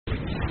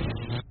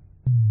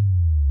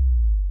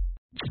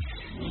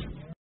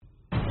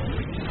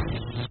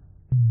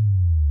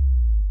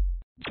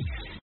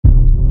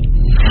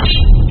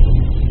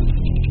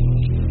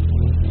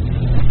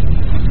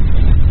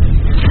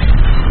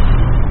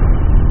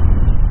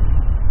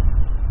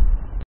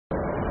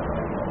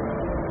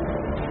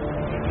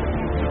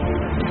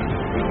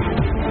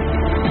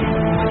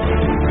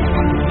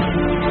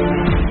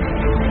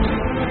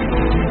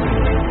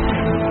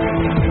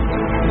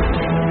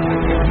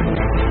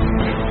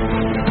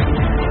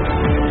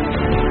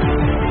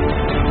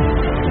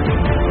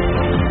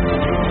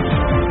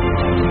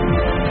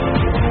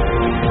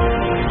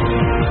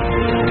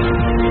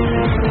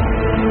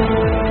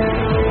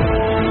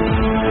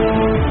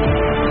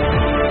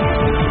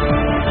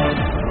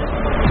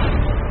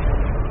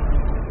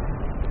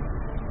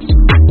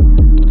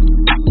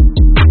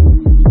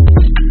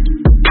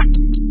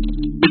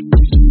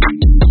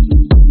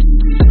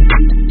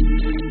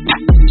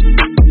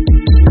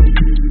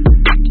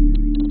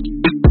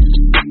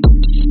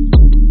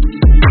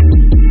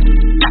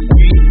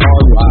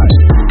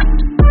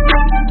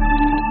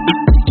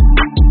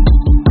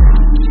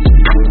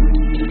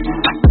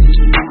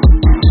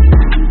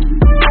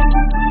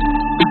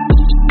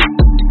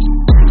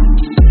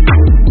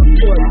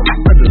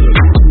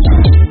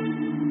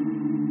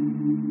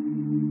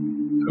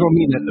don't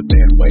mean that in a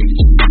bad way.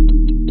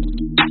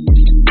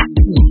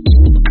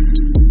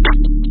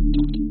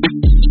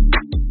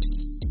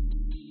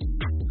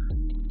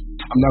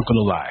 I'm not going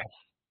to lie.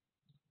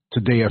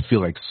 Today I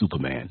feel like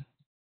Superman.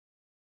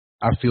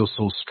 I feel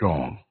so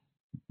strong.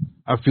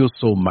 I feel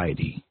so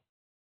mighty.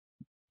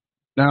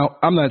 Now,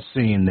 I'm not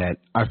saying that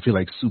I feel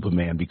like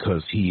Superman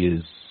because he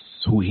is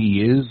who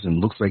he is and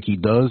looks like he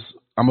does.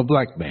 I'm a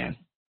black man.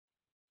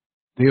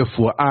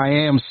 Therefore,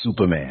 I am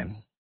Superman.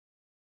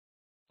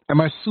 Am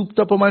I souped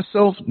up on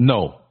myself?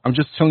 No. I'm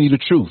just telling you the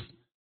truth.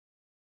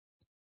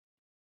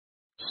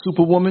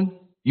 Superwoman,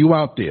 you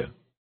out there.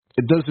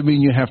 It doesn't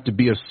mean you have to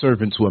be a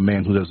servant to a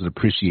man who doesn't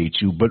appreciate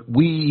you, but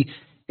we,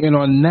 in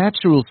our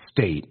natural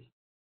state,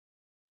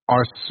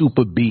 are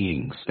super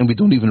beings, and we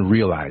don't even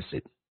realize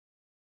it.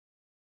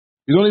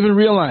 We don't even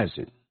realize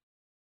it.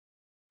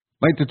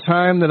 Like the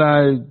time that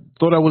I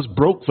thought I was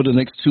broke for the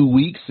next 2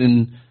 weeks,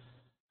 and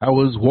I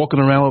was walking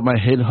around with my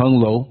head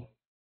hung low,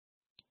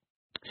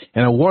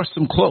 and I washed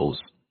some clothes.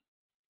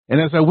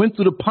 And as I went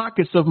through the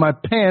pockets of my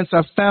pants,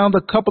 I found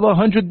a couple of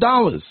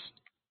 $100.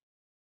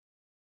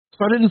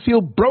 So I didn't feel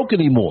broke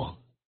anymore.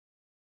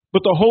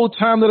 But the whole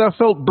time that I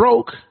felt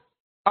broke,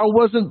 I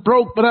wasn't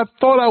broke, but I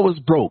thought I was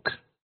broke.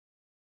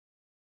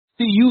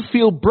 See, you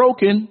feel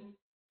broken,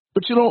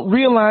 but you don't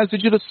realize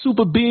that you're the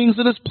super beings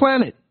of this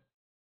planet.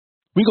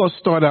 We're going to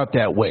start out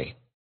that way.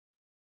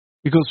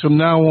 Because from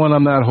now on,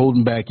 I'm not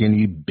holding back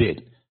any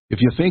bit. If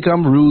you think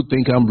I'm rude,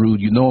 think I'm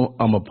rude. You know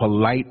I'm a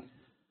polite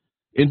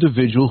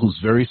individual who's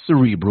very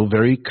cerebral,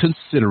 very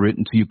considerate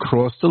until you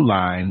cross the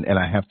line, and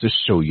I have to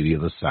show you the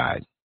other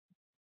side.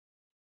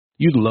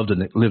 You'd love to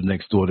live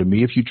next door to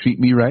me if you treat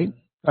me right.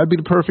 I'd be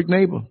the perfect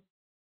neighbor.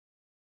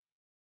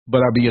 But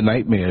I'd be a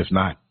nightmare if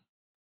not.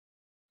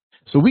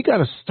 So we got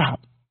to stop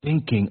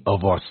thinking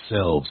of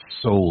ourselves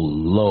so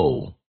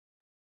low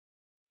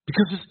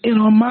because it's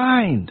in our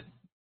mind.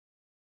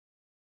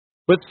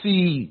 But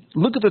see,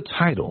 look at the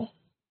title.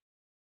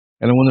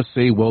 And I want to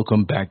say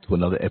welcome back to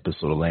another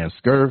episode of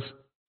Lancescurv.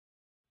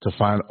 To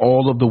find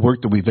all of the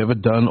work that we've ever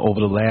done over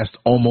the last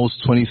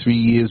almost 23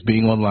 years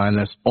being online,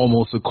 that's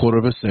almost a quarter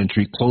of a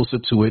century, closer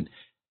to it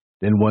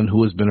than one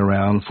who has been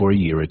around for a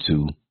year or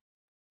two.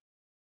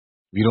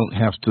 We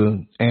don't have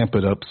to amp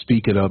it up,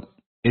 speak it up.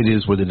 It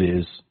is what it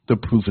is. The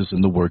proof is in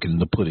the work and in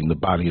the pudding, the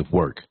body of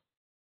work.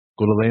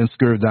 Go to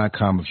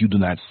Lancescurv.com if you do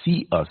not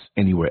see us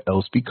anywhere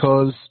else,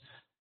 because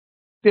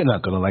they're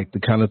not going to like the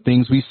kind of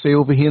things we say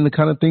over here and the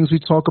kind of things we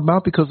talk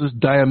about, because it's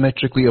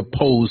diametrically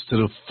opposed to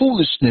the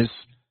foolishness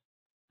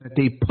that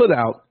they put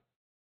out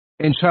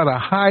and try to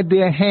hide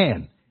their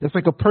hand. It's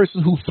like a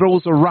person who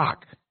throws a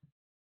rock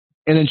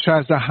and then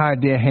tries to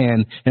hide their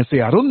hand and say,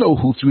 I don't know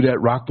who threw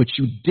that rock, but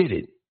you did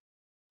it.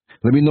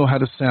 Let me know how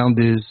the sound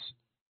is.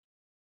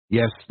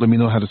 Yes, let me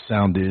know how the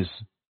sound is.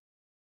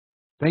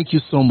 Thank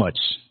you so much,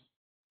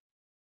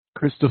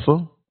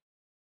 Christopher,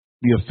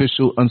 the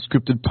official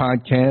unscripted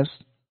podcast,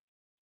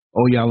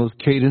 Oyala's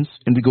Cadence,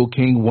 Indigo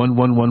King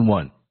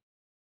 1111.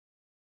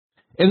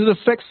 And it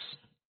affects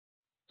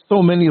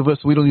so many of us,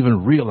 we don't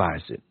even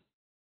realize it.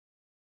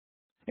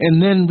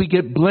 And then we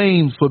get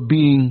blamed for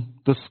being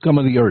the scum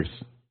of the earth.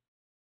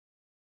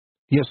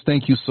 Yes,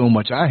 thank you so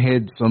much. I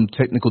had some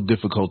technical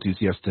difficulties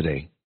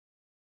yesterday,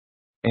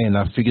 and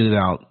I figured it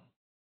out.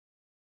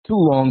 Too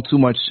long, too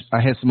much. I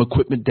had some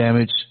equipment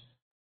damage.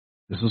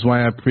 This is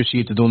why I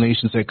appreciate the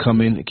donations that come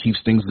in. It keeps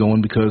things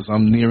going, because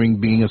I'm nearing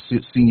being a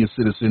senior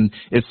citizen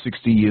at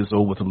 60 years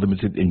old with a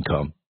limited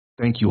income.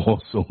 Thank you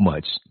all so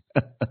much.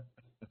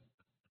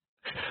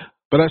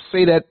 But I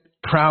say that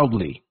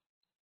proudly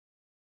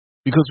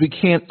because we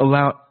can't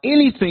allow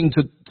anything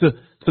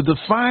to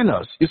define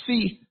us. You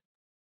see,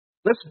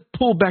 let's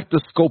pull back the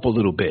scope a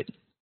little bit.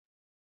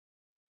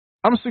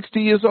 I'm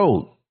 60 years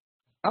old.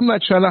 I'm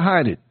not trying to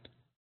hide it.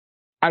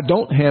 I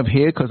don't have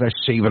hair because I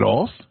shave it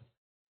off.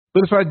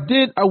 But if I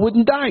did, I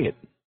wouldn't dye it.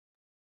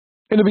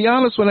 And to be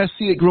honest, when I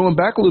see it growing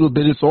back a little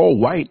bit, it's all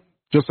white,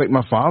 just like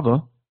my father.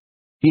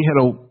 He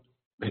had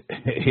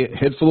a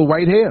head full of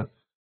white hair.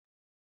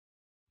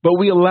 But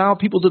we allow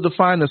people to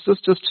define us. Let's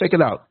just check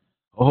it out.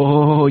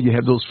 Oh, you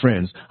have those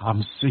friends.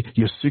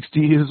 You're 60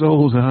 years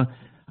old, huh?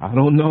 I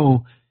don't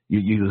know.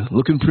 You're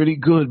looking pretty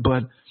good,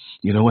 but,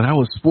 you know, when I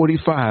was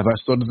 45,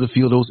 I started to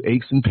feel those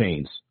aches and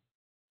pains.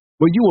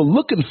 Well, you were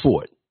looking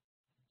for it.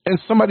 And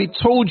somebody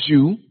told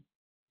you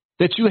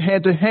that you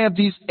had to have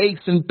these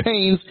aches and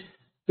pains,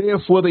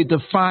 therefore they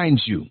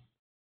defined you.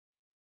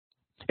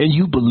 And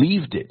you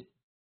believed it.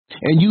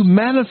 And you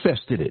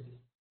manifested it.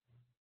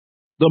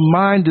 The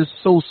mind is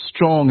so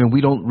strong, and we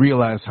don't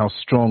realize how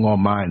strong our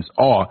minds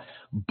are.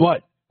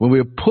 But when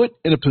we're put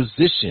in a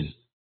position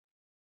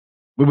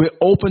where we're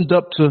opened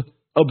up to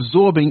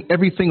absorbing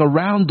everything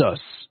around us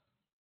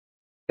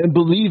and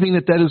believing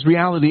that that is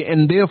reality,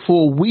 and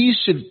therefore we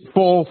should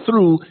fall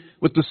through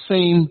with the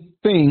same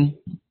thing,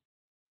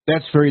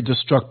 that's very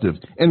destructive.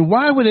 And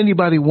why would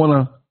anybody want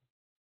to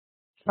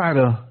try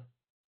to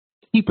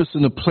keep us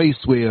in a place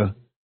where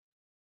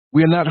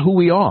we're not who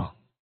we are?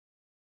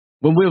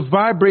 When we're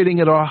vibrating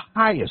at our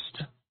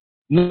highest,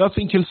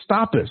 nothing can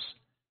stop us.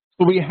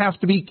 So we have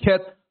to be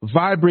kept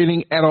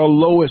vibrating at our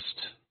lowest.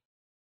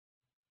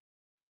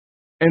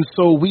 And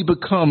so we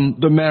become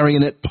the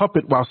marionette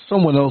puppet while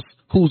someone else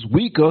who's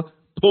weaker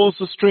pulls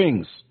the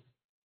strings.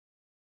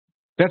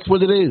 That's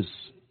what it is.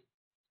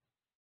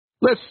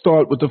 Let's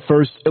start with the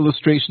first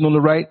illustration on the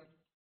right.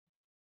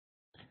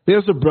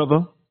 There's a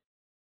brother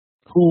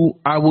who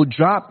I will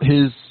drop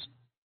his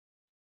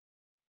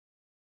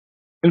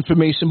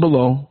information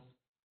below.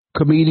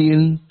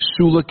 Comedian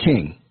Schuler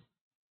King.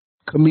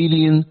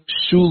 Comedian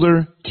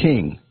Schuler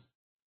King.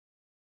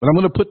 But I'm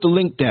going to put the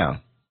link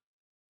down.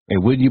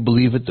 And wouldn't you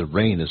believe it, the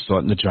rain is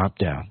starting to drop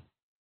down.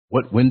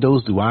 What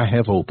windows do I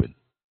have open?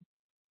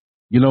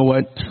 You know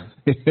what?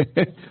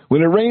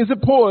 When it rains,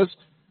 it pours.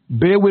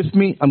 Bear with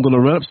me. I'm going to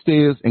run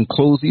upstairs and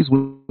close these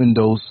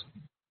windows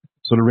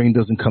so the rain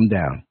doesn't come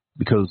down.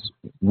 Because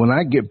when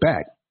I get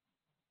back,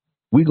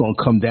 we're going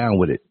to come down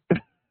with it.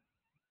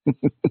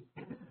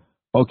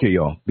 Okay,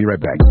 y'all. Be right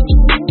back.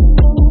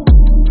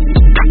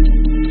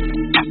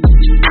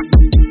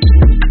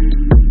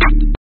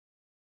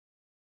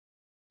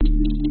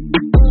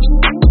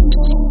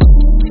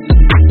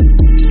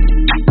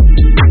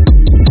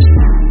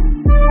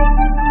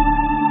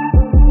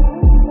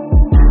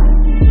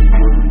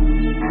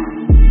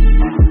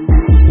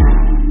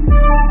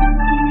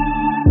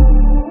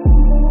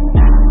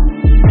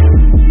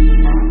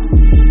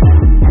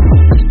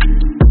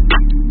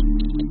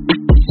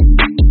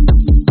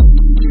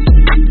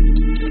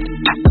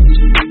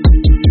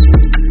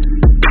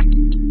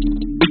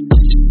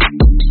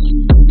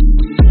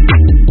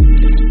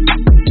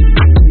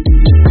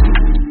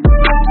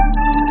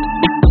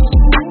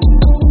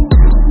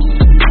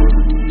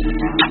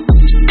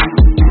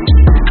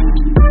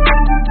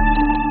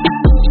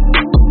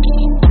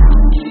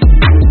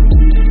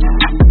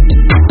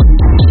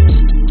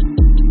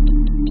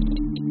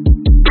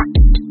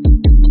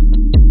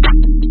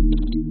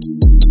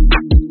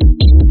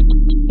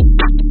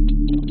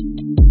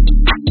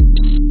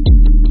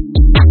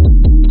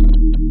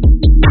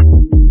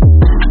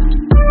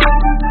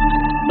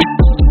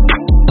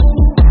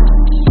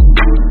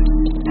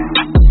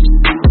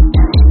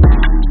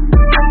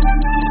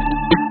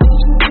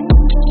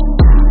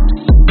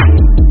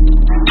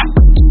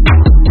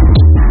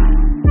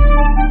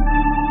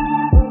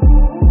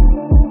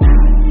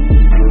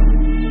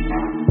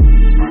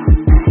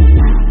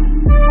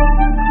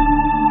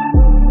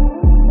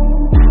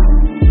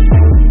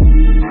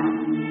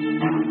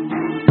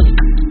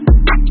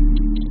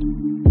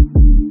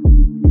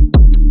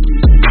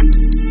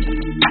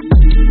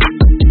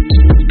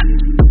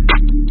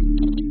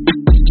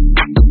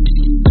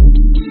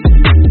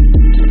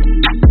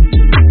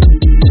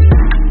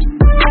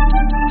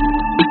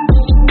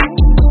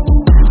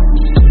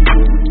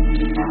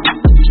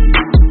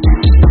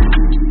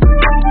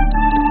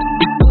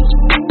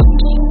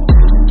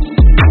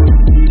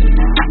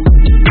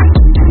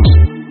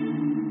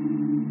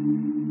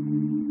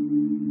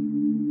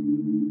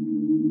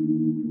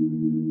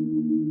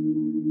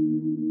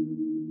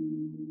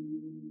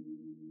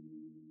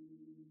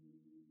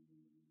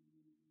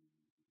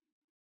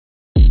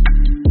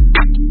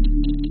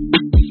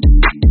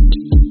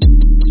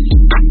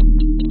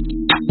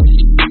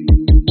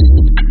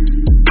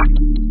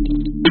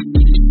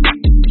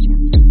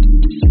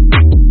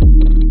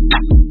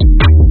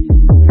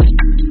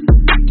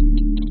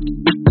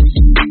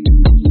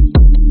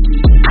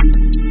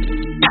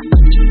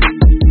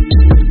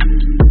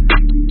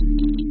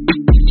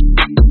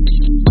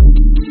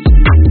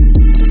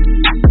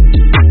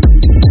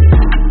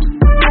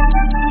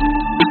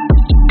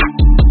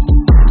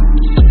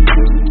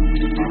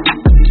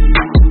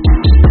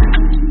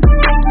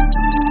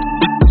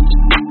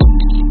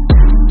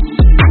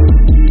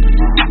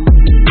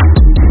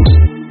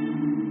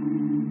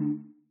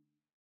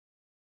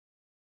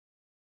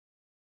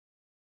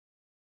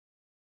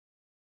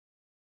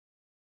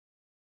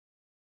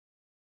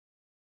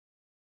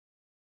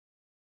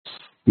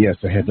 Yes,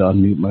 I had to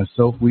unmute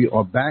myself. We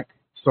are back.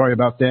 Sorry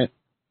about that.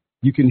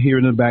 You can hear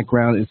in the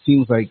background. It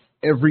seems like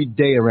every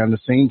day around the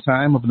same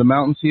time up in the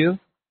mountains here,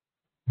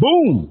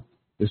 boom,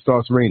 it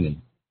starts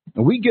raining.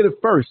 And we get it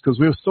first because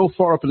we're so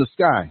far up in the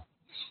sky.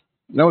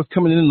 And I was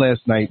coming in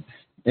last night,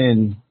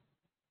 and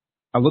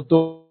I looked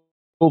over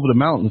the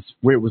mountains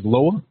where it was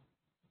lower,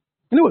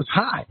 and it was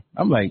high.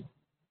 I'm like,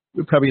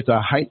 we're probably at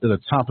the height of the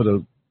top of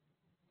the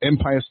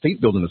Empire State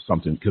Building or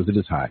something because it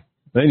is high.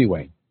 But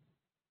anyway,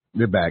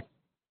 we're back.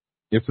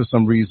 If for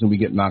some reason we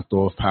get knocked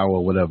off power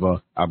or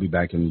whatever, I'll be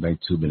back in like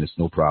 2 minutes,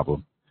 no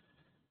problem.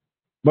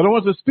 But I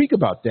want to speak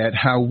about that,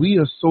 how we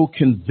are so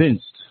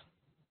convinced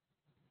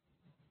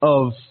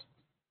of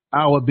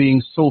our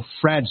being so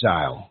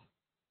fragile.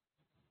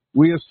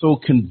 We are so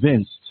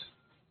convinced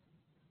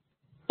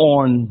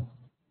on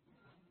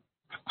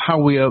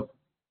how we are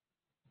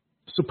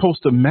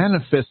supposed to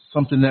manifest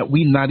something that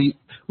we're not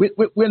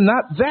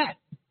that.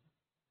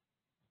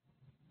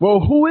 Well,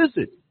 who is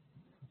it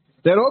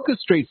that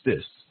orchestrates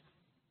this?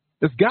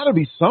 There's got to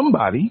be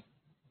somebody.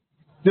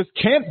 This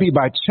can't be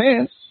by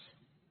chance.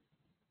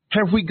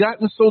 Have we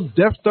gotten so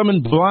deaf, dumb,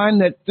 and blind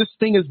that this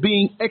thing is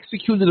being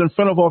executed in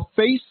front of our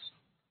face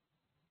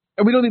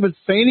and we don't even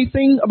say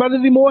anything about it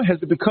anymore?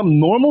 Has it become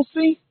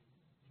normalcy?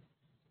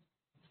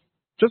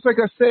 Just like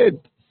I said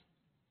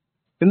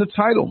in the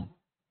title,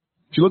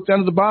 if you look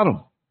down at the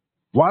bottom,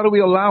 why do we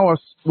allow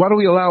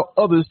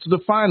others to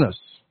define us?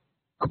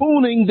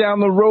 Cooning down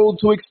the road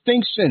to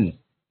extinction.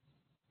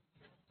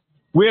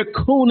 We're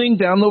cooning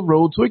down the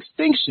road to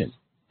extinction.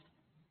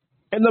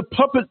 And the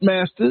puppet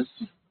masters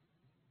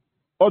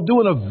are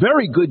doing a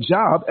very good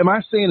job. Am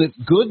I saying it's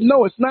good?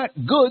 No, it's not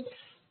good.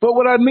 But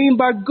what I mean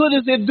by good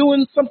is they're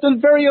doing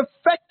something very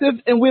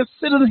effective, and we're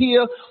sitting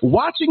here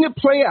watching it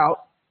play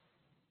out,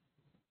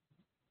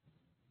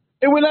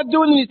 and we're not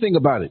doing anything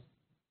about it.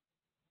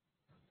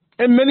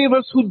 And many of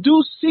us who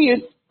do see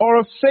it are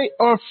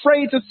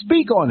afraid to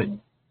speak on it.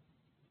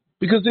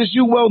 Because as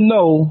you well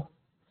know,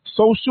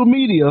 social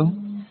media,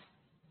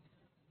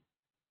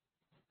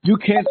 you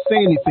can't say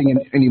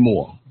anything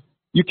anymore.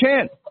 You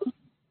can't.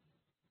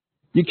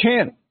 You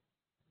can't.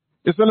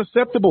 It's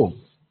unacceptable.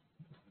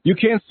 You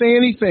can't say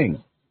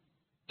anything.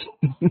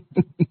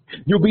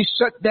 You'll be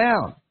shut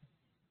down.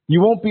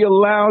 You won't be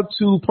allowed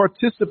to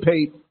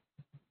participate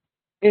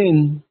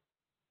in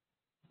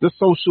the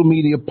social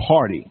media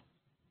party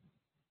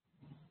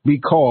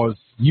because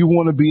you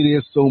want to be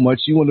there so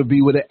much. You want to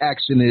be where the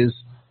action is,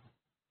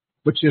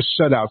 but you're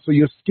shut out. So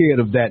you're scared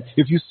of that.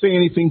 If you say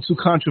anything too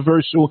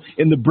controversial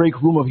in the break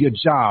room of your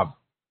job,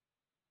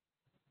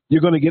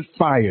 you're going to get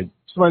fired.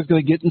 Somebody's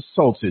going to get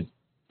insulted.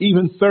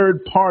 Even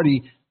third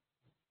party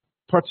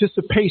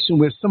participation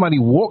where somebody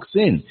walks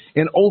in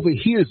and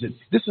overhears it.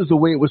 This is the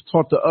way it was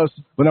taught to us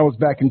when I was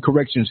back in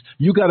corrections.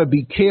 You got to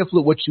be careful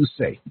of what you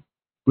say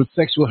with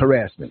sexual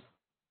harassment.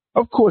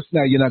 Of course,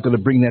 now you're not going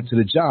to bring that to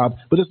the job,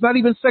 but it's not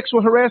even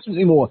sexual harassment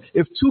anymore.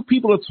 If two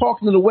people are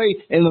talking in a way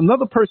and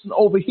another person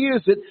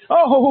overhears it,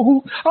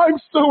 oh, I'm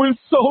so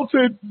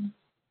insulted.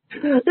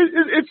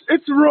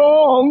 It's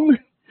wrong.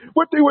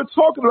 What they were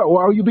talking about.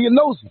 Well, you're being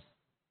nosy.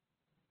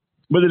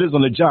 But it is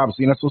on the job, so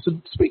you're not supposed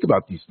to speak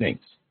about these things.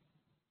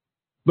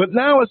 But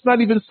now it's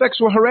not even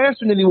sexual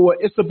harassment anymore.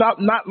 It's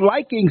about not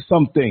liking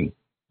something.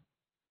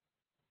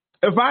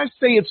 If I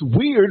say it's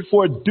weird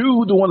for a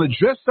dude to want to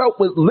dress up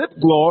with lip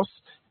gloss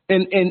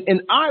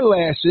and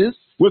eyelashes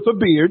with a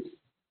beard,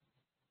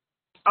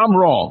 I'm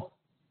wrong.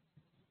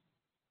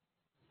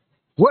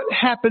 What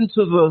happened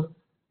to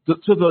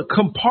the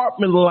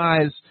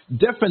compartmentalized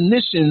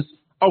definitions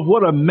of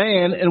what a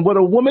man and what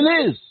a woman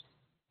is?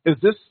 Is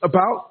this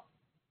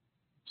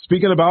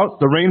speaking about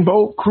the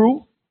Rainbow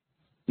Crew?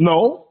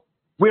 No.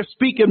 We're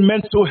speaking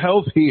mental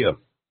health here.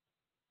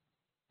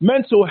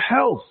 Mental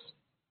health.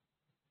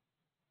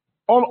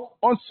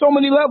 On so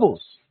many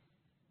levels.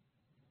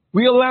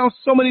 We allow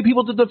so many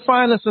people to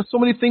define us and so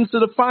many things to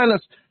define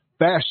us.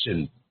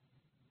 Fashion.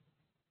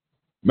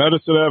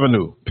 Madison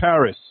Avenue,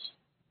 Paris.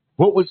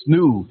 What was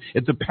new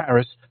at the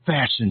Paris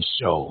fashion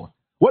show?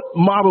 What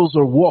models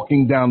are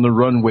walking down the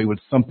runway with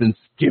something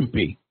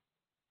skimpy?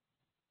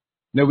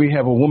 Now we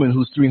have a woman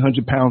who's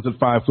 300 pounds and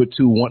 5'2"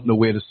 wanting to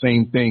wear the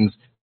same things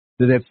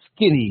that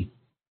skinny,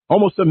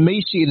 almost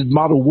emaciated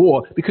model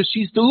wore because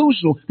she's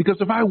delusional. Because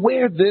if I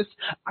wear this,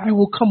 I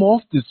will come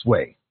off this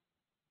way.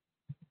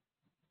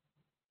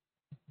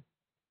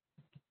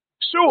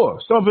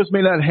 Sure, some of us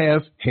may not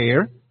have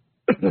hair,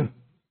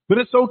 but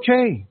it's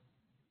okay.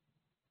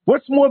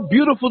 What's more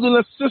beautiful than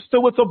a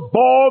sister with a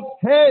bald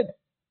head?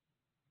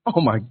 Oh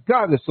my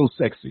God, it's so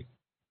sexy.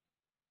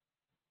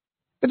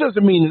 It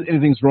doesn't mean that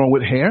anything's wrong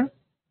with hair,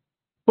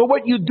 but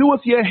what you do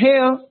with your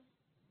hair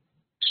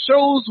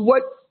shows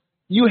what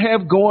you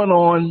have going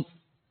on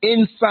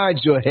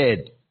inside your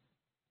head.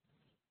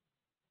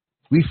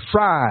 We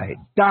fry,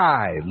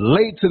 dye,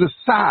 lay to the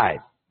side,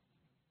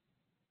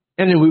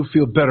 and then we'll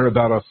feel better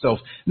about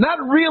ourselves, not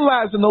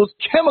realizing those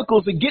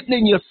chemicals are getting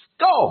in your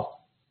skull.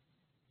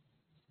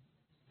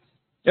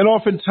 And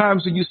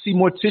oftentimes when you see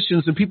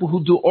morticians and people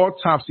who do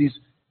autopsies,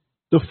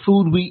 the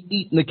food we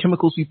eat and the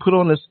chemicals we put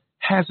on us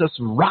has us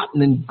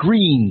rotten and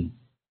green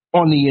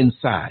on the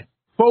inside.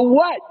 For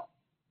what?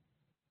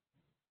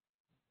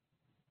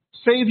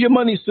 Save your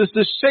money,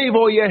 sisters. Shave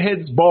all your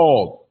heads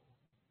bald.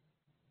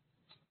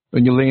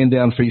 When you're laying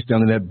down face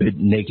down in that bed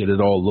naked, it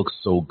all looks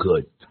so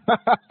good.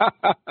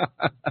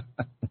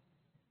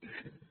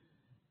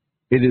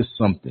 It is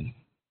something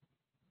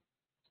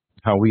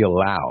how we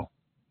allow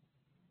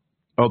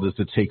others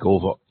to take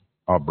over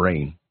our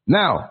brain.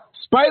 Now,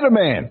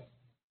 Spider-Man.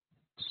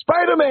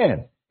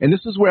 And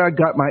this is where I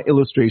got my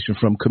illustration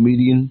from,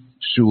 comedian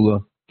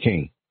Shula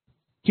King.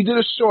 He did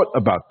a short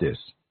about this.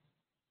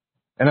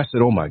 And I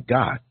said, oh my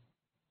God.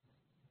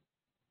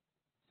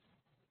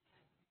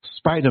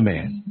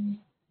 Spider-Man.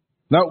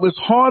 Now, it was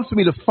hard for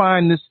me to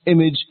find this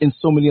image in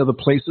so many other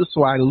places,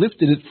 so I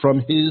lifted it from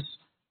his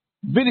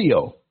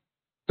video.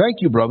 Thank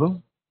you, brother.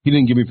 He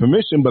didn't give me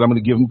permission, but I'm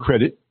going to give him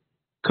credit.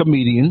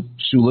 Comedian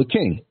Shula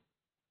King.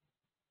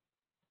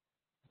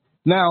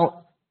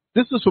 Now,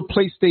 this is for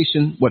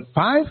PlayStation,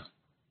 5?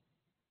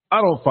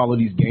 I don't follow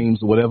these games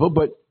or whatever,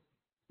 but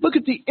look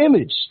at the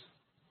image.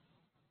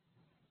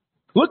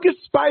 Look at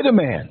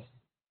Spider-Man.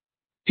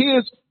 He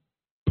is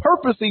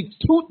purposely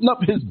tooting up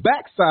his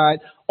backside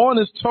on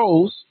his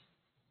toes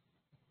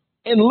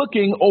and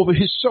looking over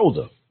his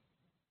shoulder.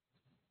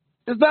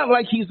 It's not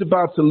like he's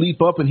about to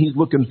leap up and he's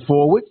looking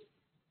forward.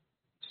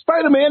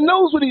 Spider-Man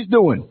knows what he's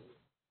doing.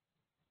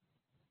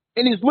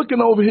 And he's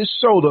looking over his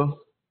shoulder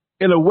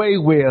in a way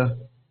where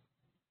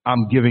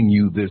I'm giving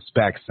you this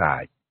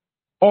backside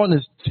on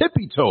his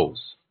tippy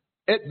toes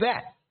at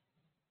that.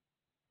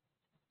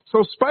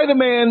 So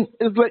Spider-Man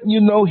is letting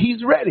you know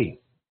he's ready.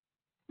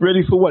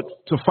 Ready for what?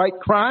 To fight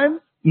crime?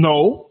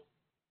 No.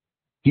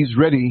 He's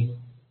ready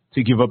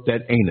to give up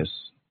that anus.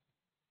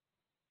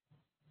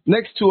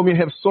 Next to him, you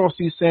have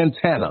Saucy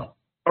Santana,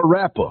 a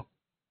rapper.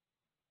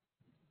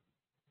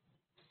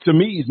 To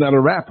me, he's not a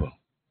rapper.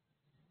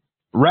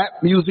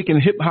 Rap music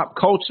and hip-hop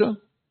culture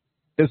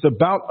is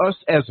about us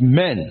as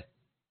men.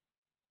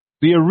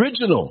 The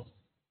original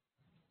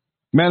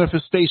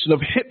manifestation of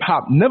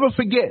hip-hop, never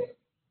forget,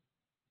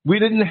 we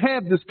didn't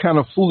have this kind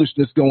of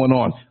foolishness going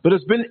on, but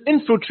it's been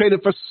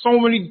infiltrated for so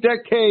many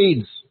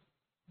decades.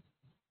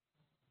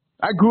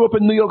 I grew up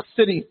in New York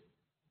City.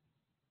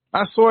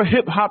 I saw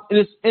hip-hop in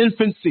its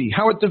infancy,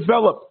 how it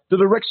developed, the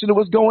direction it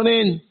was going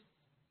in.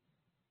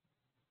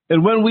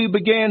 And when we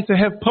began to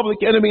have Public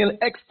Enemy and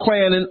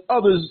X-Clan and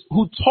others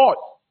who taught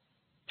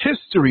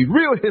history,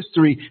 real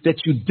history,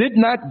 that you did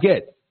not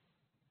get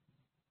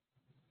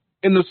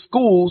in the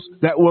schools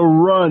that were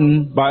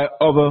run by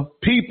other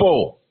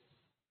people.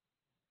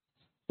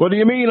 What do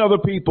you mean, other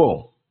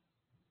people?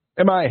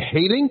 Am I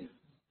hating?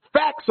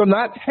 Facts are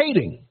not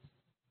hating.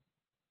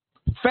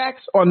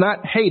 Facts are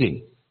not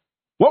hating.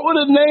 What were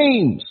the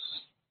names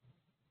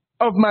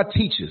of my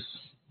teachers?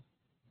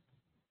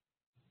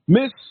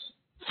 Miss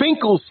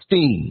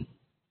Finkelstein,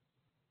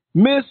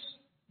 Miss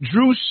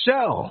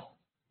Druschel,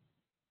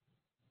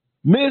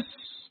 Miss,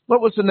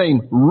 what was her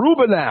name?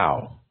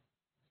 Rubinow.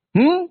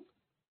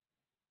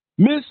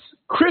 Miss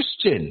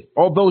Christian,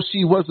 although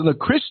she wasn't a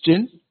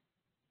Christian,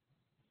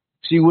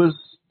 she was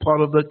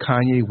part of the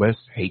Kanye West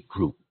hate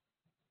group.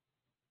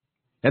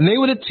 And they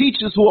were the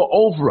teachers who were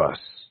over us,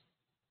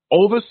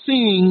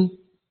 overseeing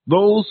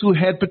those who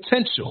had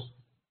potential,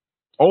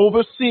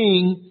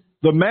 overseeing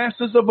the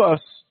masses of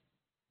us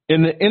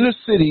in the inner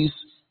cities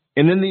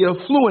and in the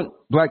affluent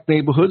black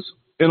neighborhoods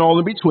and all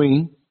in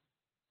between,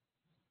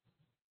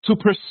 to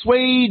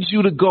persuade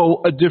you to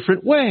go a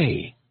different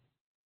way.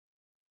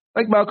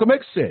 Like Malcolm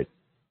X said,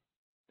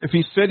 if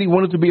he said he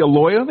wanted to be a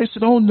lawyer, they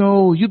said, oh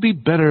no, you'd be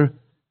better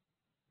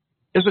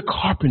as a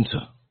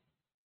carpenter.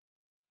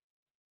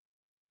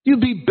 You'd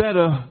be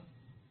better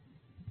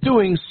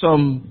doing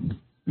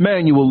some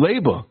manual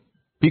labor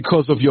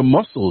because of your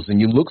muscles and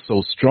you look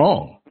so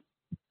strong.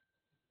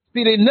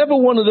 See, they never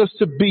wanted us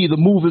to be the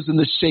movers and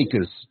the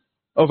shakers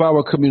of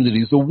our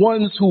communities, the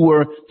ones who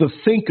were the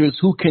thinkers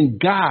who can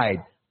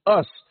guide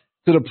us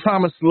to the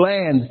promised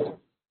land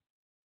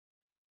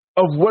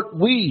of what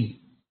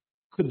we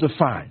could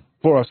define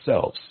for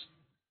ourselves.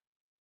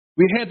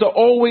 We had to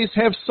always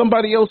have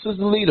somebody else as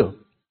the leader.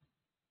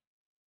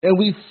 And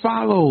we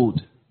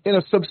followed in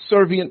a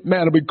subservient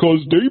manner because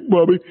they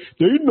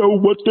know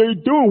what they're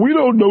doing. We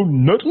don't know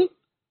nothing.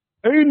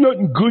 Ain't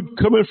nothing good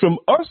coming from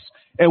us.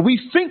 And we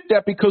think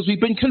that because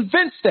we've been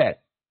convinced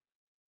that.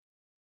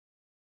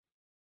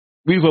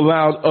 We've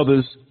allowed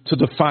others to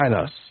define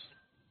us.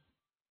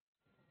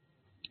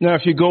 Now,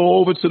 if you go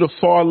over to the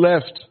far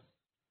left,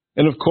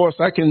 and of course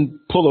I can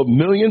pull a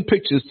million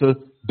pictures to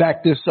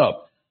back this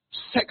up.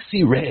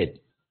 Sexy Red.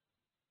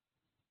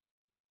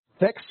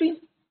 Sexy?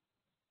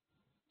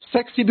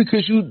 Sexy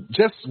because you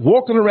just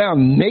walking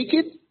around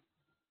naked?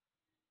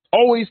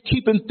 Always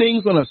keeping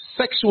things on a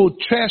sexual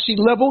trashy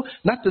level,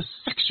 not the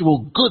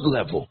sexual good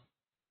level.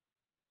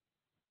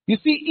 You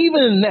see,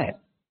 even in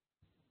that,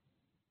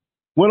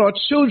 when our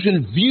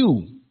children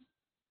view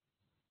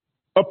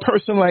a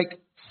person like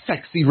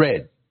Sexy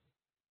Red,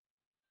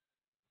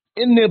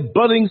 in their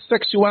budding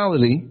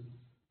sexuality,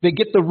 they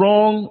get the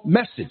wrong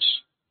message.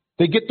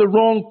 They get the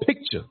wrong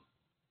picture.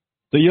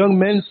 The young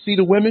men see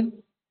the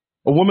women,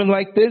 a woman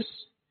like this,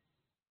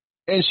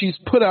 and she's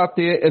put out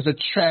there as a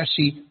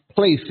trashy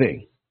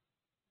plaything.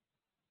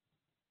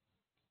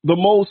 The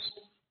most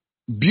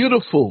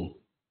beautiful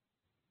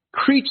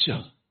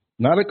creature,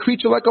 not a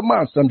creature like a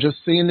monster, I'm just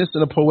saying this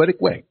in a poetic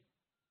way.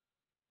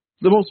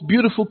 The most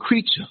beautiful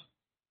creature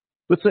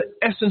with the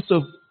essence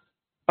of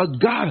a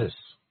goddess.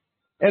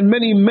 And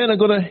many men are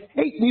going to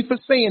hate me for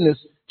saying this.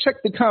 Check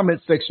the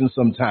comment section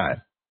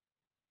sometime.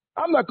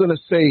 I'm not going to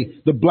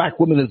say the black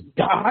woman is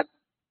God,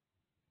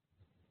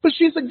 but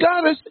she's a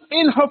goddess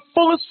in her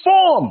fullest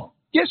form.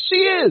 Yes, she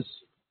is.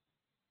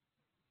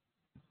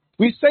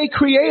 We say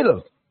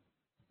creator.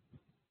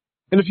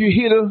 And if you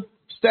hear the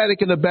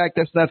static in the back,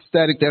 that's not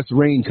static, that's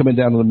rain coming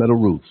down on the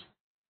metal roof.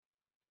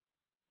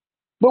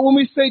 But when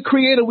we say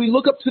creator, we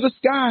look up to the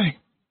sky,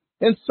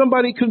 and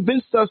somebody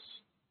convinced us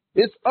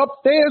it's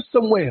up there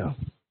somewhere.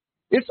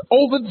 It's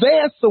over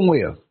there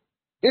somewhere.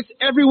 It's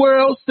everywhere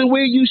else than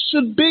where you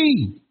should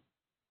be.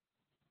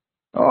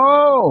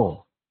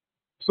 Oh,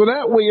 so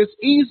that way it's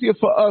easier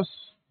for us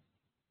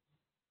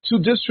to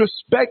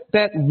disrespect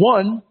that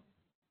one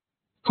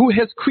who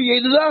has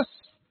created us,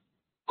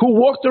 who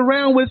walked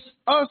around with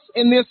us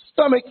in their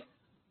stomach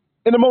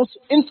in the most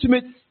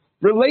intimate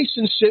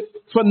relationship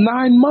for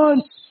 9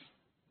 months.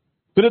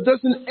 But it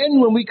doesn't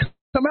end when we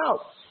come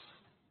out.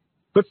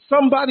 But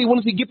somebody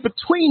wanted to get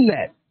between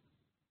that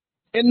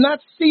and not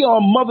see our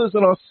mothers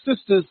and our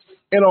sisters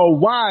and our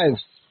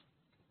wives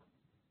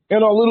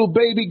and our little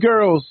baby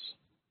girls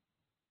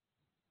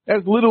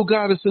as little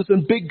goddesses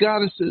and big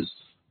goddesses.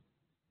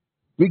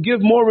 We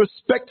give more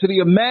respect to the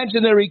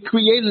imaginary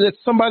creator that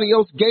somebody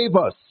else gave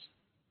us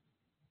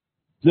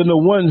than the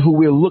one who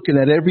we're looking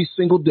at every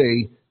single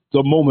day,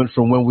 the moment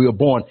from when we were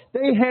born.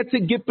 They had to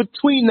get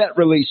between that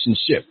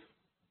relationship.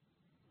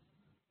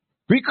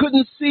 We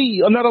couldn't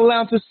see or not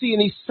allowed to see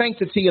any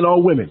sanctity in our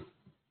women.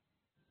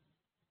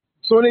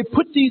 So when they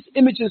put these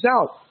images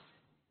out,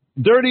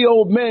 dirty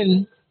old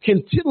men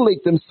can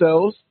titillate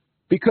themselves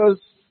because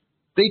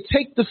they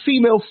take the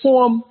female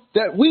form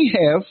that we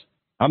have.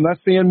 I'm not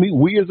saying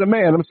we as a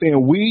man. I'm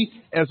saying we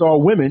as our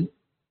women.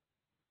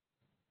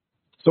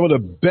 Some of the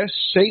best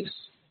shapes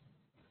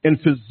and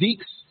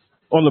physiques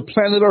on the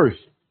planet Earth,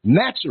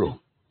 natural.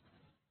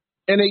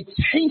 And they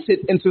taint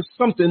it into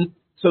something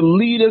to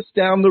lead us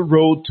down the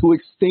road to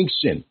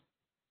extinction.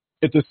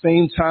 At the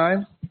same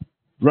time,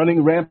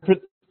 running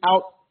rampant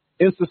out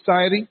in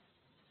society,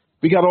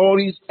 we got all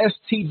these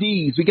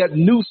STDs. We got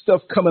new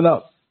stuff coming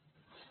up.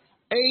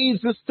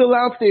 AIDS is still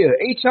out there.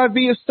 HIV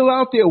is still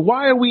out there.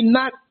 Why are we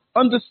not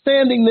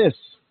understanding this?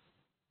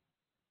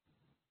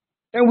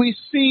 And we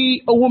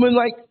see a woman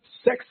like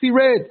Sexy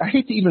Red. I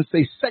hate to even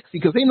say sexy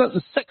because ain't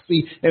nothing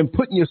sexy and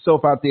putting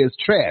yourself out there is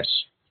trash.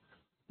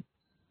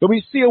 But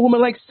we see a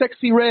woman like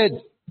Sexy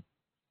Red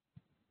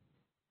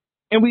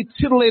and we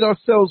titillate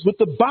ourselves with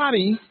the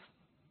body,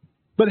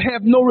 but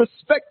have no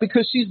respect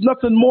because she's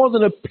nothing more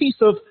than a piece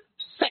of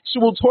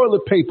sexual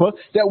toilet paper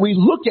that we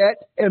look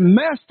at and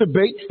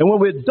masturbate. And when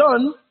we're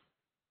done,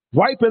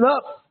 wiping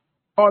up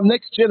our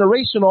next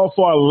generation off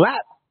our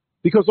lap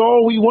because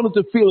all we wanted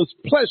to feel is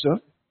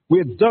pleasure,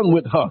 we're done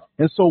with her.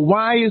 And so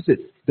why is it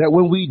that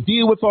when we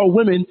deal with our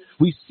women,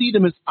 we see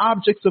them as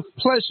objects of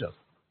pleasure?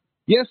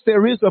 Yes,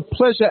 there is a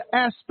pleasure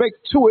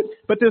aspect to it,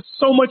 but there's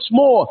so much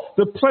more.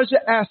 The pleasure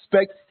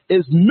aspect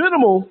is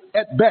minimal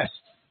at best.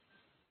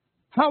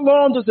 How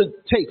long does it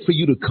take for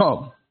you to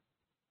come?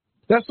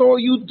 That's all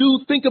you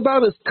do think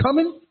about is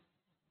coming?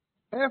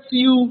 After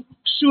you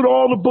shoot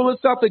all the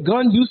bullets out the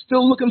gun, you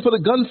still looking for the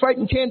gunfight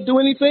and can't do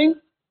anything?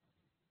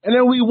 And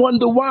then we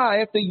wonder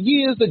why, after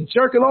years of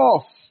jerking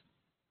off,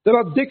 that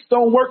our dicks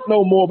don't work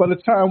no more by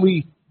the time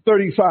we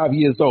 35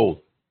 years old.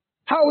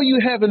 How are you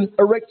having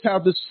erectile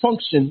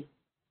dysfunction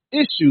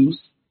issues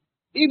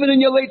even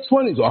in your late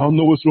 20s? I don't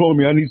know what's wrong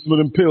with me. I need some of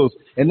them pills.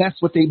 And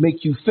that's what they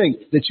make you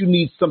think, that you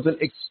need something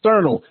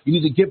external. You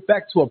need to get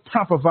back to a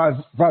proper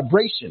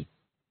vibration.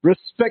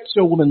 Respect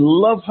your woman.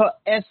 Love her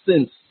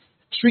essence.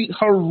 Treat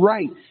her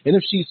right. And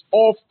if she's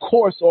off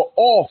course or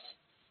off,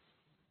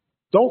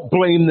 don't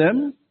blame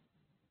them.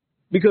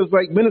 Because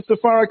like Minister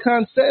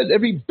Farrakhan said,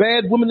 every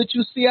bad woman that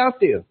you see out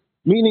there,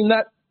 meaning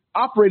not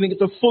operating at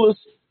the fullest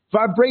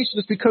vibration,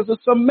 is because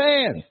it's a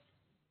man.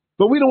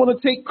 But we don't want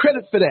to take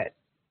credit for that.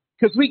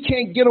 Because we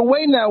can't get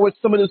away now with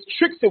some of those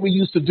tricks that we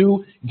used to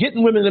do,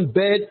 getting women in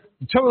bed,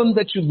 telling them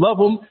that you love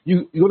them,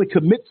 you're going to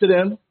commit to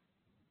them,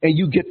 and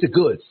you get the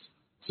goods.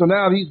 So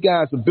now these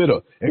guys are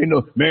bitter. And,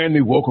 man,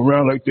 they walk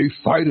around like they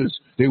fighters.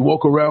 They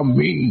walk around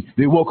mean.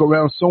 They walk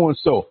around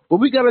so-and-so. But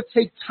we got to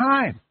take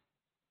time.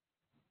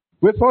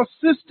 With our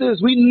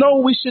sisters,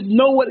 we should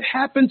know what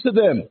happened to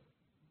them.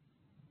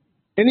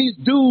 And these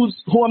dudes,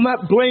 who I'm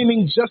not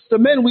blaming just the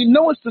men, we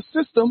know it's the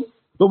system,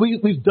 but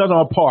we've done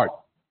our part.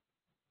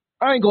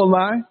 I ain't gonna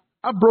lie,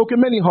 I've broken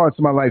many hearts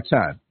in my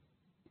lifetime.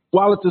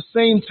 While at the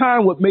same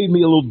time, what made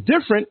me a little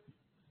different,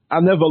 I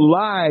never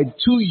lied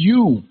to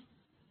you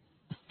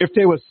if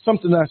there was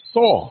something I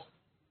saw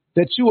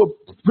that you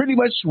were pretty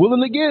much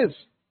willing to give.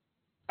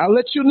 I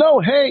let you know,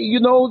 hey,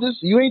 this,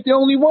 you ain't the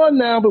only one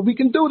now, but we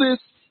can do this.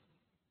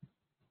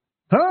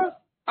 Huh?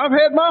 I've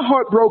had my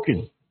heart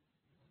broken.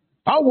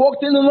 I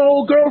walked in an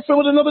old girlfriend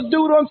with another dude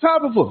on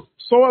top of her.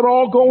 Saw it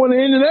all going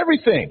in and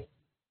everything.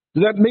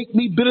 Does that make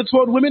me bitter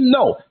toward women?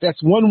 No,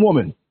 that's one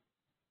woman.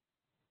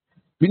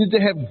 We need to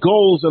have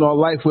goals in our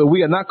life where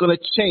we are not going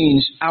to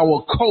change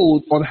our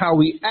code on how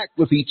we act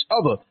with each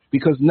other,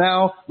 because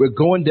now we're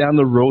going down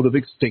the road of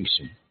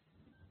extinction.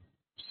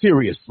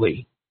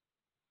 Seriously.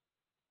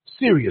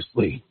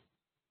 Seriously.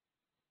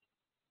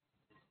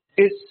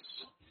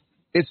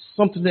 It's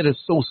something that is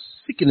so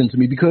sickening to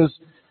me, because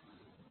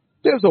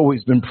there's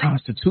always been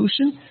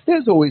prostitution.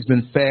 There's always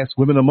been fast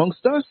women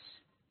amongst us.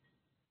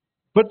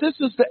 But this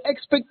is the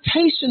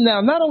expectation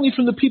now, not only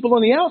from the people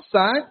on the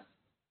outside,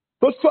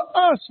 but for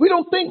us. We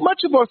don't think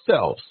much of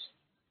ourselves.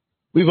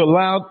 We've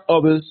allowed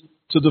others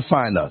to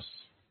define us.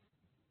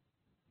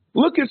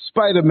 Look at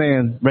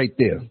Spider-Man right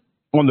there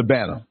on the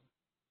banner.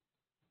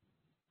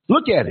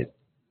 Look at it.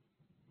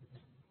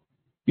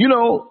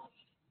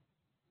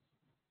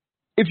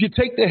 If you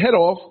take the head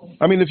off,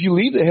 if you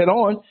leave the head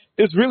on,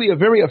 it's really a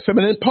very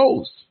effeminate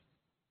pose.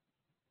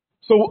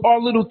 So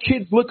our little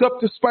kids look up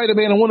to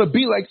Spider-Man and want to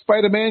be like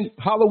Spider-Man.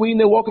 Halloween,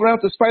 they walk around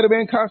with the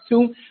Spider-Man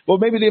costume. Well,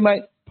 maybe they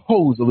might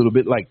pose a little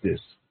bit like this.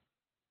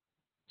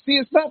 See,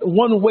 it's not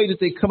one way that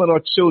they come at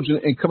our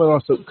children and come at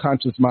our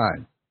subconscious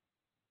mind.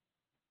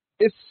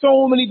 It's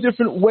so many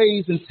different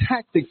ways and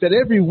tactics that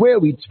everywhere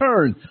we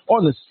turn,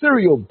 on the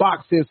cereal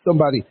box, there's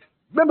somebody.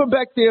 Remember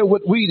back there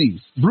with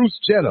Wheaties, Bruce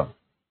Jenner.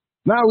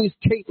 Now he's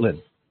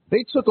Caitlyn.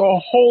 They took a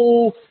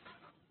whole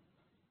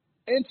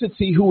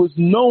entity who was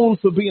known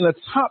for being a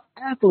top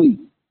athlete.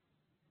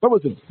 What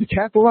was it?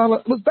 Decathlon?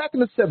 It was back in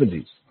the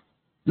 70s.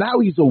 Now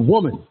he's a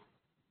woman.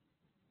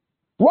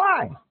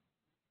 Why?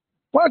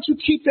 Why don't you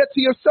keep that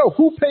to yourself?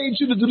 Who paid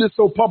you to do this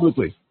so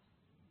publicly?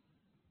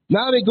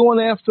 Now they're going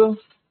after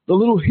the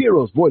little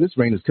heroes. Boy, this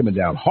rain is coming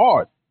down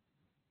hard.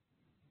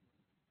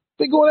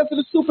 They're going after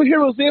the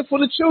superheroes. They're for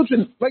the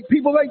children. Like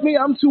people like me,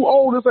 I'm too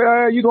old. It's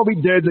like, you're going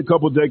to be dead in a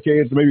couple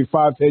decades, maybe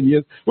 5, 10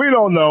 years. We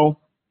don't know.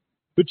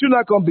 But you're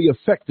not going to be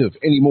effective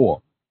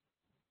anymore.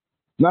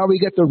 Now we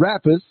get the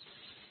rappers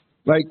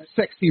like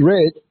Sexy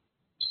Red,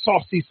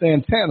 Saucy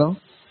Santana,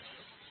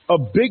 a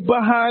big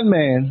behind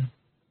man,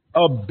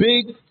 a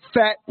big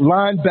fat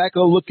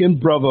linebacker looking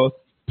brother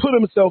put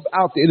himself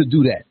out there to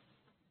do that.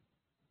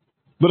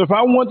 But if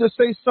I wanted to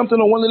say something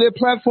on one of their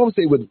platforms,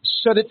 they would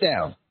shut it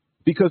down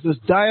because it's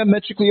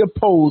diametrically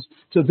opposed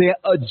to their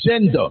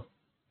agenda.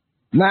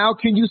 Now,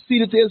 can you see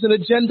that there's an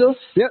agenda?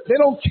 They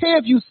don't care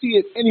if you see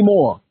it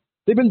anymore.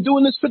 They've been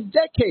doing this for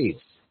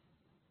decades.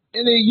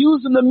 And they're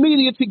using the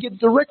media to get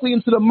directly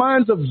into the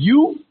minds of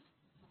you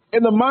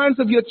and the minds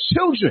of your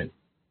children.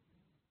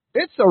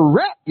 It's a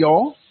wrap,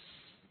 y'all.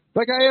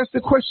 Like I asked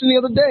the question the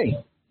other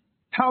day.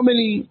 How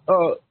many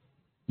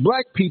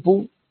black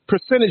people,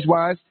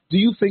 percentage-wise, do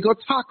you think are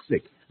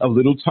toxic? A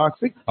little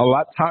toxic, a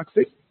lot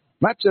toxic,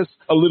 not just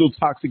a little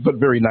toxic but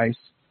very nice,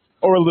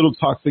 or a little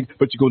toxic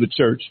but you go to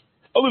church,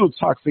 a little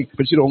toxic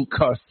but you don't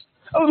cuss,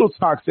 a little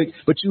toxic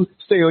but you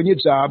stay on your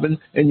job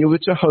and you're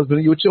with your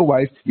husband, you're with your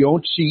wife, you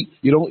don't cheat,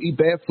 you don't eat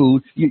bad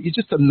food, you're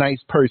just a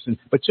nice person,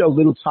 but you're a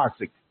little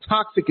toxic.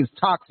 Toxic is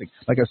toxic.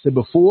 Like I said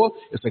before,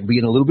 it's like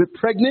being a little bit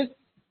pregnant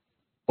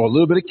or a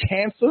little bit of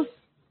cancer.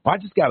 I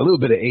just got a little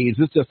bit of AIDS.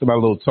 It's just my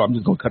little talk. I'm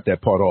just going to cut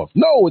that part off.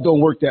 No, it don't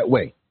work that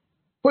way.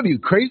 What are you,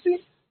 crazy?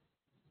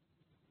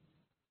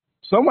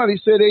 Somebody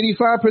said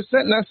 85%,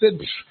 and I said,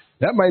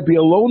 that might be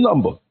a low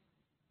number.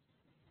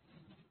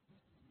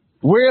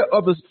 Where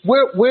are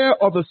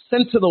the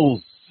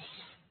sentinels?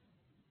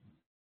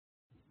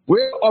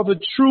 Where are the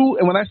true,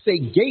 and when I say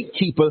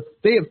gatekeeper,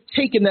 they have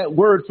taken that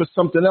word for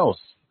something else.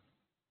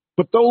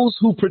 But those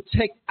who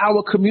protect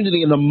our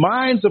community and the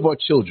minds of our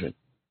children.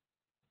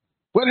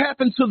 What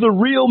happened to the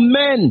real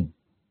men?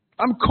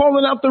 I'm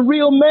calling out the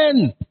real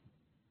men.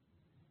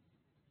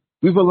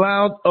 We've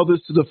allowed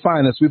others to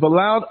define us. We've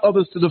allowed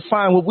others to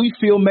define what we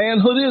feel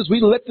manhood is. We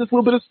let this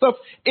little bit of stuff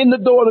in the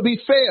door to be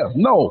fair.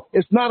 No,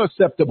 it's not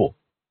acceptable.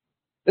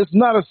 It's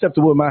not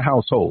acceptable in my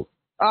household.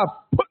 I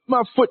put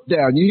my foot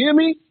down. You hear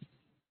me?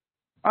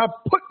 I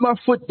put my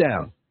foot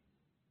down.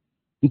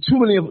 And too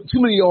many of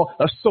y'all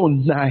are so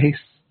nice.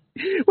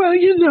 Well,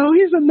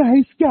 he's a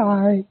nice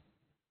guy.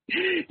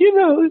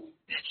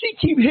 She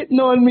keep hitting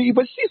on me,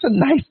 but she's a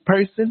nice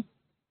person.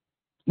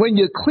 When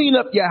you clean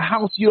up your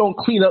house, you don't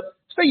clean up.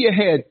 Say you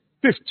had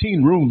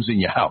 15 rooms in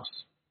your house.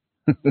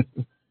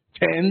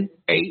 10,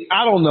 8,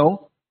 I don't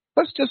know.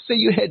 Let's just say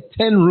you had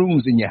 10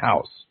 rooms in your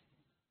house.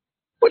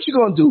 What you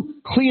going to do?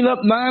 Clean up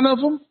 9 of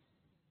them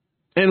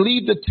and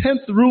leave the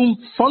 10th room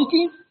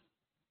funky?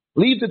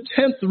 Leave the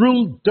 10th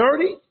room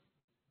dirty?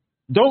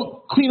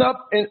 Don't clean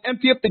up and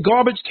empty up the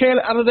garbage can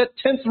out of that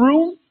 10th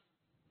room?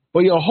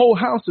 Well, your whole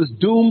house is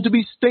doomed to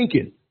be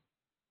stinking.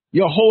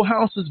 Your whole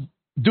house is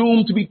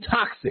doomed to be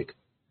toxic.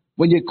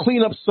 When you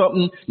clean up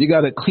something, you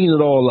got to clean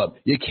it all up.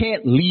 You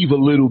can't leave a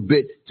little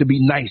bit to be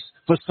nice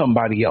for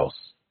somebody else.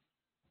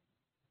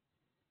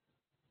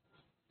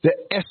 The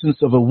essence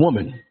of a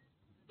woman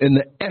and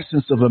the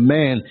essence of a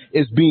man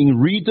is being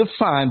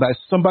redefined by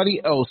somebody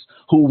else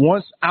who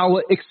wants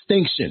our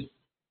extinction.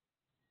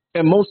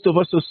 And most of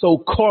us are so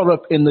caught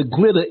up in the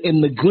glitter, in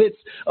the glitz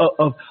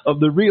of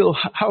the Real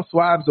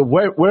Housewives or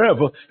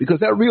wherever, because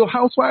that Real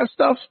Housewives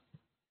stuff,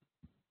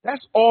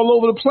 that's all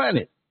over the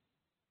planet.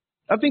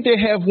 I think they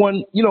have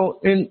one,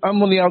 and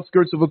I'm on the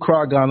outskirts of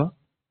Accra, Ghana.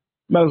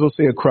 Might as well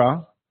say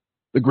Accra,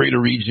 the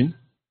greater region.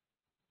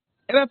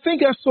 And I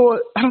think I saw,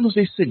 I don't know if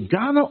they said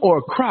Ghana or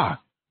Accra,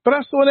 but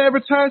I saw an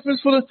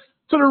advertisement for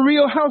the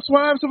Real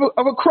Housewives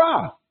of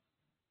Accra.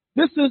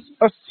 This is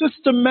a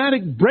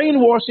systematic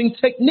brainwashing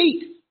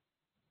technique.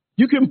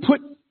 You can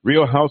put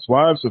Real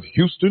Housewives of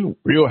Houston,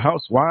 Real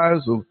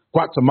Housewives of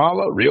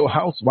Guatemala, Real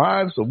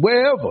Housewives of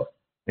wherever,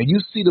 and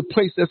you see the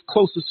place that's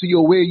closest to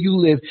you where you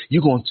live,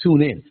 you're going to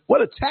tune in.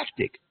 What a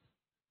tactic.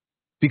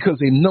 Because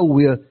they know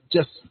we're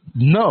just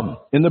numb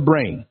in the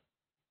brain.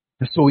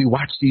 And so we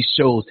watch these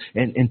shows,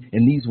 and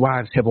these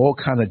wives have all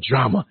kind of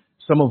drama.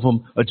 Some of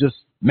them are just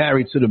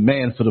married to the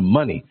man for the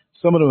money.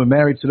 Some of them are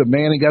married to the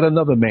man and got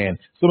another man.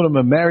 Some of them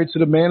are married to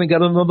the man and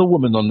got another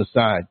woman on the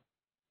side.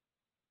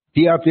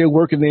 He out there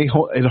working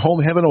at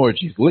home having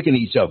orgies, licking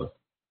each other.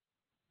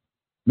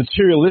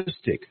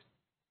 Materialistic.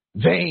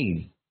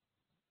 Vain.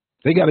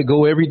 They got to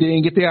go every day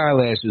and get their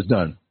eyelashes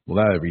done.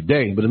 Well, not every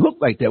day, but it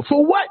looked like that.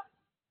 For what?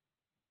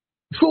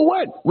 For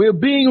what? We're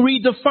being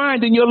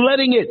redefined and you're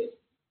letting it.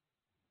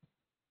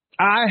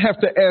 I have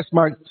to ask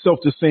myself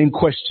the same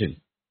question.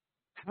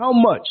 How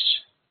much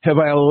have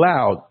I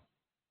allowed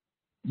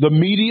the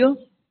media,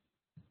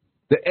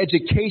 the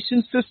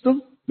education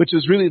system, which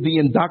is really the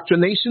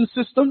indoctrination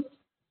system?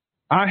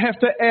 I have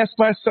to ask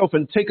myself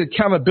and take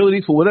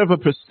accountability for whatever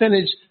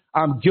percentage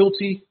I'm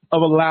guilty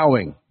of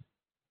allowing.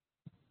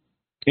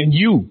 And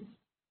you,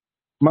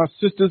 my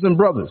sisters and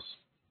brothers,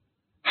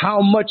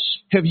 how much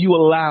have you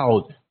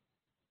allowed?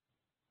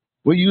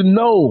 Well, you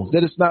know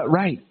that it's not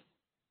right,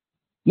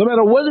 no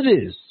matter what it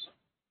is.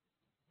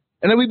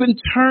 And then we've been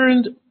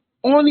turned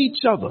on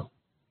each other.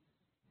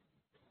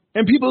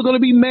 And people are going to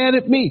be mad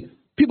at me.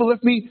 People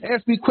ask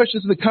me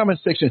questions in the comment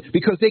section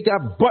because they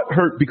got butt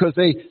hurt because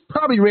they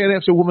probably ran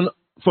after a woman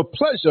for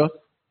pleasure,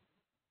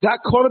 got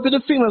caught up in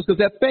the feelings because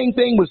that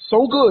thing was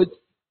so good,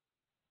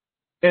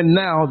 and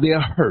now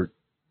they're hurt.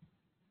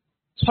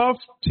 Tough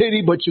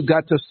titty, but you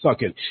got to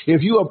suck it.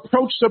 If you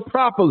approach her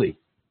properly,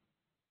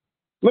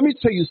 let me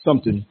tell you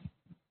something,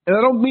 and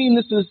I don't mean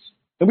this is,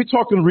 and we're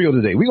talking real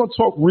today. We're going to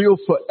talk real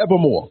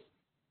forevermore.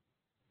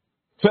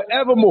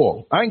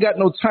 Forevermore. I ain't got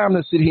no time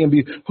to sit here and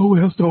be, oh,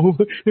 well, no,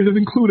 it doesn't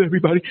include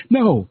everybody.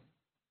 No.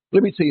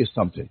 Let me tell you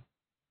something.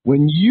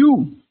 When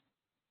you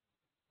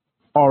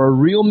are a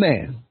real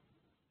man,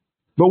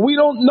 but we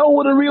don't know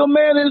what a real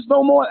man is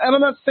no more, and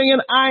I'm not saying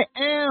I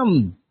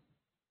am,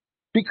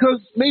 because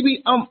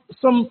maybe I'm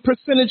some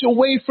percentage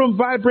away from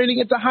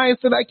vibrating at the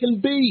highest that I can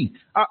be.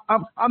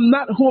 I'm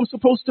not who I'm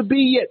supposed to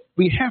be yet.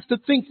 We have to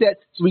think that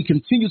so we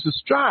continue to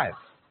strive.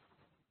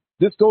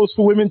 This goes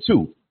for women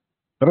too.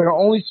 But I can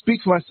only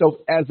speak for myself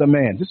as a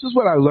man. This is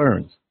what I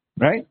learned,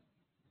 right?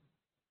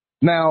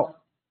 Now,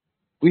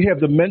 we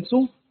have the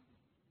mental,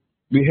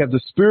 we have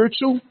the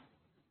spiritual,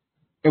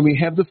 and we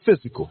have the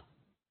physical.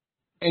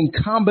 And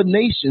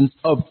combinations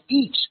of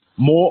each,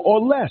 more or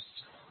less.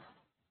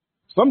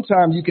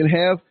 Sometimes you can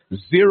have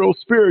 0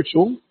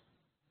 spiritual,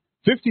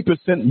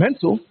 50%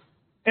 mental,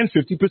 and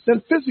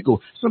 50%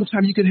 physical.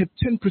 Sometimes you can have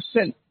 10%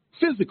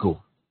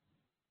 physical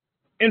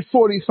and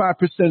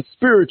 45%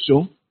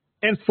 spiritual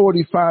and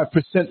 45%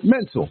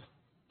 mental,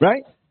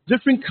 right?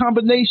 Different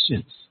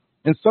combinations.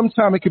 And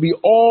sometimes it could be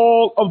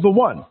all of the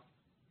one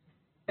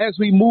as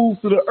we move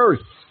through the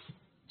earth.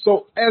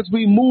 So as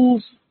we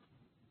move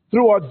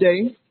through our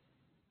day,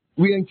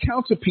 we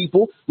encounter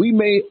people, we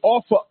may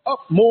offer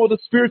up more of the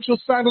spiritual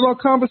side of our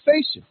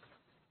conversation.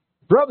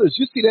 Brothers,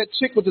 you see that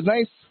chick with the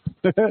nice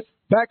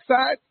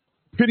backside,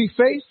 pretty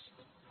face?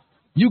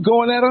 You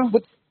going at her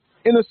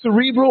in the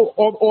cerebral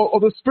or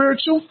the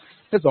spiritual?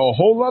 There's a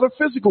whole lot of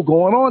physical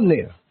going on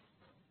there.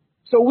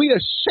 So we are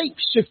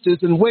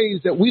shapeshifters in ways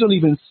that we don't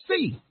even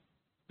see.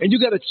 And you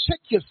got to check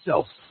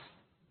yourself.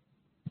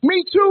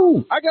 Me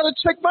too. I got to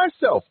check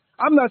myself.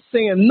 I'm not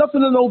saying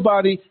nothing to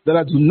nobody that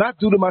I do not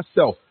do to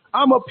myself.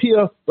 I'm up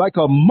here like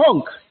a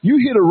monk. You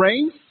hear the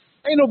rain?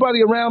 Ain't nobody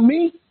around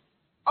me.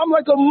 I'm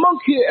like a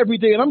monk here every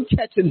day, and I'm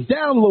catching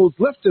downloads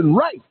left and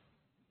right.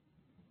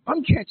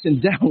 I'm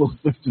catching downloads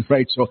left and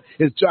right, so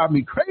it's driving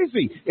me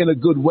crazy in a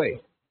good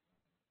way.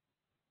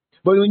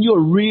 But when you're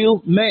a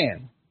real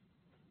man,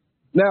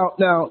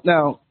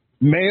 now,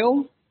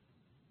 male,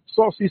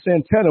 Saucy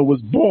Santana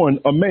was born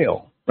a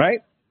male, right?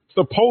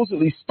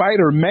 Supposedly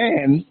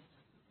Spider-Man,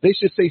 they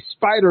should say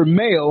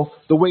Spider-Male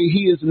the way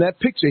he is in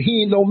that picture.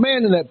 He ain't no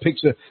man in that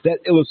picture, that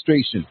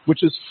illustration,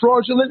 which is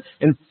fraudulent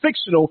and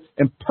fictional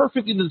and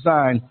perfectly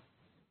designed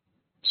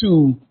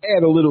to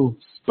add a little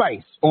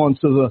spice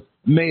onto the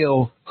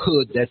male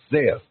hood that's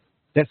there.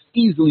 That's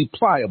easily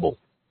pliable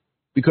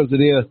because of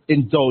their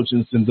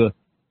indulgence in the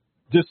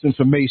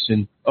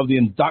disinformation of the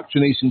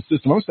indoctrination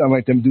system. I'm sounding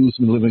like them dudes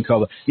from The Living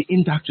Color. The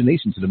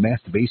indoctrination to the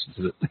masturbation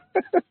to the...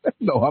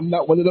 No, I'm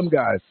not one of them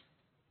guys.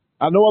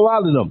 I know a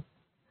lot of them,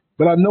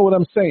 but I know what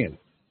I'm saying.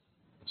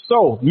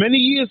 So, many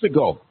years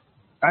ago,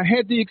 I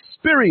had the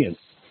experience,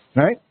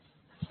 right?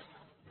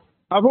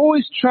 I've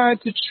always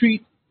tried to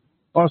treat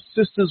our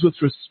sisters with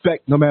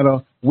respect no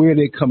matter where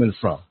they're coming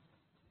from.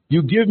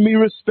 You give me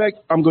respect,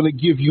 I'm going to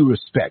give you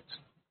respect.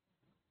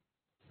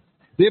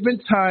 There have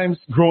been times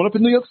growing up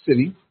in New York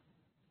City,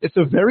 it's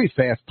a very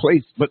fast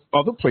place, but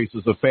other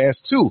places are fast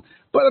too.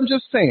 But I'm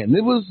just saying,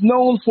 it was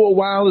known for a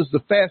while as the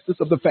fastest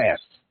of the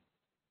fast.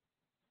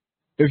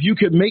 If you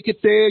can make it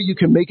there, you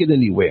can make it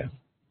anywhere.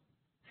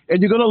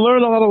 And you're going to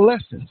learn a lot of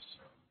lessons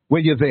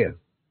when you're there.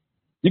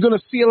 You're going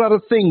to see a lot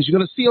of things. You're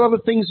going to see a lot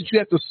of things that you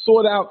have to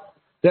sort out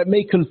that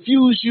may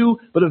confuse you,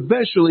 but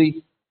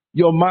eventually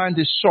your mind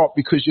is sharp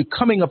because you're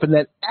coming up in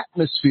that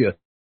atmosphere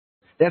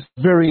that's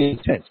very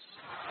intense.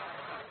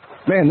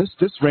 Man,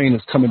 this rain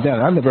is coming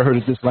down. I've never heard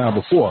it this loud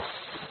before.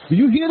 Do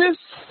you hear this?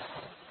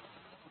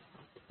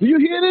 Do you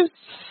hear this?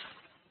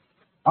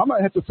 I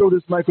might have to throw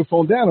this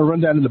microphone down and run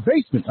down in the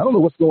basement. I don't know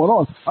what's going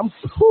on.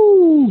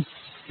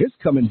 It's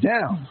coming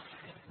down.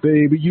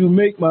 Baby, you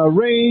make my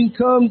rain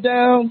come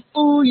down.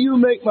 Ooh, you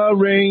make my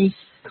rain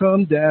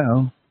come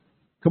down.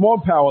 Come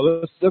on,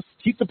 power. Let's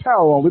keep the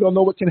power on. We don't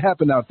know what can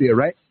happen out there,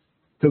 right?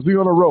 Because we're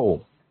on a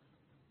roll.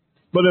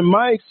 But in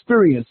my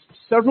experience,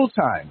 several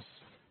times,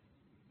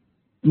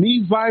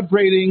 me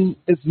vibrating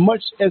as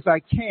much as I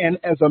can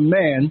as a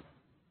man,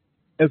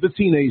 as a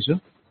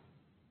teenager,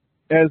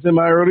 as in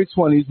my early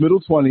 20s,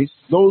 middle 20s,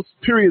 those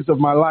periods of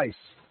my life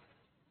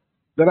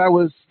that I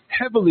was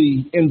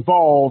heavily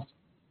involved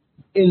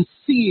in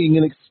seeing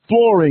and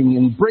exploring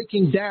and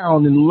breaking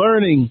down and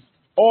learning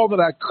all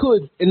that I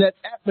could in that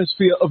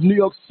atmosphere of New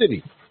York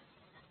City.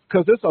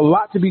 Because there's a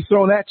lot to be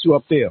thrown at you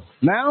up there.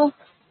 Now,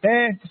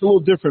 it's a little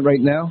different right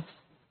now.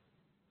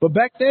 But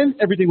back then,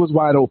 everything was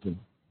wide open.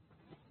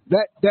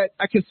 That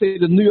I can say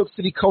the New York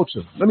City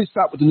culture. Let me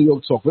stop with the New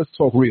York talk. Let's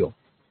talk real.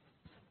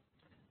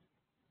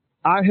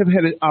 I have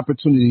had an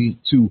opportunity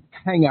to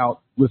hang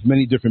out with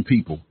many different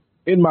people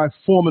in my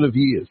formative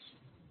years.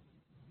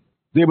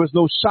 There was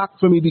no shock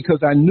for me because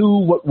I knew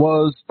what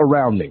was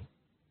around me.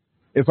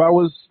 If I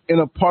was in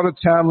a part of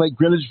town like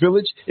Greenwich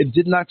Village, it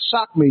did not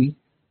shock me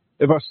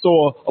if I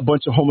saw a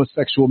bunch of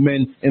homosexual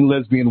men and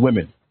lesbian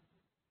women.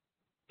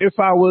 If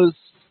I was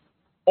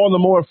on the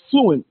more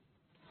affluent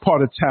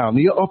part of town,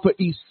 the Upper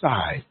East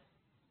Side,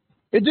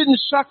 it didn't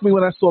shock me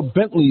when I saw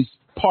Bentleys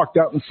parked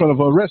out in front of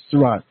a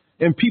restaurant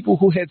and people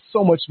who had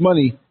so much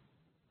money,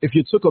 if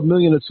you took $1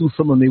 million or $2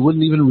 from them, they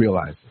wouldn't even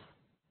realize it.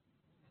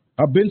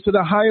 I've been to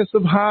the highest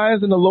of highs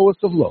and the lowest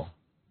of low.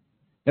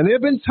 And there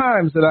have been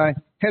times that I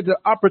had the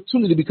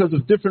opportunity, because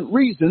of different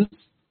reasons,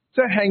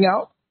 to hang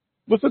out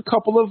with a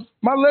couple of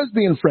my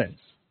lesbian friends,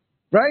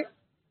 right?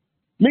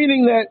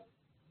 Meaning that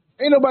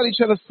ain't nobody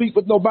trying to sleep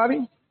with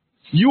nobody.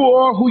 You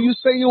are who you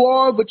say you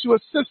are, but you're a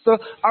sister.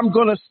 I'm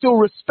going to still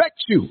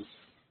respect you,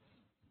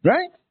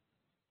 right?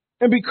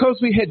 And because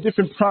we had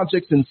different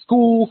projects in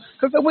school,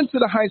 because I went to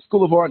the High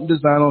School of Art and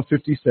Design on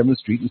 57th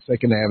Street and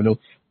 2nd Avenue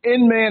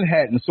in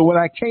Manhattan. So when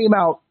I came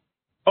out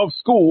of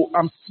school,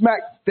 I'm smack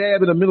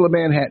dab in the middle of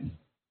Manhattan.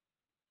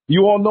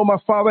 You all know my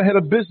father had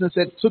a business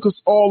that took us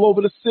all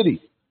over the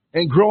city.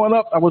 And growing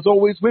up, I was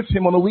always with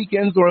him on the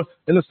weekends or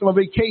in the summer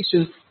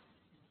vacations.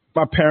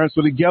 My parents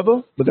were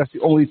together, but that's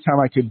the only time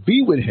I could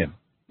be with him,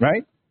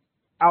 right?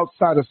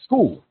 Outside of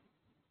school.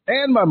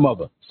 And my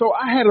mother. So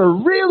I had a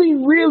really,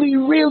 really,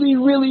 really,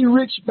 really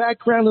rich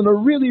background and a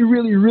really,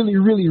 really, really,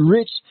 really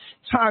rich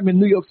time in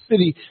New York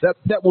City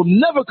that will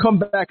never come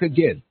back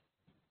again.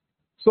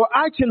 So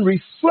I can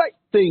reflect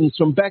things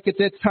from back at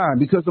that time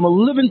because I'm a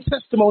living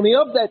testimony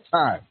of that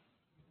time.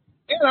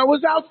 And I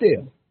was out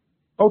there.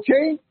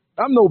 Okay?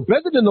 I'm no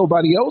better than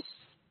nobody else.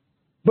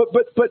 But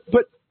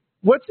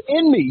what's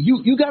in me?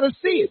 You got to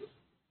see it.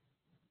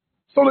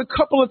 So the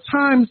couple of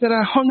times that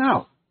I hung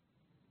out,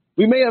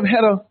 we may have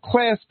had a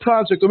class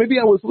project, or maybe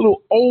I was a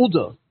little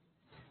older,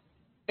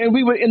 and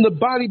we were in the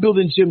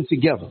bodybuilding gym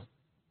together.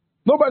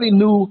 Nobody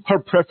knew her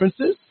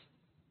preferences,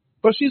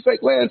 but she's like,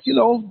 Lance,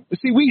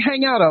 see, we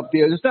hang out up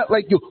there. It's not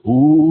like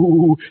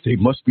they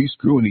must be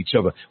screwing each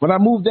other. When I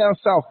moved down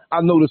south,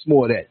 I noticed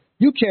more of that.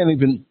 You can't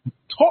even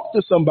talk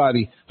to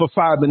somebody for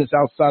 5 minutes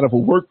outside of a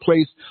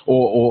workplace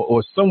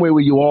or somewhere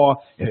where you are.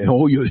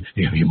 And,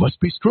 you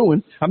must be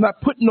screwing. I'm not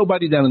putting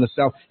nobody down in the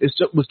South. It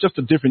was just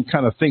a different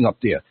kind of thing up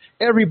there.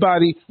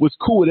 Everybody was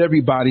cool with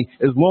everybody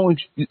as long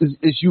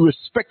as you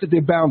respected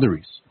their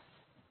boundaries.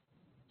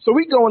 So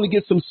we going to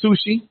get some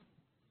sushi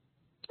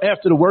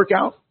after the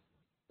workout,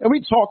 and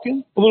we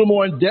talking a little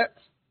more in depth.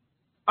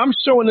 I'm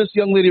showing this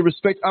young lady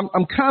respect.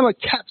 I'm kind of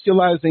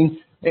capsulizing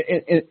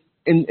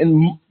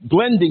and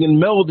blending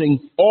and melding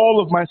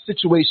all of my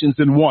situations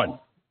in one.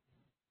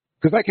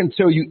 Because I can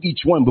tell you each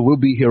one, but we'll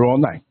be here all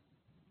night.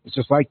 It's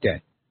just like that.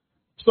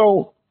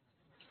 So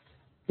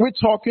we're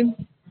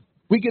talking.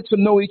 We get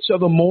to know each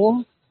other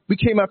more. We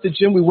came out the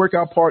gym. We work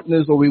out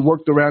partners or we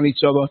worked around each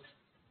other.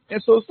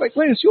 And so it's like,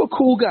 Lance, you're a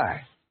cool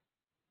guy.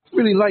 I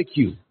really like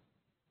you.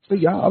 So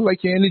yeah, I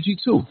like your energy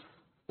too.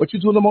 What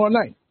you doing tomorrow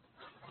night?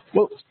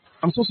 Well,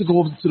 I'm supposed to go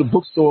over to the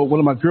bookstore.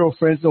 One of my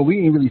girlfriends, we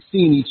ain't really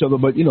seen each other,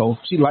 but,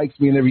 she likes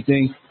me and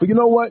everything. But you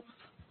know what?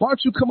 Why don't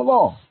you come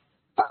along?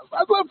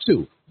 I'd love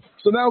to.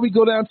 So now we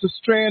go down to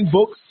Strand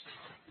Books.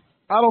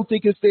 I don't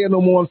think it's there no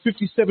more on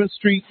 57th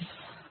Street,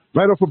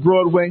 right off of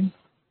Broadway.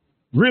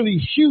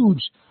 Really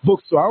huge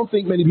bookstore. I don't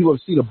think many people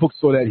have seen a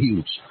bookstore that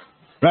huge,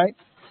 right?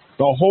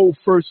 The whole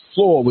first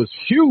floor was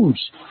huge.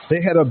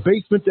 They had a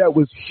basement that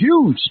was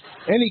huge.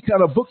 Any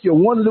kind of book you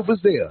wanted, it was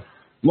there.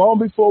 Long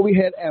before we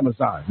had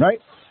Amazon, right?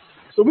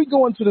 So we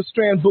go into the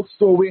Strand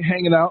bookstore, we're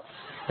hanging out.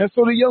 And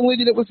so the young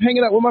lady that was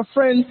hanging out with my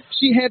friend,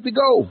 she had to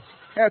go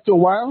after a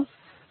while.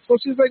 So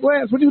she's like,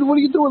 Lance, what are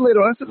you doing later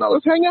on? I said, no,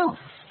 let's hang out.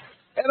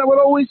 And I would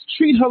always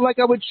treat her like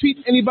I would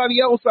treat anybody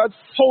else. I'd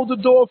hold the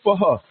door for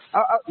her.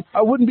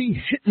 I wouldn't be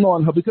hitting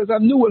on her because I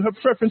knew what her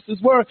preferences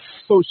were,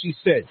 so she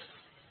said.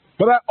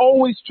 But I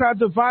always tried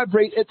to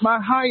vibrate at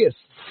my highest,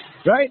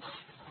 right?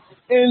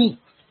 And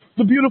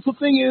the beautiful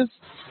thing is,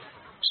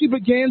 she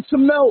began to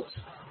melt.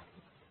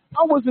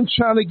 I wasn't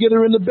trying to get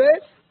her in the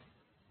bed,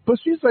 but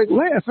she's like,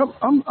 Lance, I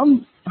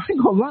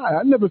ain't gonna lie,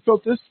 I never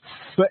felt this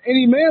for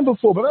any man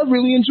before, but I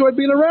really enjoy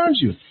being around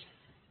you.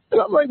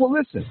 And I'm like, well,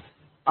 listen,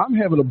 I'm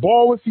having a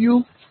ball with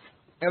you,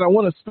 and I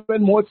want to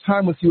spend more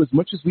time with you as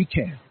much as we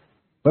can.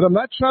 But I'm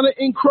not trying to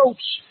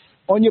encroach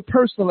on your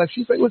personal life.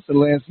 She's like, listen,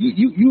 Lance,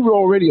 you were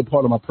already a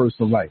part of my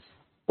personal life.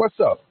 What's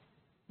up?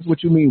 That's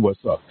what you mean,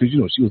 what's up? Because,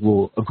 she was a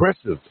little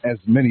aggressive, as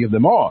many of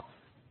them are.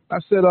 I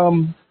said,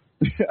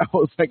 I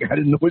was like, I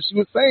didn't know what she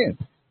was saying.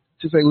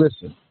 She's like,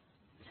 listen,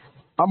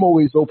 I'm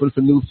always open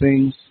for new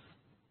things,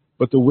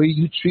 but the way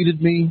you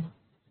treated me,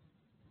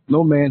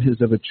 no man has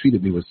ever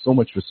treated me with so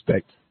much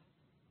respect.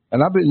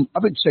 And I've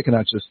been checking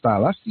out your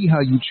style. I see how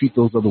you treat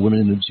those other women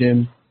in the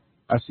gym.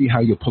 I see how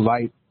you're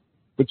polite,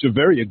 but you're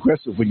very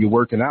aggressive when you're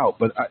working out.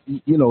 But,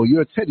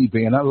 you're a teddy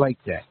bear, and I like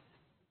that.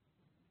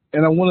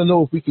 And I want to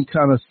know if we can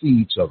kind of see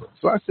each other.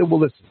 So I said, well,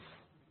 listen,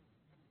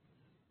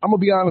 I'm going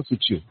to be honest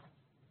with you.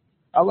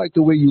 I like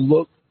the way you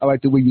look. I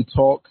like the way you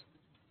talk.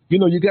 You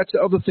got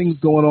your other things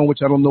going on, which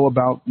I don't know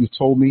about. You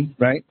told me,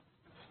 right?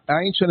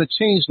 I ain't trying to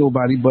change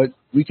nobody, but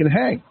we can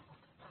hang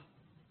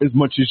as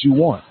much as you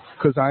want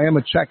because I am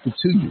attracted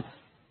to you.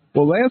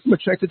 Well, Lance, I'm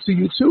attracted to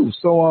you too.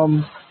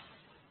 So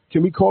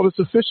can we call this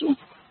official?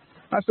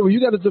 I said, well, you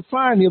got to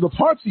define the other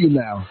parts of you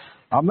now.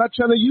 I'm not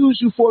trying to use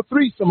you for a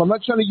threesome. I'm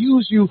not trying to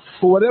use you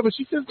for whatever.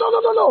 She says,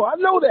 no. I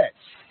know that.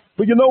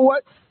 But you know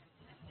what?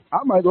 I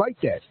might like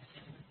that.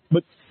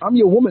 But I'm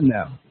your woman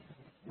now.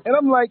 And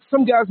I'm like,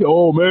 some guys say,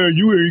 oh, man,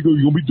 you ain't going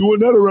to be doing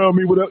that around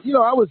me.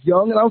 I was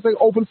young, and I was like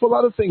open for a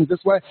lot of things.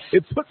 That's why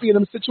it put me in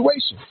them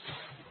situations.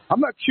 I'm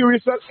not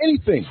curious about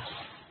anything.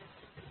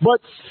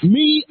 But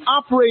me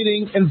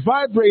operating and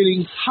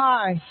vibrating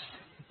high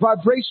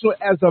vibrational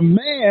as a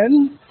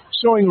man,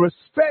 showing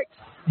respect,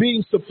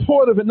 being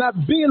supportive, and not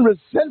being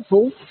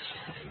resentful,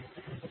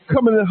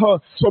 coming at her,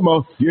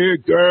 talking, yeah,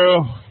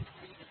 girl,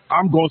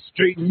 I'm going to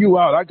straighten you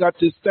out. I got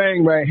this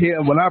thing right here,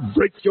 and when I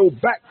break your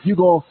back, you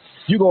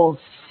going.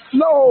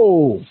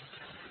 No.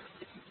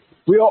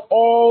 We are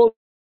all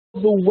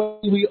the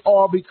way we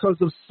are because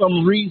of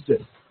some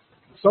reason.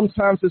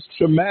 Sometimes it's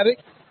traumatic.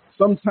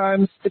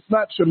 Sometimes it's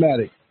not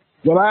traumatic.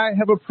 What I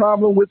have a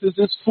problem with is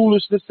this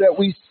foolishness that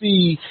we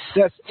see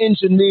that's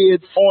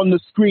engineered on the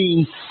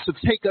screen to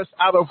take us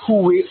out of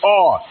who we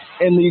are.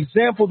 And the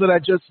example that I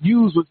just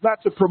used was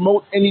not to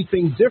promote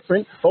anything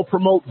different or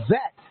promote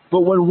that.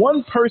 But when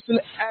one person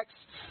acts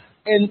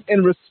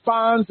and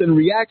responds and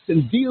reacts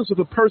and deals with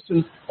a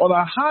person on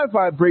a high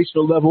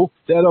vibrational level,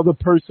 that other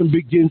person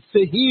begins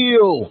to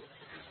heal.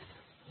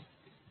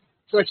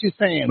 So what you're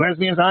saying,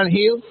 lesbians aren't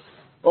healed?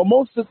 Well,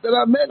 most of that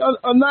I met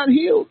are not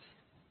healed.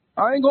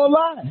 I ain't gonna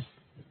lie.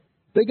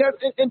 They got,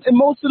 and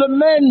most of the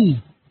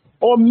men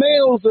or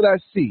males that I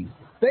see,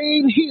 they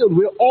ain't healed.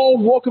 We're all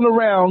walking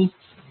around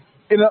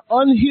in an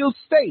unhealed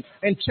state.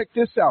 And check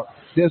this out.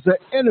 There's an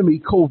enemy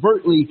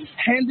covertly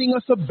handing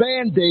us a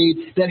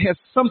Band-Aid that has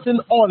something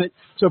on it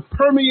to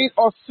permeate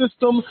our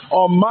system,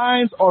 our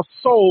minds, our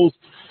souls,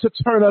 to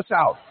turn us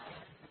out.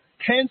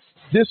 Hence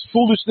this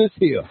foolishness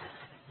here.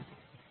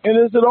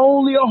 And is it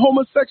only a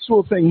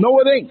homosexual thing? No,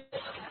 it ain't.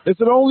 Is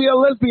it only a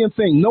lesbian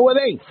thing? No, it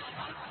ain't.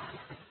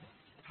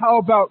 How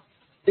about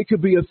it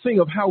could be a thing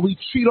of how we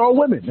treat our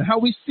women and how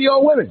we see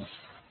our women.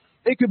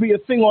 It could be a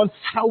thing on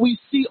how we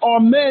see our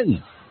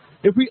men.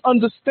 If we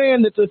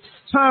understand that the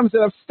times that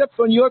I've stepped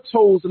on your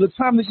toes and the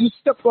time that you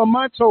stepped on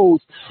my toes,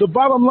 the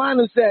bottom line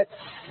is that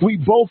we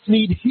both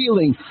need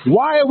healing.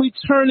 Why are we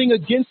turning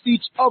against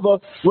each other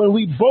when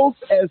we both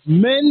as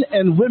men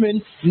and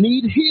women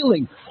need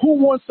healing? Who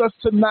wants us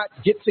to not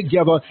get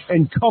together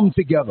and come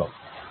together?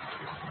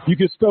 You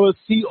can spell it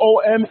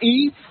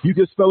C-O-M-E. You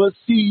can spell it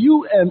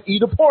C-U-M-E,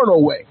 the porno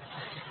way.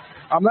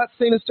 I'm not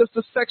saying it's just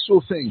a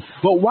sexual thing,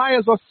 but why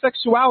is our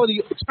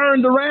sexuality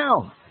turned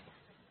around?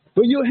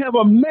 When you have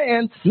a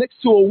man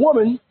next to a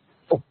woman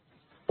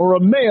or a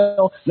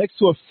male next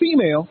to a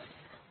female,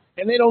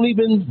 and they don't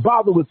even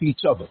bother with each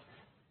other.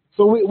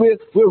 So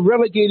we're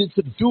relegated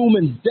to doom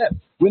and death.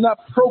 We're not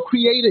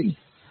procreating.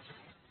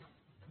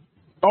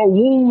 Our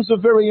wombs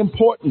are very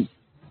important.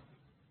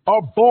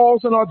 Our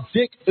balls and our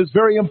dick is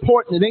very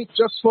important. It ain't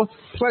just for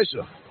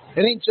pleasure.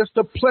 It ain't just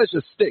a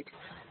pleasure stick.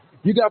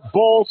 You got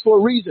balls for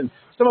a reason.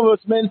 Some of us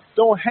men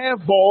don't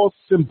have balls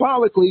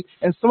symbolically,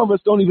 and some of us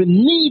don't even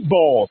need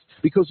balls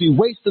because we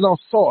wasted our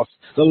sauce,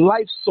 the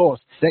life sauce,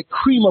 that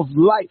cream of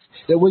life,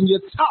 that when your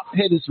top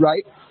head is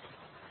right,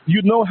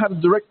 you know how to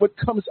direct what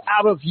comes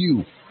out of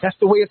you. That's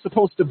the way it's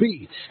supposed to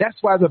be. That's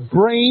why the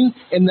brain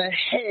and the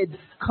head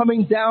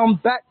coming down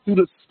back through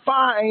the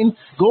spine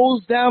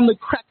goes down the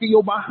crack of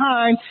your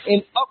behind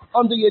and up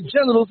under your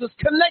genitals is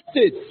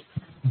connected.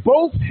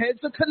 Both heads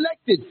are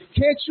connected.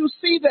 Can't you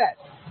see that?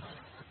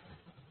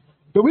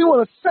 But we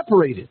want to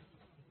separate it.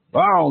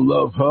 Well, I don't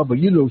love her, but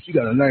you know she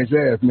got a nice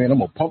ass, man. I'm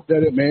going to pump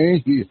that up,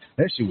 man. Yeah,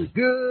 that shit was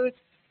good.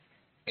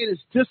 It is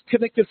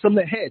disconnected from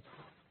the head.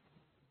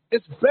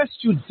 It's best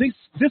you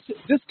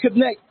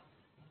disconnect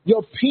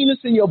your penis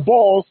and your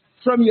balls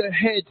from your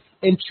head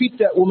and treat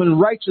that woman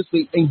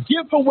righteously and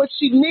give her what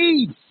she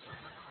needs.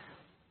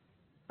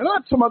 And I'm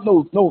not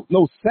talking about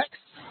no sex.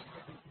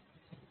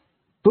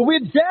 But we're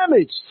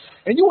damaged.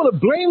 And you want to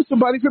blame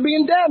somebody for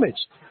being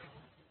damaged.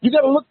 You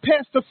got to look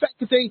past the fact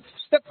that they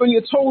stepped on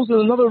your toes in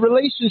another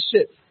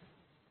relationship.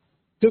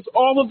 Because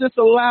all of this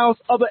allows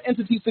other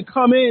entities to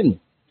come in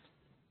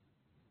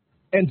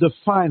and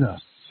define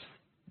us.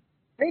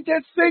 Ain't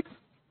that sick?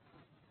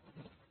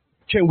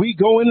 Can we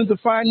go in and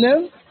define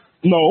them?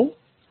 No.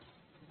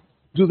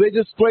 Do they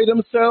display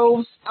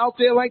themselves out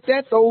there like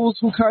that? Those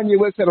who Kanye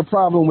West had a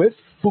problem with,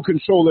 who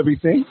control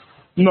everything?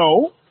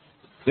 No.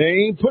 They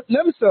ain't putting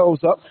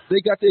themselves up. They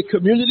got their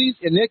communities,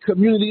 and their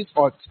communities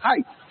are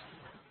tight.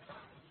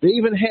 They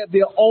even have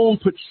their own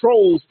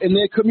patrols in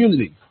their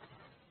community.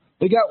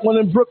 They got one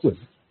in Brooklyn,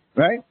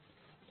 right?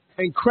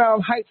 In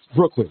Crown Heights,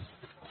 Brooklyn.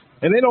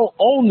 And they don't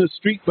own the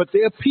street, but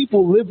their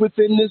people live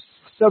within this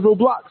several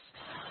blocks.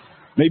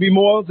 Maybe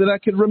more than I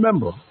can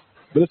remember.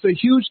 But it's a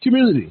huge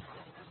community.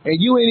 And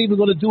you ain't even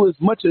going to do as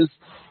much as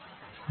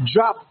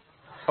drop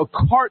a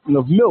carton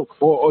of milk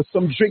or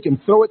some drink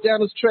and throw it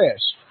down as trash.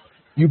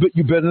 You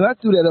better not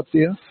do that up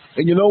there.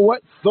 And you know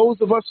what? Those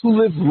of us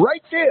who live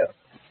right there,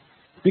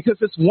 because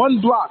it's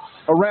one block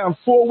around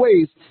four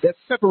ways that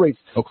separates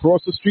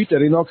across the street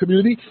that ain't our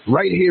community,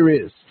 right here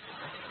is.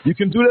 You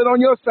can do that on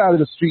your side of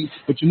the street,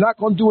 but you're not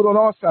going to do it on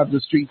our side of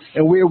the street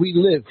and where we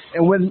live.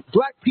 And when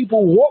black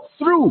people walk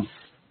through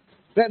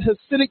that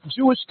Hasidic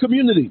Jewish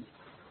community,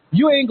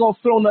 you ain't going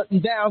to throw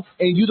nothing down,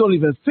 and you don't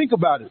even think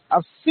about it.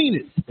 I've seen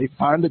it. They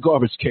find the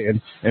garbage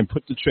can and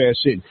put the trash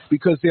in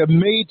because they're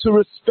made to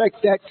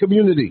respect that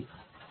community.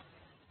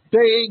 They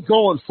ain't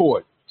going for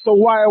it. So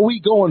why are we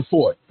going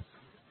for it?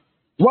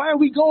 Why are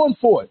we going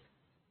for it?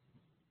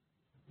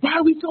 Why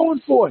are we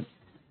going for it?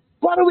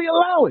 Why do we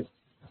allow it?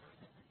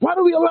 Why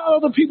do we allow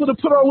other people to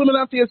put our women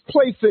out there as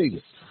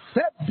playthings?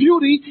 That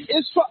beauty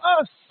is for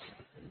us.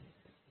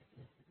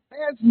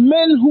 As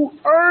men who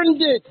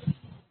earned it.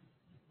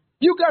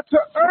 You got to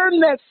earn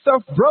that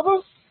stuff,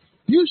 brother.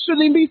 You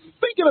shouldn't even be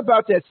thinking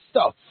about that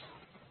stuff.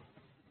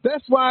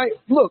 That's why,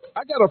 look,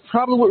 I got a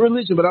problem with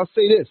religion, but I'll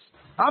say this.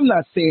 I'm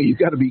not saying you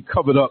got to be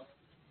covered up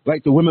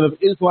like the women of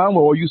Islam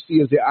where all you see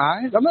is their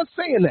eyes. I'm not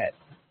saying that.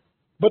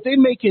 But they're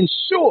making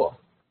sure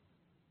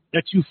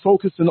that you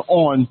focusing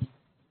on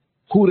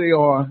who they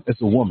are as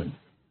a woman.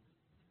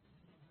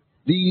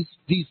 These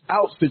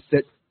outfits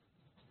that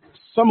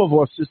some of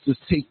our sisters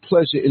take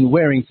pleasure in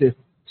wearing to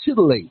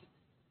titillate.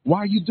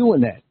 Why are you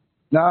doing that?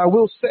 Now, I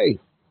will say,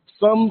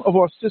 some of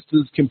our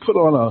sisters can put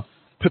on a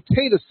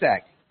potato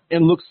sack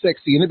and look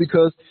sexy in it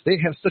because they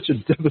have such a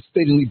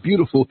devastatingly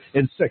beautiful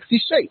and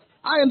sexy shape.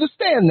 I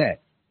understand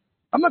that.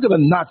 I'm not going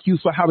to knock you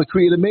for how the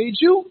Creator made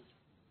you,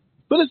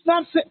 but it's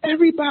not for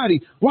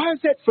everybody. Why is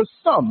that for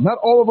some? Not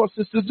all of our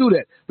sisters do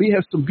that. We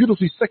have some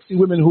beautifully sexy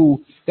women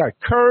who got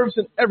curves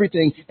and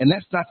everything, and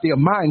that's not their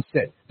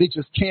mindset. They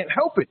just can't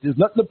help it. There's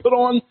nothing to put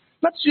on.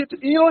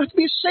 You don't have to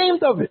be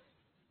ashamed of it.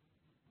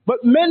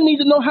 But men need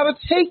to know how to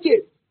take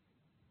it.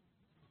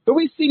 But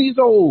we see these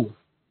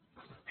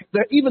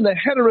even the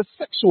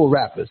heterosexual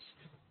rappers,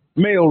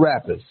 male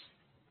rappers,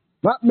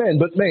 not men,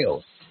 but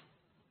males.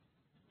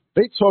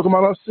 They talk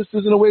about our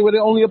sisters in a way where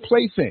they're only a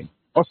plaything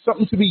or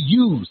something to be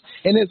used.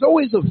 And there's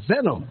always a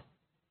venom.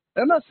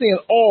 I'm not saying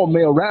all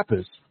male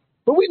rappers,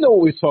 but we know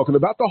what we're talking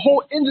about. The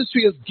whole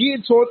industry is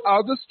geared toward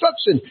our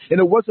destruction. And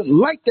it wasn't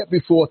like that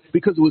before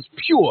because it was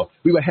pure.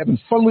 We were having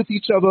fun with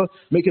each other,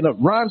 making up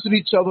rhymes with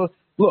each other.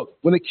 Look,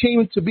 when it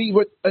came to be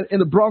in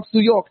the Bronx,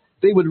 New York,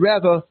 they would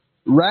rather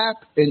rap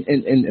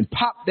and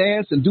pop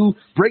dance and do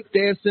break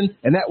dancing,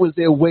 and that was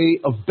their way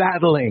of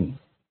battling.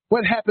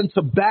 What happened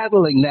to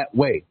battling that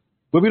way?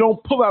 Where we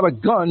don't pull out a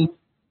gun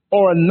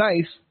or a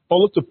knife or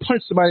look to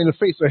punch somebody in the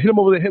face or hit them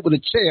over the head with a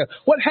chair.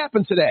 What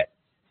happened to that?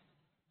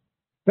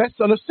 That's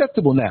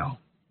unacceptable now.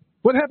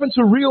 What happened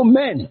to real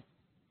men,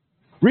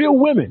 real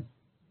women?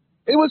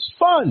 It was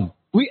fun.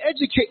 We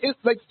educate,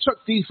 like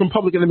Chuck D from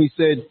Public Enemy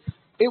said,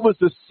 it was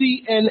the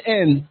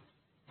CNN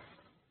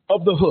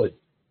of the hood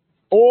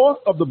or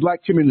of the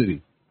black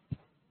community.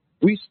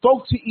 We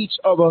spoke to each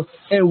other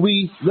and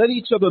we let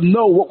each other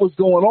know what was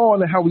going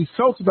on and how we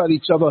felt about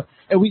each other,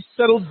 and we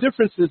settled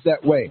differences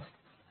that way.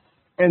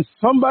 And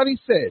somebody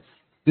said,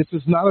 this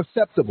is not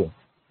acceptable.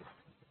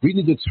 We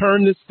need to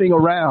turn this thing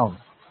around.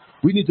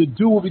 We need to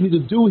do what we need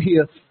to do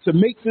here to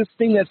make this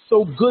thing that's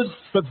so good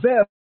for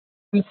them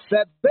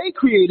that they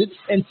created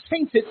and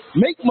tainted,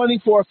 make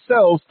money for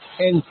ourselves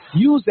and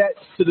use that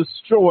to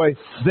destroy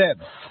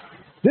them.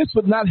 This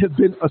would not have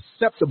been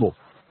acceptable.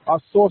 A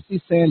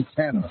saucy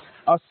Santana,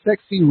 a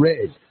sexy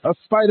Red, a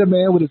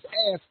Spider-Man with his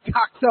ass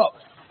cocked up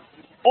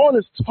on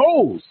his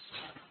toes.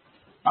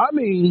 I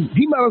mean,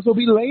 he might as well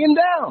be laying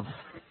down.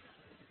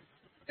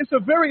 It's a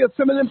very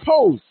effeminate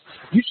pose.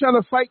 You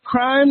trying to fight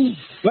crime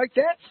like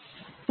that?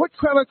 What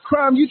kind of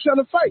crime you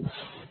trying to fight?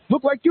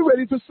 Look like you're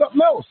ready for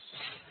something else.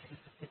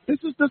 This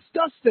is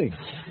disgusting.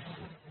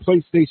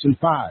 PlayStation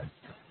 5.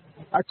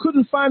 I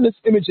couldn't find this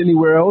image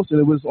anywhere else, and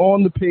it was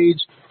on the page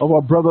of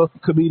our brother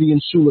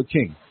comedian Shula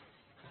King.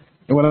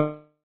 And when I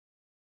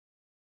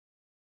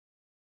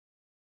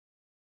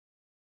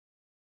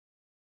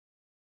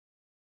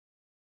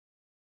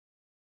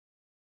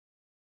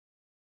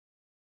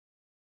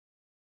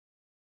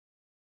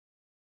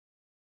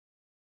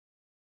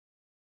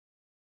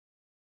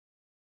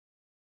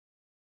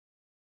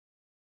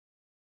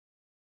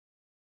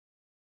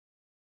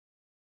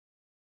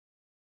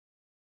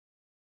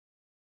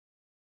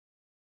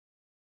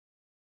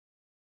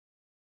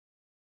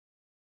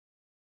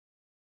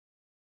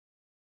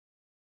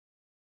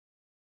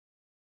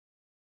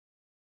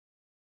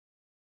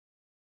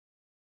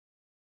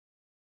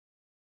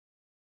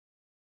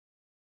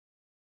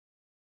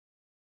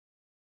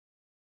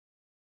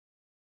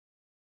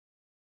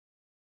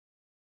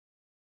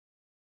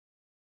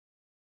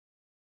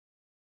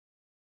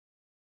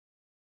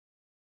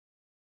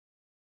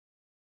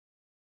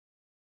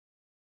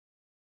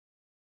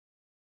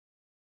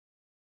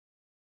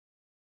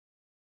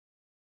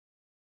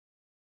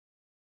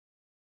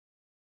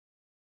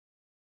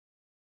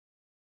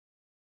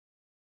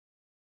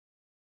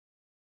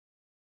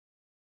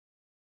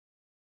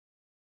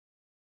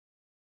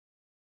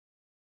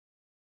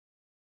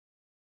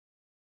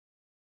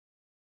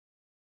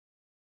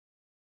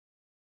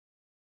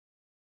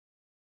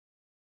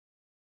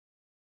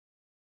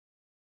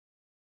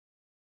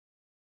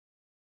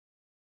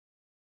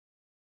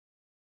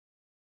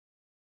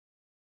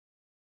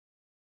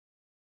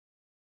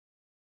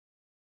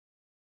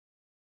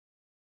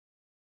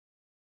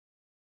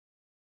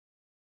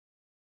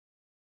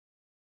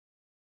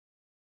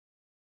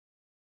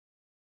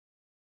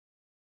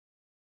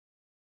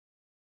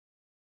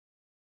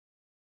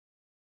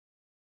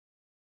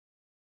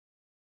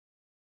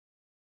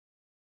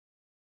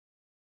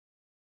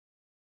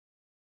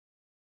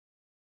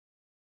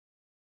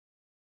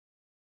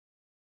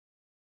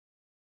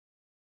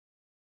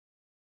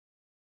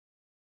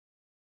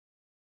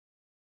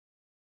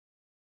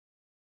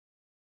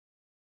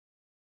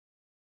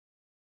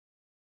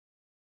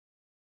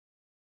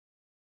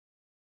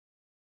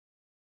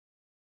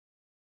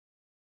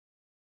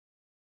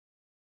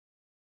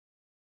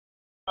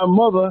my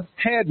mother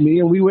had me,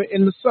 and we were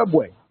in the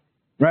subway,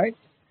 right?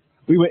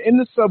 We were in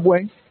the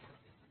subway.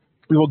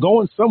 We were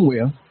going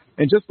somewhere,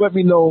 and just let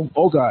me know,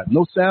 oh, God,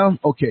 no sound?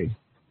 Okay,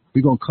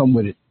 we're going to come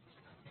with it.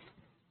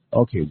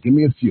 Okay, give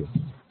me a few.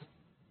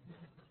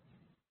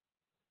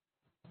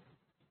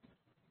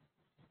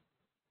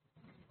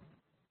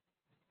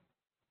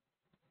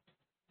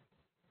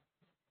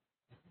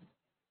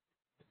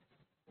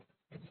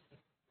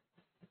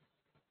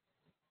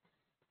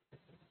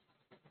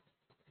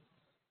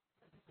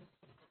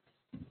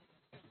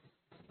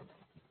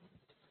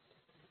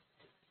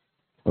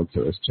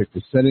 Okay, let's check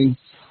the settings.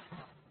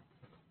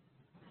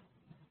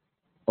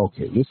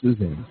 Okay, this is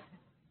in.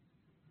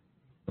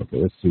 Okay,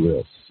 let's see what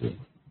else is in.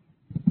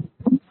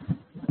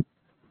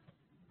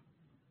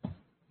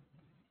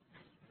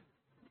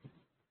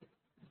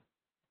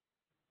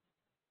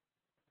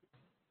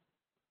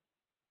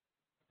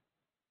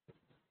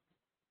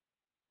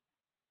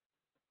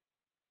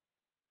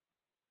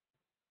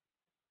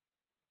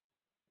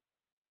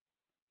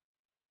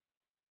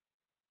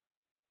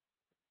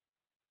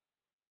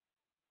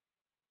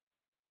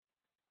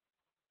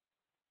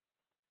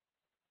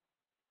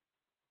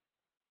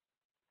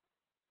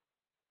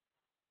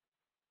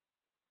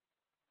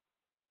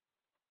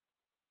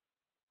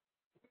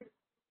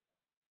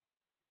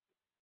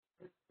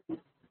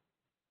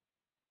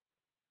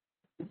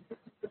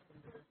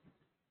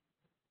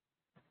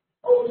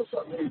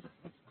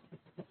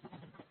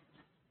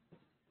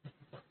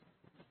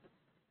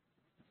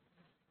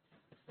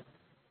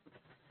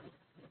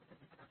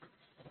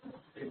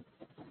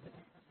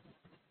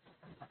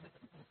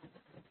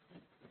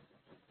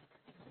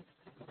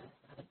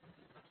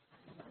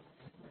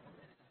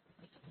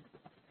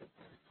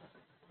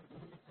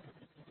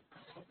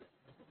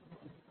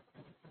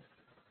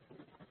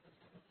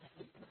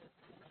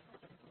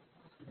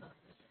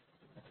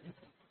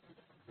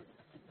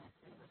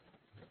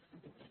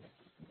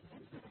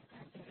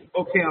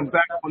 Okay, I'm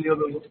back on the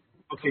other.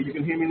 Okay, you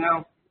can hear me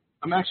now?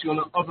 I'm actually on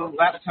the other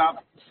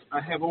laptop. I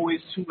have always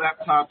two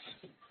laptops,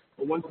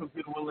 or one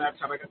computer, one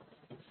laptop. I got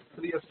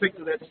for the effect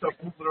of that stuff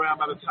moving around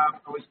by the time I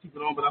always keep it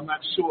on, but I'm not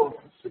sure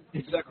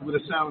exactly where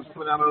the sound is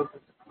coming out of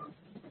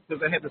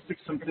because I had to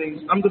fix some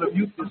things. I'm going to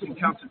mute this and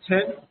count to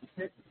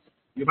 10.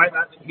 You might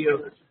not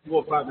hear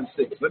 4, 5, and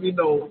 6. Let me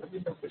know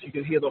if you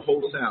can hear the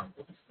whole sound.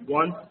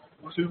 1,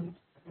 2,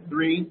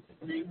 3,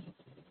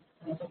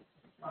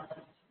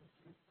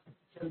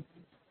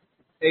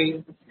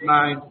 8,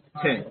 9,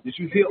 10. Did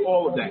you hear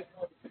all of that?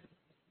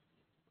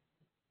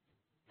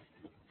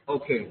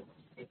 Okay.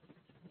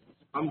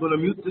 I'm going to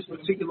mute this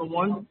particular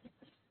one,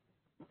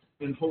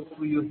 and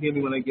hopefully you'll hear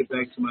me when I get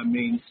back to my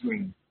main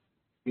screen.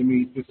 Give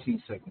me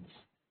 15 seconds.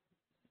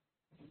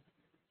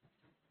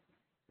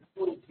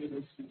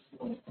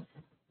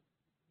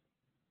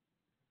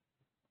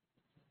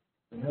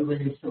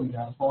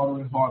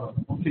 Harder and harder.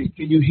 Okay,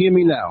 can you hear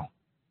me now?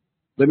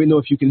 Let me know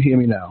if you can hear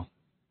me now.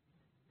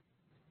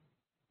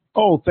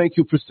 Oh, thank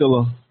you,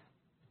 Priscilla.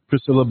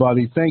 Priscilla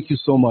Body, thank you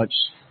so much.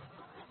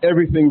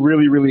 Everything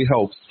really, really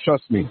helps.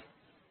 Trust me.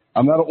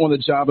 I'm not on a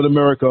job in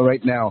America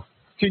right now.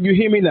 Can you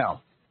hear me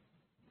now?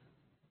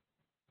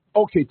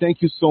 Okay,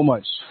 thank you so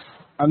much.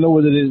 I know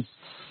what it is.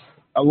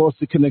 I lost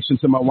the connection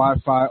to my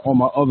Wi-Fi on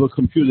my other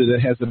computer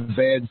that has a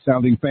bad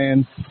sounding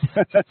fan.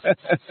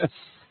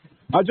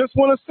 I just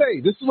want to say,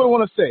 this is what I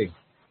want to say.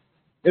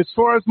 As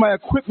far as my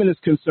equipment is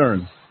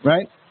concerned,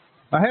 right?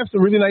 I have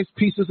some really nice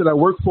pieces that I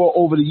worked for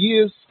over the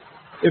years.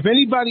 If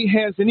anybody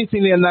has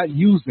anything they're not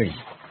using,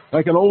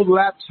 like an old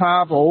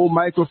laptop or old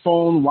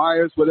microphone,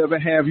 wires, whatever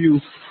have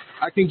you,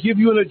 I can give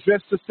you an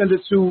address to send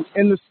it to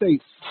in the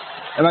States,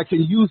 and I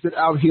can use it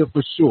out here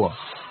for sure.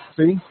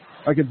 See?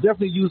 I can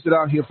definitely use it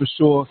out here for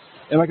sure.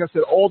 And like I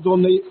said, all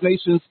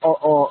donations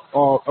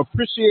are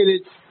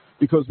appreciated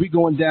because we're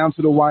going down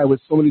to the wire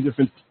with so many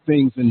different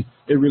things, and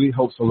it really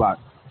helps a lot.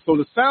 So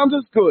the sound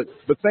is good,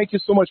 but thank you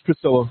so much,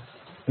 Priscilla.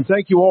 And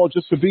thank you all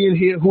just for being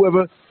here.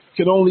 Whoever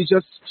can only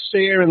just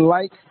share and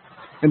like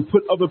and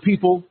put other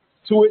people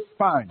to it,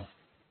 fine.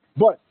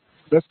 But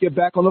let's get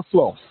back on the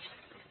flow.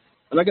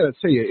 And I got to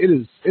tell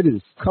you, it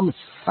is coming.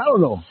 I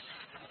don't know.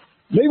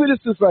 Maybe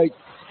this is like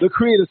the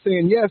Creator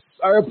saying, yes,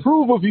 I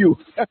approve of you.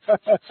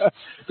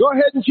 Go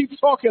ahead and keep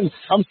talking.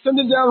 I'm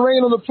sending down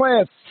rain on the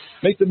plants.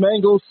 Make the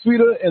mangoes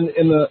sweeter and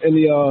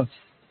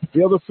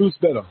the other fruits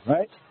better,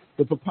 right?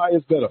 The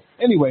papaya's better.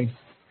 Anyway,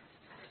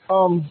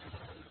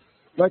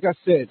 like I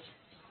said,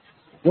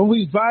 when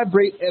we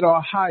vibrate at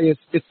our highest,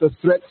 it's a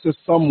threat to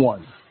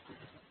someone.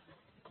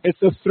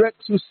 It's a threat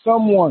to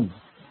someone.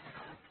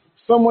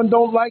 Someone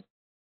don't like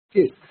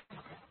it.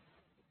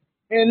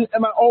 And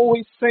am I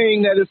always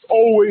saying that it's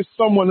always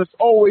someone, it's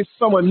always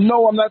someone?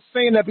 No, I'm not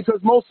saying that because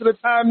most of the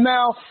time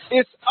now,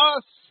 it's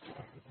us.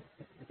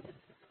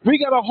 We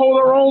got to hold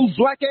our own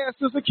black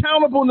asses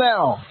accountable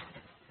now.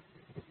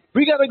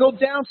 We got to go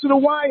down to the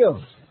wire.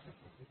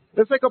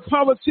 It's like a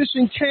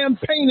politician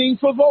campaigning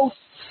for votes.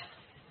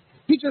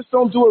 He just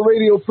don't do a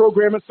radio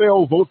program and say,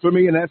 oh, vote for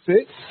me, and that's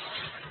it.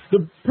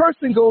 The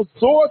person goes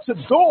door to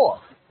door.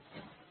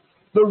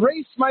 The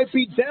race might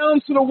be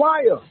down to the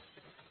wire.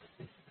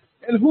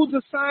 And who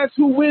decides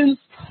who wins?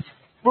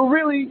 Well,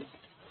 really,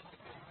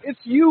 it's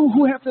you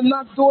who have to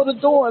knock door to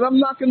door, and I'm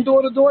knocking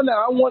door to door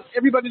now. I want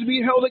everybody to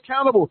be held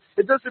accountable.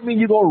 It doesn't mean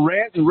you're going to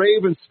rant and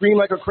rave and scream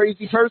like a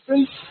crazy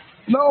person.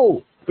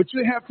 No, but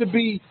you have to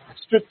be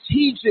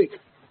strategic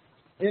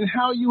in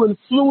how you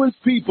influence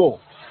people.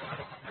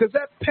 Because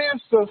that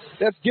pastor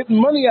that's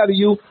getting money out of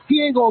you,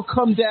 he ain't going to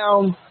come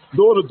down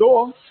door to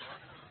door.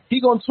 He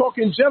going to talk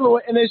in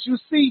general, and as you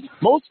see,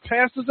 most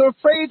pastors are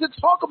afraid to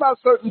talk about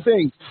certain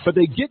things, but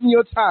they getting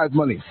your tithe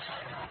money.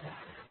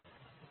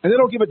 And they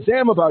don't give a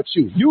damn about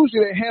you.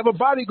 Usually they have a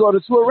bodyguard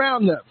or two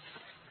around them.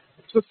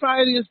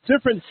 Society is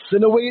different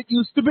than the way it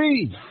used to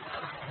be.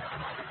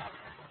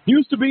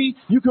 Used to be,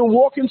 you can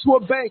walk into a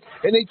bank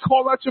and they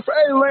call out your friend,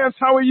 hey, Lance,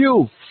 how are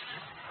you?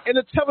 And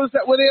the tellers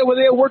that were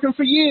there working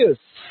for years.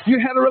 You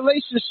had a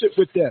relationship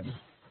with them.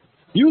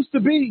 Used to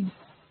be,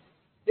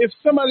 if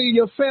somebody in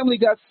your family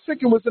got sick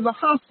and was in the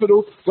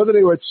hospital, whether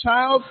they were a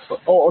child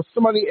or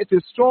somebody at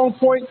their strong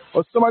point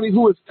or somebody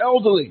who was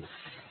elderly,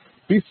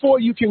 before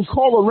you can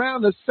call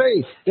around and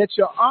say that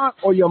your aunt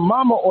or your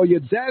mama or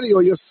your daddy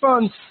or your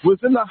son was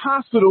in the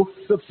hospital,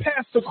 the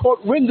pastor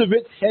caught wind of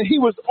it, and he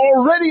was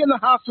already in the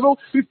hospital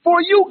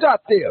before you got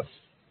there.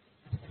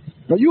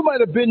 Now, you might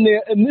have been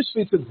there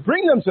initially to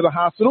bring them to the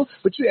hospital,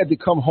 but you had to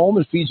come home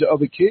and feed your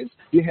other kids.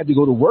 You had to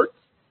go to work.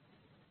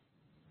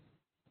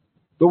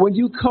 But when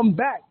you come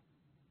back,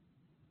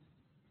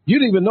 you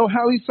didn't even know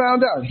how he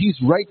found out. He's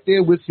right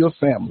there with your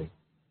family.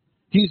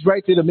 He's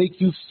right there to make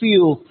you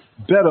feel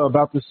better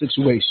about the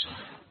situation,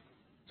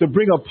 to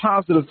bring a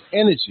positive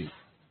energy.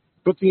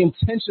 But the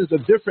intentions are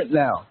different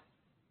now.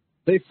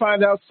 They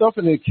find out stuff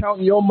and they're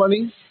counting your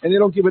money and they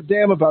don't give a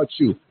damn about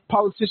you.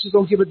 Politicians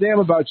don't give a damn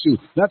about you.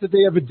 Not that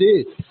they ever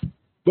did,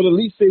 but at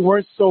least they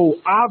weren't so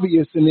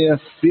obvious in their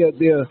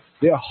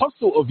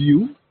hustle of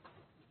you.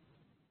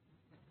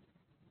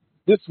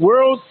 This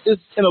world is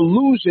an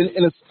illusion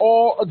and it's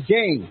all a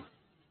game.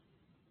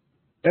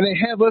 And they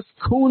have us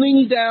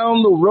cooning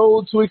down the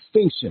road to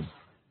extinction.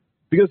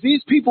 Because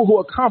these people who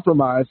are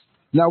compromised,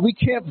 now we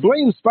can't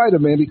blame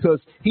Spider-Man because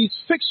he's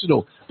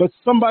fictional, but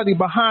somebody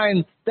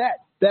behind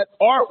that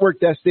artwork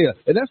that's there,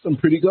 and that's some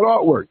pretty good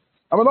artwork.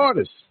 I'm an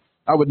artist.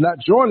 I would not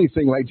draw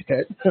anything like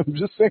that. I'm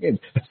just saying,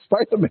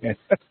 Spider-Man.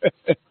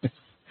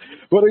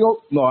 But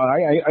no,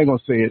 I ain't going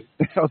to say it.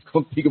 I was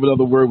going to think of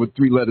another word with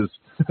 3 letters.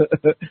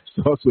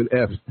 Starts with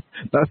F.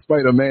 Not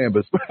Spider-Man,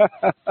 but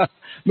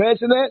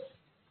imagine that.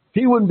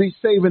 He wouldn't be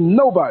saving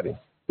nobody.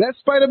 That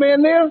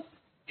Spider-Man there,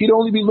 he'd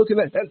only be looking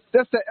at,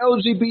 that's the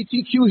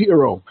LGBTQ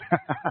hero.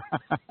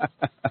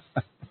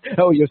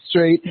 Oh, you're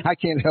straight. I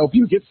can't help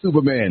you. Get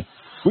Superman.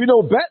 We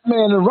know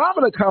Batman and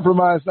Robin are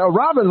compromised now.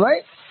 Robin,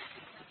 right?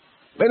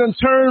 They done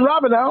turned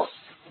Robin out.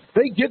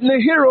 They getting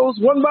their heroes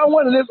one by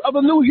one, and there's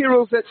other new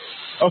heroes that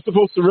are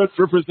supposed to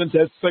represent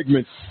that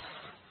segment.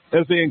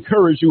 As they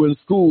encourage you in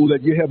school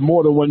that you have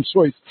more than one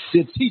choice.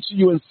 They're teaching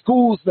you in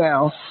schools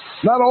now,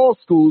 not all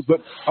schools, but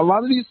a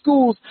lot of these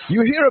schools,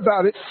 you hear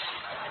about it,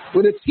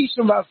 where they teach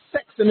them about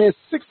sex and they're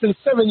 6 and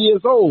 7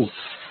 years old.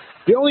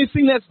 The only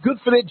thing that's good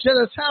for their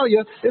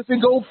genitalia is to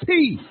go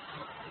pee.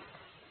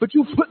 But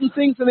you're putting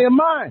things in their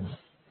mind.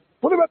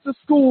 What about the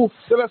school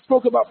that I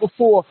spoke about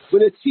before where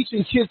they're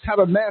teaching kids how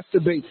to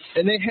masturbate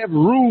and they have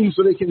rooms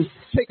where they can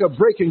take a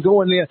break and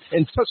go in there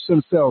and touch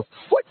themselves?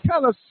 What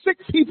kind of sick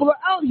people are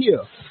out here?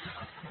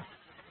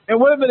 And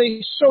whatever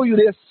they show you,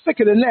 they're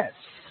sicker than that.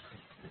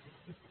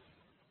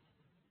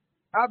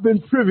 I've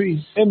been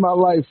privy in my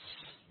life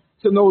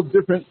to know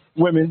different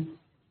women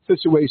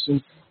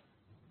situations.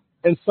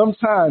 And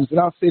sometimes,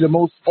 and I'll say the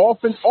most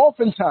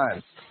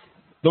oftentimes,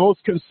 the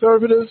most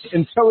conservative,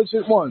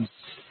 intelligent ones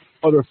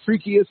are the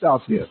freakiest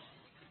out there.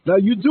 Now,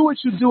 you do what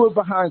you do it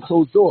behind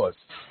closed doors.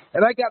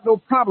 And I got no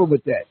problem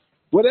with that.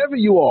 Whatever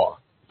you are.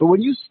 But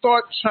when you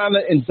start trying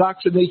to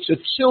indoctrinate your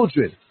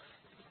children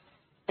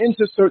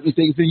into certain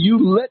things and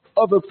you let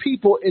other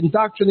people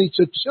indoctrinate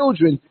your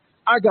children,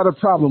 I got a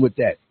problem with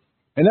that.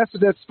 And that's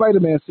what that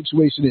Spider-Man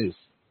situation is.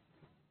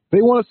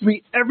 They want us to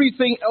be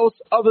everything else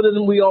other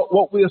than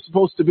what we are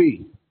supposed to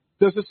be.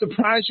 Does it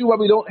surprise you why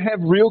we don't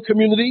have real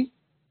community?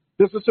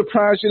 Does it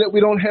surprise you that we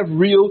don't have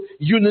real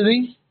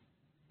unity?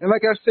 And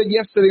like I said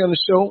yesterday on the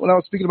show when I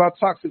was speaking about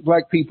toxic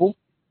black people,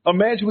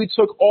 imagine we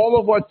took all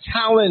of our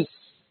talents,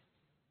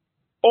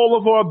 all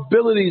of our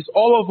abilities,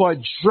 all of our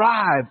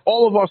drive,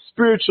 all of our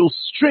spiritual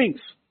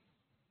strength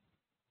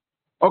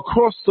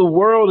across the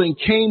world and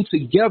came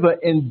together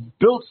and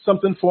built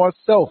something for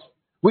ourselves.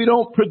 We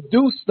don't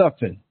produce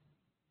nothing.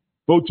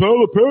 Well,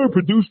 Tyler Perry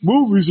produced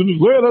movies in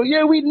Atlanta.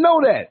 Yeah, we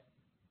know that.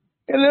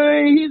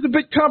 And he's a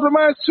bit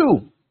compromised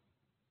too.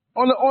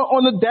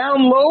 On the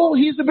down low,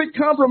 he's a bit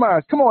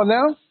compromised. Come on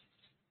now.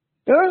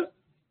 Yeah?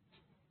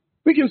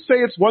 We can say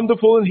it's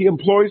wonderful and he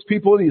employs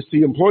people and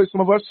he employs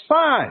some of us.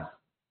 Fine.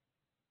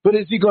 But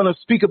is he going to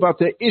speak about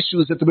the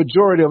issues that the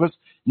majority of us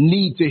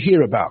need to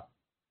hear about?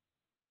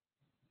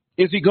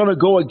 Is he going to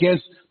go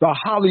against the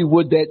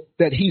Hollywood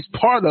that he's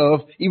part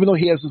of, even though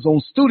he has his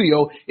own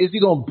studio? Is he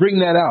going to bring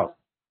that out?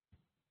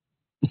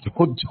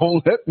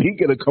 Don't let me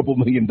get a couple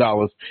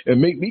 $1,000,000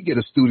 and make me get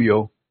a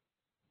studio.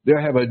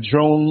 They'll have a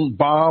drone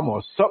bomb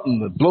or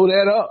something to blow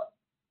that up.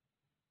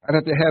 I'd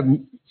have to have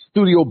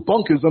studio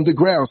bunkers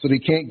underground so they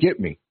can't get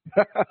me.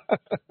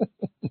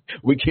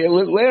 We can't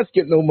let Lance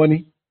get no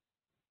money.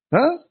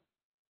 Huh?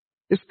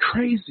 It's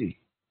crazy.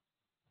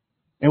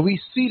 And we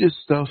see this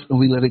stuff and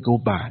we let it go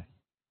by.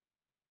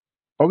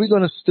 Are we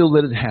going to still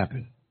let it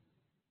happen?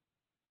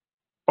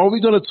 Are we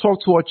going to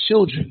talk to our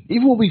children?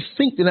 Even when we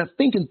think they're not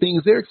thinking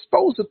things, they're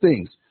exposed to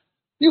things.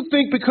 You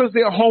think because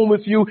they're home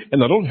with you,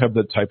 and I don't have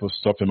that type of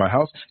stuff in my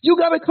house, you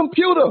got a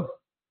computer.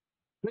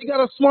 They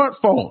got a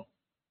smartphone.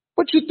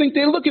 What you think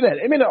they're looking at?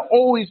 It may not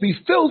always be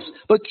filth,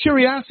 but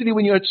curiosity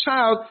when you're a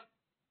child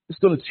is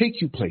going to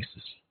take you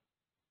places.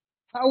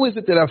 How is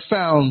it that I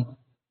found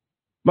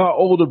my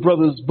older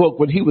brother's book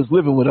when he was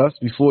living with us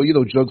before,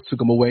 drugs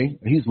took him away?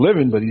 He's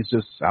living, but he's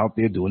just out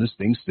there doing his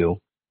thing still.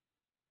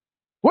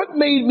 What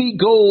made me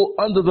go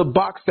under the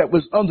box that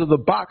was under the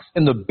box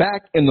in the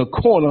back in the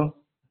corner,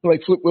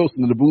 like Flip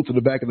Wilson in the booth in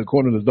the back in the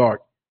corner in the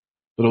dark,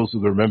 for those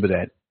who remember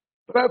that?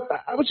 But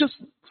I was just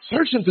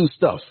searching through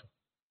stuff.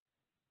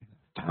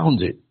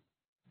 Found it.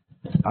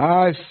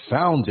 I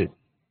found it.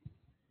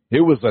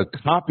 It was a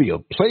copy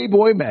of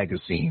Playboy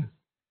magazine.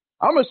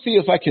 I'm going to see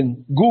if I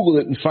can Google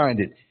it and find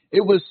it.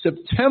 It was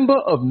September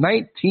of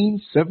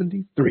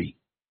 1973.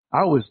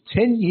 I was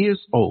 10 years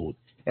old,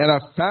 and I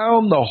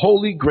found the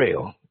Holy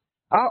Grail.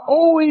 I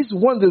always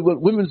wondered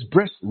what women's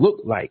breasts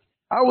looked like.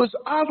 I was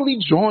oddly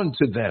drawn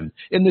to them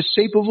in the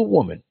shape of a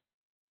woman.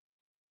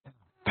 I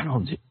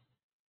found it.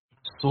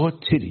 Saw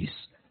titties.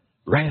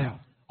 Right out.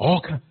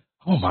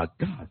 Oh, my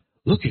God.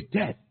 Look at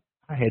that.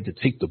 I had to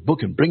take the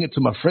book and bring it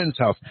to my friend's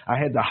house. I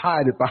had to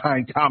hide it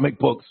behind comic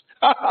books.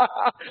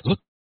 Look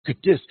at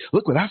this.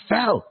 Look what I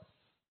found.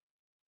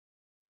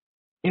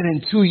 And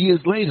then 2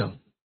 years later,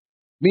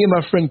 me and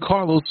my friend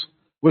Carlos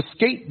were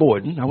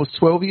skateboarding. I was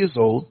 12 years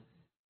old.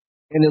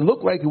 And it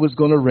looked like it was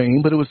going to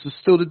rain, but it was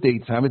still the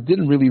daytime. It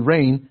didn't really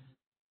rain.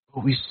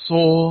 But we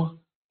saw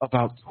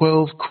about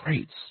 12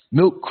 crates,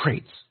 milk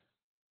crates.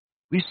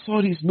 We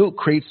saw these milk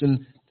crates,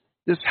 and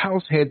this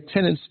house had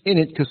tenants in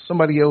it because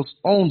somebody else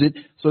owned it,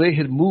 so they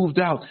had moved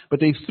out. But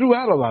they threw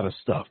out a lot of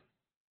stuff,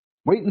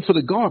 waiting for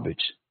the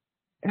garbage.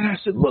 And I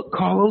said, look,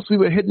 Carlos, we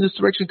were heading this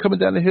direction, coming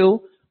down the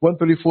hill,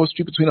 134th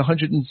Street between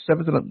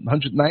 107th and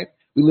 109th.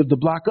 We lived a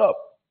block up.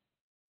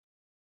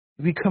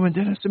 We coming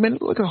down. I said, man,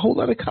 it looked like a whole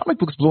lot of comic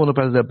books blowing up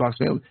out of that box,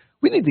 man.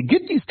 We need to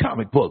get these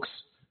comic books.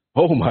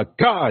 Oh, my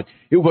God.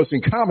 It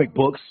wasn't comic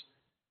books.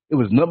 It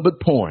was numbered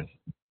porn.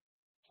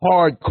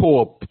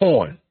 Hardcore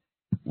porn.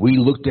 We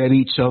looked at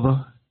each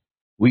other.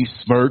 We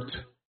smirked.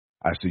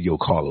 I said, yo,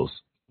 Carlos,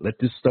 let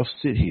this stuff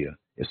sit here.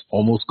 It's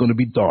almost going to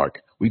be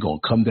dark. We're going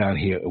to come down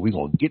here and we're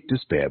going to get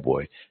this bad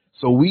boy.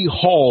 So we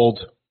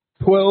hauled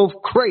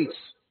 12 crates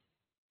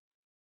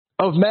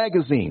of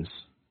magazines.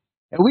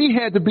 And we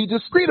had to be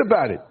discreet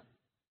about it.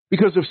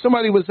 Because if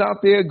somebody was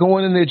out there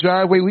going in their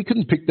driveway, we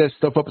couldn't pick that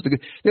stuff up.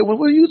 They went,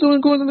 what are you doing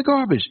going in the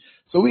garbage?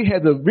 So we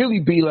had to really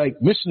be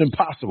like Mission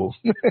Impossible.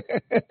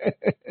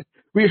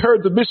 We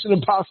heard the Mission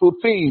Impossible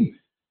theme.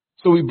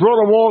 So we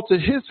brought them all to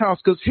his house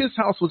because his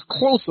house was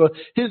closer.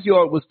 His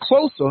yard was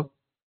closer.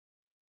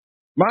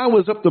 Mine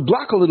was up the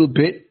block a little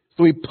bit.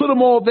 So we put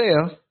them all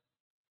there.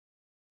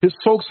 His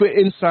folks were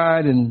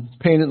inside and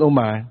paying it no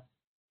mind.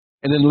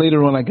 And then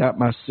later on, I got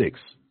my 6.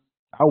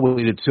 I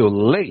waited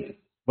till late.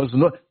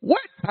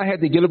 What? I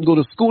had to get up and go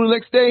to school the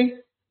next day.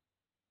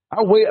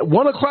 I waited at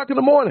 1 o'clock in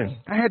the morning.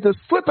 I had to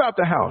slip out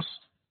the house.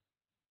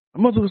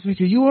 My mother was like,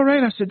 are you all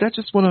right? I said, I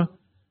just want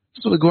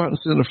to go out and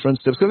sit on the front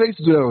steps because I used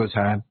to do that all the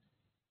time.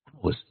 I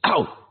was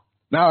out.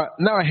 Now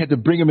I had to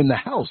bring them in the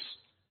house.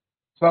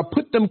 So I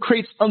put them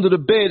crates under the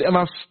bed, and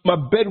my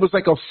bed was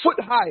like a foot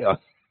higher.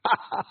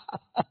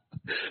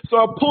 So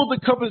I pulled the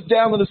covers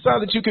down on the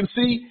side that you can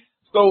see.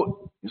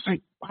 So it's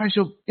like, why is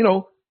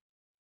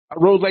I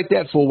rode like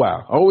that for a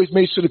while. I always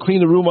made sure to clean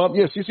the room up.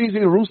 Yes, you see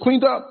the room's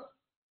cleaned up.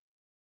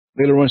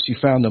 Later on, she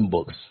found them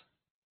books.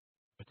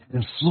 But that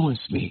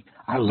influenced me.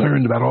 I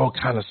learned about all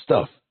kind of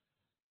stuff.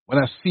 When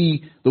I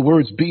see the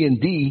words B and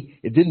D,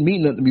 it didn't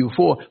mean nothing to me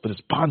before, but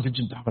it's bondage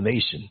and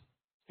domination,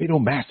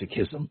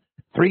 sadomasochism,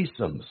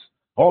 threesomes,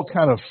 all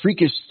kind of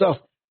freakish stuff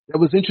that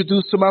was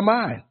introduced to my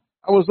mind.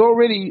 I was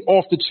already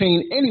off the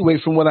chain anyway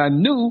from what I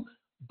knew,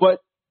 but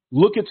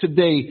look at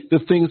today, the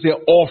things they're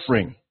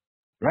offering,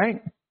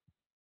 right?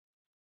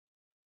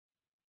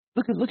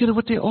 Look at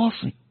what they're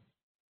offering,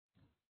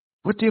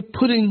 what they're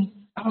putting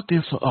out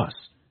there for us.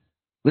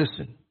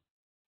 Listen,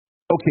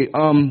 okay,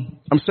 I'm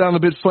sounding a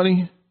bit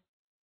funny.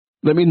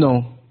 Let me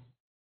know.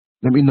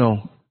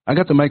 I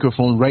got the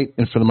microphone right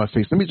in front of my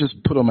face. Let me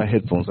just put on my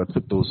headphones. I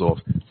took those off.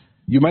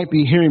 You might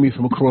be hearing me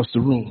from across the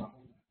room.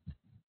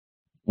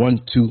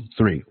 1, 2,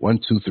 3. 1,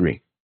 2,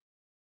 3.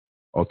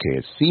 Okay,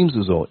 it seems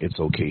as though it's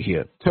okay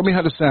here. Tell me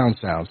how the sound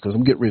sounds, because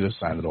I'm getting ready to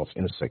sign it off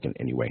in a second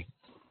anyway.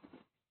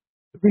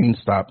 The rain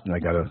stopped, and I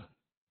gotta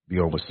be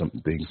over some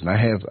things. And I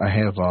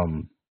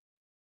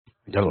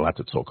got a lot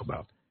to talk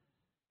about.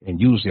 And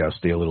usually I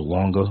stay a little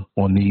longer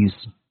on these,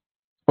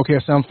 Okay,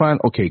 I sound fine?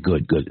 Okay,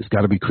 good. It's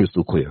got to be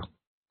crystal clear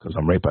because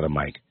I'm right by the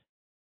mic.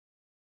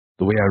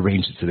 The way I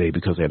arranged it today,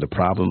 because I had a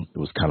problem, it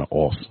was kind of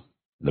off.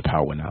 And the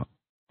power went out.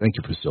 Thank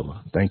you,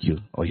 Priscilla. Thank you,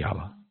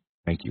 Oyala.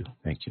 Thank you.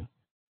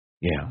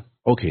 Yeah.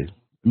 Okay,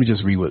 let me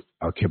just read what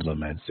our Kibble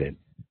man said.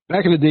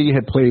 Back in the day, you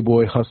had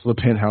Playboy, Hustler,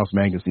 Penthouse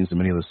magazines, and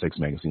many other sex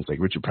magazines. Like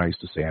Richard Price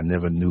used to say, I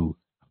never knew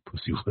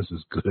pussy was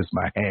as good as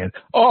my hand.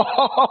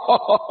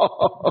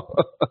 Oh!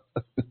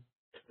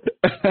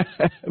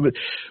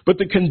 but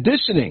the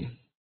conditioning,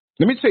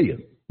 let me tell you,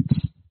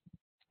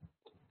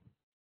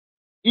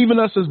 even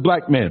us as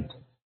black men,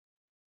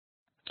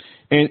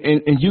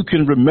 and you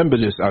can remember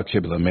this, Al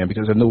Kibla, man,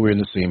 because I know we're in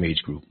the same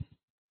age group,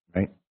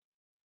 right?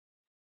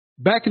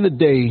 Back in the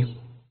day,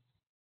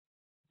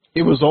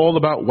 it was all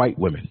about white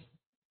women.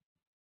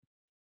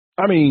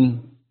 I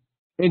mean,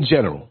 in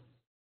general,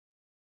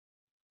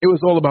 it was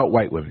all about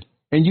white women.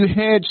 And you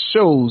had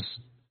shows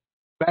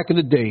back in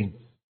the day,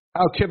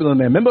 Al Kibla,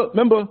 man,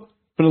 remember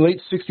from the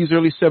late 60s,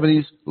 early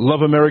 70s,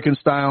 Love American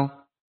Style?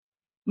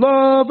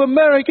 Love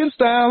American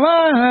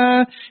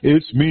Style,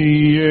 it's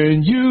me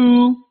and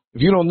you.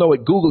 If you don't know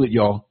it, Google it,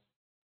 y'all.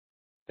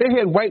 They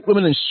had white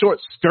women in short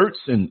skirts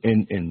and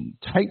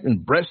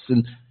tightened breasts,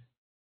 and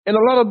a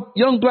lot of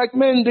young black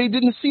men, they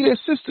didn't see their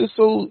sisters,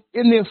 so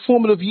in their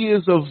formative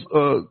years of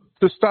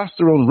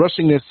testosterone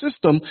rushing their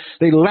system,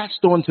 they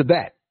latched on to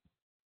that.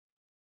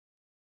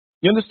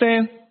 You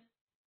understand?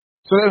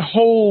 So that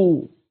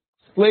whole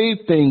slave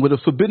thing where the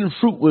forbidden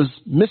fruit was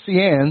Missy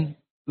Ann,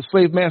 the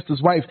slave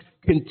master's wife,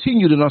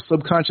 continued in our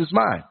subconscious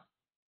mind.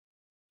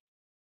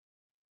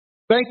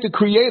 Thank the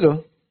Creator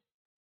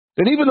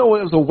that even though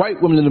it was a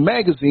white woman in the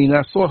magazine,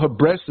 I saw her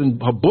breasts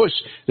and her bush,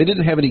 they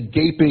didn't have any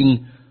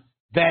gaping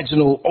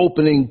vaginal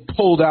opening,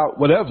 pulled out,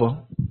 whatever.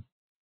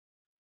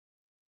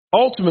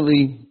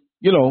 Ultimately,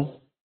 you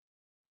know,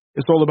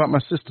 it's all about my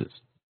sisters.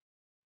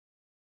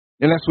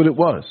 And that's what it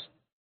was.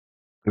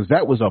 Because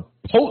that was a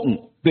potent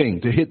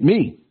thing to hit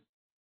me.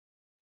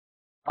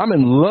 I'm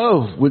in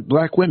love with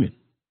black women.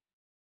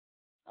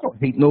 I don't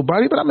hate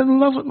nobody, but I'm in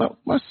love with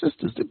my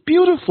sisters. They're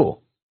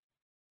beautiful.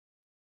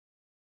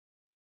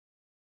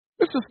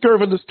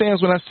 Lancescurv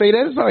understands when I say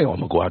that. It's not like, oh, I'm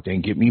going to go out there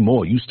and get me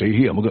more. You stay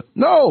here.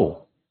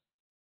 No.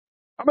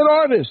 I'm an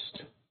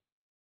artist.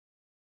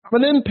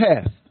 I'm an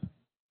empath.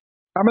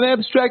 I'm an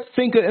abstract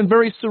thinker and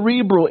very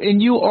cerebral.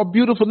 And you are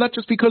beautiful not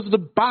just because of the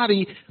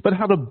body, but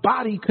how the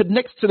body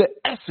connects to the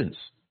essence.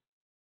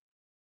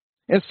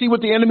 And see, what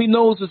the enemy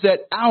knows is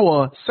that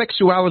our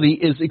sexuality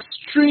is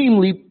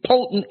extremely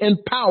potent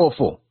and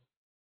powerful.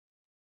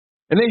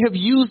 And they have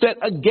used that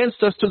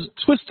against us to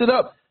twist it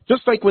up.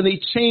 Just like when they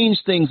change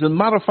things and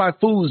modify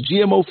foods,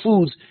 GMO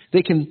foods,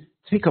 they can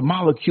take a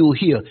molecule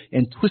here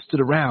and twist it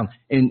around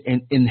and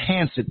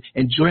enhance it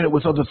and join it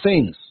with other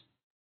things.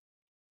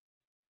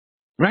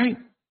 Right?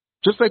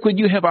 Just like when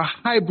you have a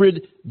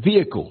hybrid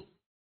vehicle.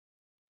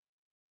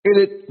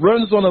 And it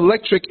runs on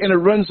electric and it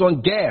runs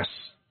on gas.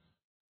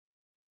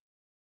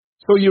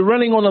 So you're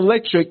running on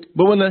electric,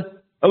 but when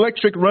the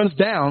electric runs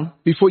down,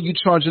 before you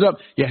charge it up,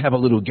 you have a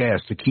little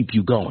gas to keep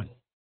you going.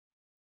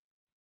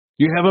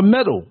 You have a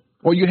metal,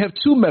 or you have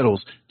two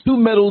metals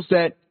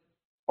that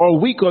are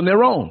weak on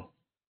their own.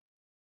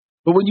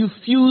 But when you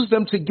fuse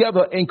them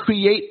together and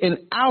create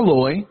an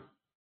alloy,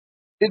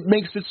 it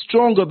makes it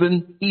stronger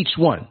than each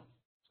one.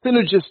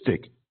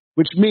 Synergistic,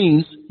 which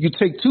means you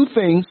take two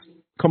things,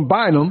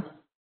 combine them,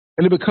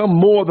 and they become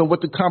more than what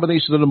the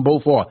combination of them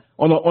both are.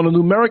 On a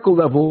numerical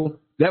level,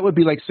 that would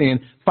be like saying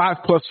 5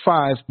 plus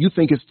 5, you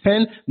think it's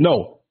 10?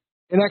 No.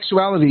 In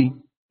actuality,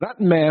 not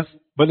in math,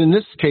 but in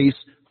this case,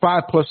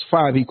 5 plus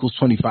 5 equals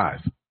 25.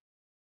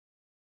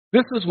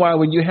 This is why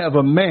when you have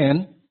a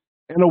man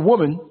and a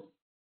woman,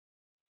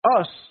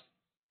 us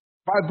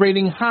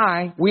vibrating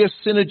high, we are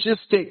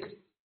synergistic.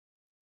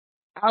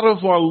 Out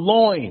of our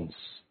loins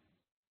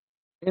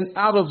and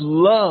out of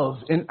love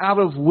and out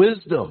of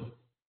wisdom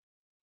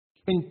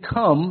can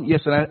come,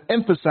 yes, and I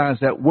emphasize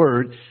that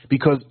word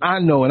because I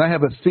know and I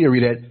have a theory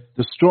that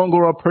the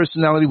stronger our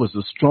personality was,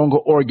 the stronger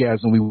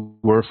orgasm we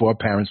were for our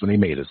parents when they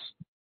made us.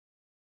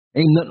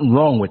 Ain't nothing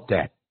wrong with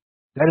that.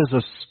 That is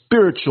a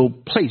spiritual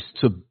place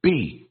to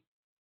be.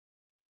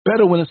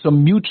 Better when it's a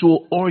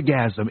mutual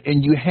orgasm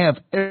and you have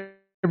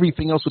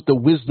everything else with the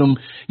wisdom.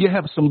 You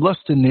have some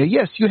lust in there.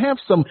 Yes, you have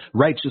some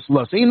righteous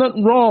lust. Ain't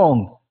nothing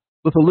wrong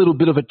with a little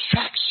bit of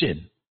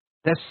attraction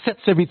that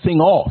sets everything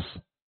off.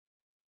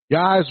 Your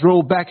eyes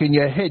roll back in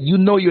your head. You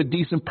know you're a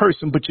decent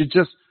person, but you're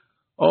just,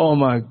 oh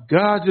my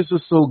God, this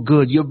is so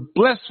good. You're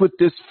blessed with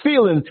this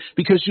feeling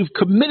because you've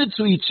committed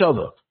to each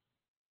other.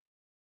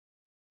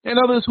 And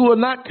others who are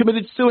not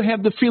committed still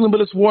have the feeling,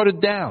 but it's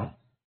watered down.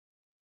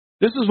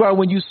 This is why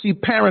when you see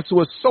parents who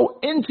are so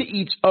into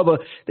each other,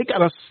 they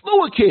got a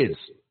slew of kids.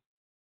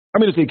 I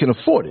mean, if they can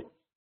afford it.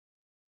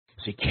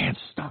 They can't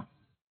stop.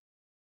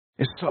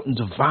 It's something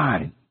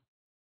divine.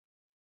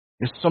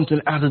 It's something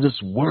out of this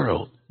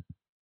world.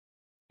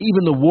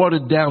 Even the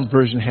watered down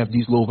version have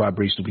these low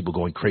vibrational people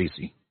going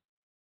crazy.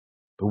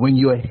 But when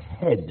your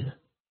head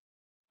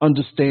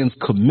understands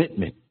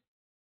commitment,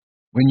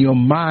 when your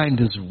mind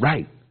is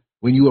right,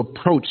 when you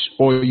approach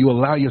or you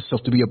allow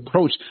yourself to be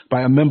approached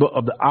by a member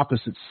of the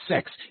opposite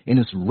sex and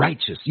it's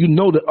righteous. You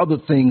know the other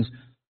things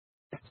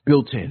that's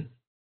built in.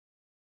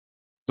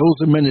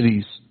 Those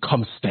amenities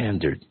come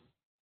standard.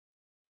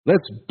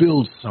 Let's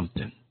build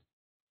something.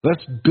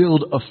 Let's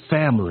build a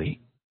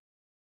family.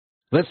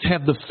 Let's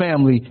have the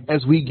family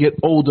as we get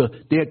older.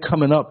 They're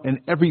coming up,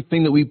 and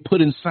everything that we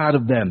put inside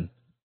of them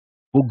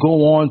will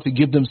go on to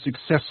give them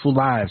successful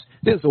lives.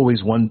 There's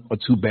always one or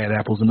two bad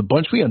apples in the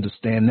bunch. We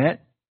understand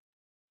that.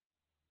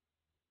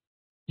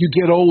 You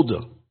get older,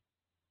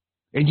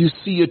 and you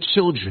see your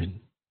children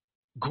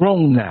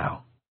grown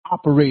now,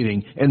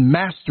 operating and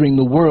mastering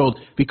the world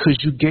because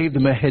you gave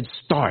them a head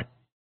start.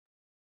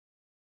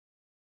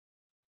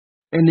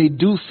 And they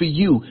do for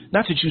you.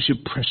 Not that you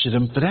should pressure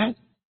them for that,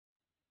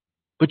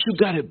 but you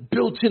got it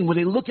built in when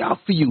they look out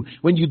for you,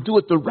 when you do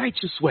it the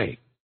righteous way.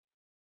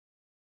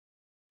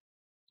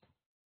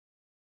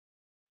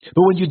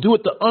 But when you do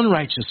it the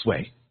unrighteous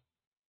way,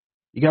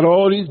 you got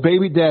all these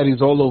baby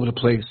daddies all over the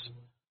place,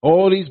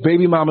 all these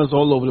baby mamas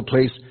all over the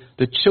place.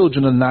 The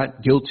children are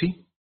not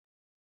guilty.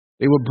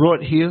 They were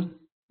brought here.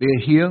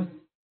 They're here.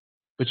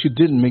 But you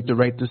didn't make the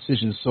right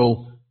decision.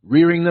 So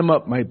rearing them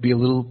up might be a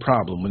little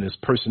problem when there's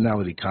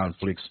personality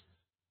conflicts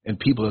and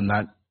people are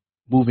not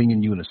moving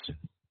in unison.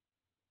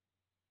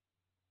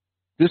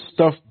 This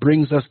stuff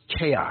brings us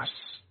chaos.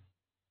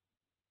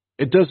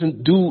 It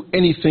doesn't do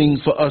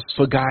anything for us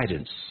for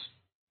guidance.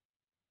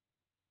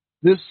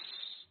 This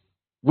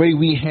way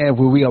we have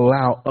where we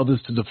allow others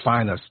to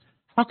define us.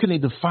 How can they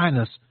define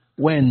us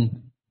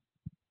when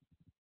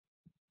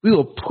we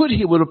were put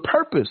here with a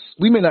purpose?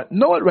 We may not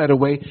know it right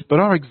away, but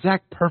our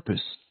exact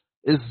purpose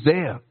is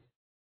there.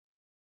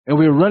 And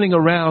we're running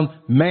around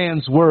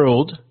man's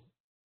world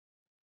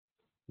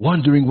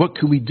wondering, what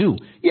can we do?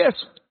 Yes,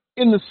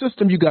 in the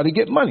system, you got to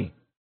get money.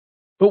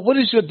 But what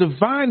is your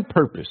divine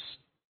purpose?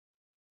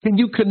 Can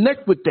you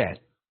connect with that?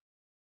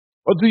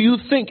 Or do you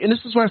think, and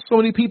this is why so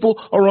many people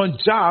are on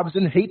jobs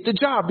and hate the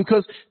job,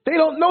 because they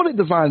don't know their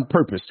divine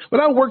purpose.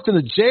 When I worked in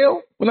a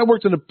jail, when I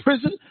worked in a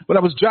prison, when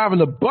I was driving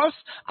a bus,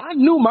 I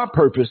knew my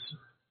purpose.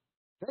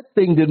 That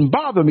thing didn't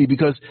bother me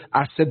because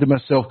I said to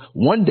myself,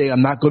 one day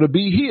I'm not going to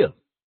be here.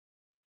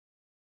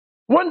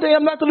 One day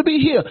I'm not going to be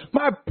here.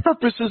 My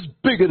purpose is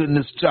bigger than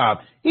this job.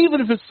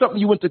 Even if it's something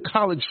you went to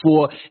college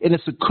for and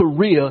it's a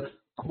career,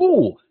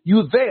 cool,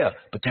 you're there.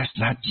 But that's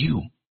not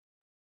you.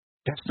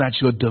 That's not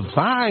your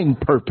divine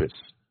purpose.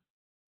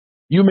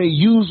 You may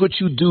use what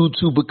you do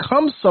to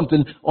become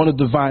something on a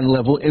divine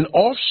level, an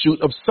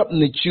offshoot of something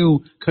that you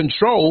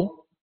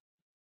control,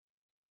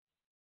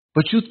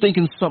 but you're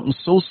thinking something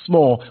so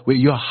small where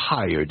you're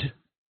hired.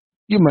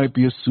 You might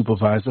be a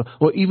supervisor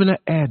or even an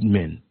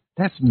admin.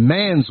 That's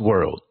man's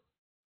world.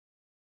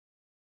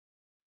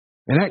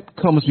 And that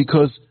comes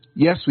because,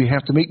 yes, we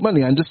have to make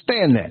money. I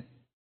understand that.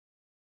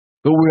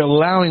 But we're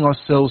allowing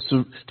ourselves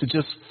to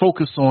just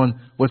focus on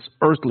what's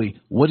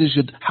earthly.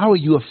 How are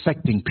you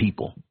affecting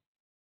people?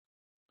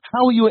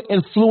 How are you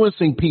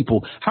influencing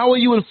people? How are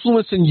you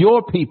influencing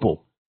your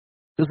people?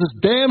 Because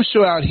it's damn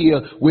sure out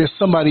here where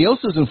somebody else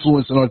is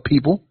influencing our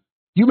people.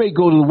 You may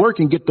go to work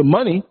and get the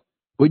money.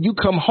 When you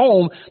come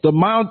home, the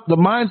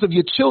minds of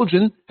your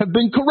children have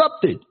been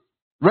corrupted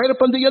right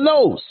up under your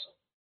nose.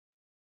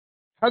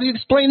 How do you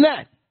explain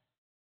that?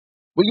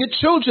 Well, your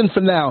children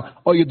for now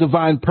are your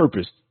divine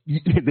purpose.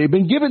 They've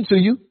been given to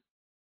you.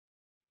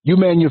 You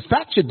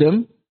manufactured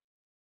them.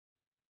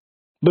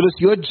 But it's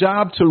your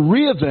job to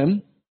rear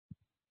them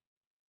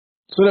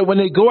so that when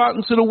they go out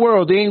into the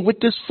world, they ain't with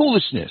this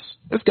foolishness.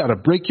 It's got to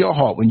break your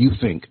heart when you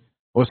think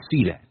or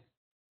see that.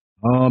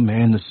 Oh,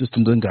 man, the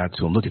system done got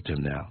to them. Look at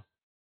them now.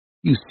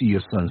 You see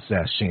your son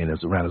sashaying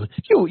us around.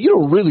 You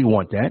don't really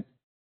want that.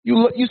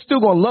 You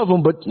still going to love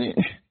them, but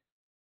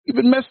you've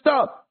been messed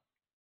up.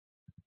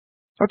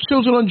 Our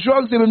children on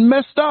drugs, they've been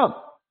messed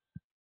up.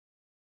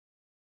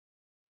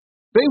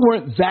 They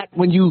weren't that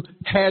when you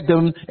had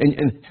them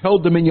and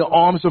held them in your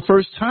arms the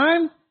first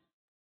time.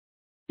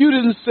 You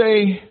didn't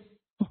say,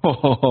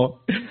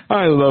 oh,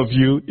 I love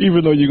you,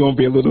 even though you're going to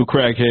be a little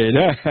crackhead.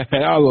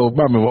 I love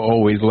Mama will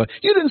always love.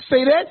 You didn't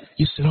say that.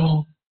 You said,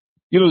 oh,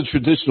 you know, the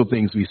traditional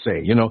things we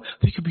say, you know,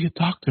 they could be a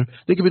doctor.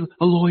 They could be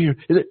a lawyer.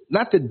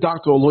 Not that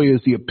doctor or lawyer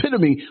is the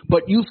epitome,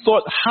 but you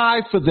thought high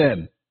for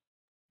them.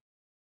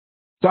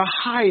 The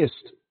highest.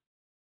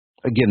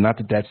 Again, not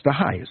that that's the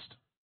highest.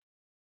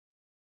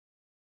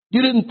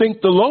 You didn't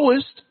think the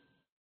lowest,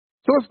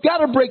 so it's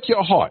got to break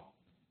your heart.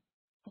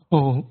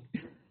 Oh,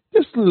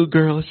 this little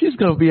girl, she's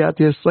going to be out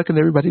there sucking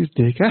everybody's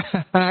dick.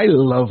 I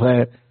love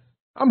her.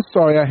 I'm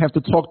sorry I have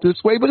to talk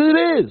this way, but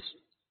it is.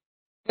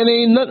 And there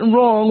ain't nothing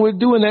wrong with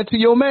doing that to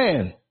your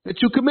man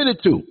that you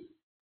committed to.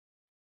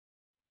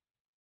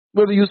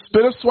 Whether you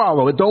spit or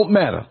swallow, it don't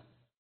matter.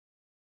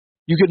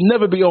 You could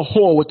never be a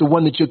whore with the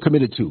one that you're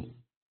committed to.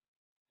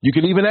 You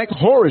can even act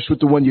whorish with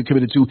the one you're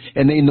committed to,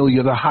 and they know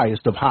you're the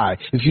highest of high.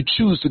 If you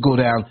choose to go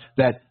down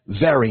that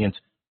variant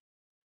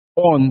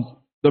on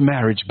the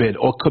marriage bed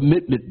or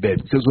commitment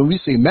bed, because when we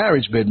say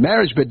marriage bed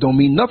don't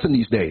mean nothing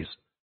these days.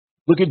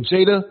 Look at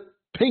Jada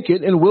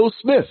Pinkett and Will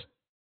Smith.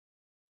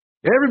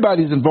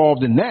 Everybody's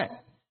involved in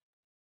that.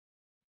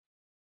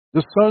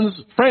 The son's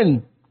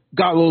friend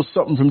got a little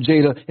something from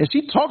Jada, and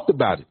she talked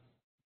about it.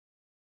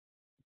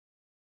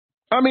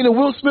 I mean, and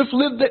Will Smith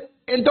lived it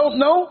and don't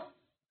know?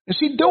 And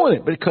she doing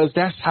it because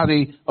that's how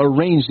they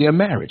arrange their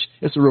marriage.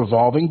 It's a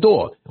revolving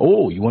door.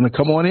 Oh, you want to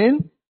come on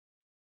in?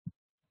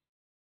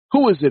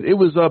 Who is it? It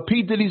was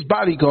P. Diddy's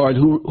bodyguard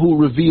who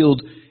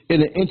revealed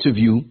in an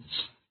interview, and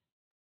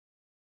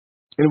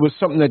it was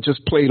something that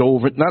just played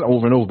not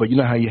over and over, but you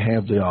know how you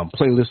have the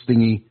playlist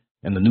thingy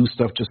and the new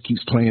stuff just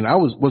keeps playing. I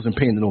wasn't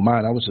paying no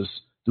mind. I was just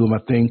doing my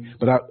thing,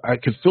 but I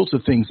could filter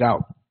things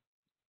out.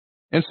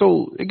 And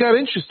so it got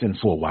interesting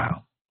for a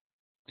while.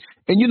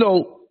 And, you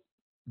know,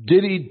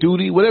 Diddy,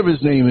 Doody, whatever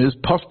his name is,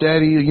 Puff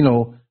Daddy, you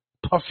know,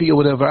 Puffy or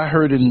whatever. I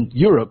heard in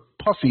Europe,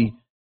 Puffy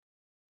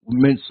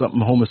meant something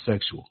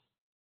homosexual.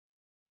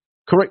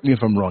 Correct me if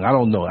I'm wrong. I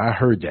don't know. I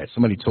heard that.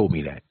 Somebody told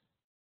me that.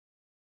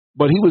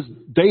 But he was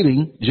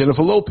dating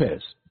Jennifer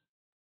Lopez.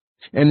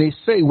 And they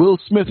say Will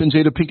Smith and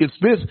Jada Pinkett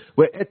Smith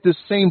were at this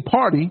same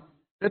party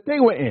that they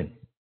were in.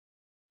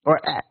 Or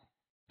at,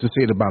 to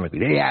say it abominably.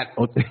 They at.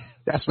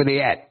 That's where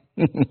they at.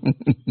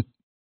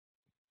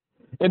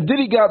 And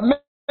Diddy got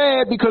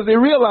mad because they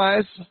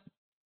realized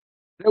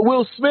that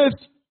Will Smith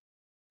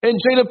and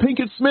Jada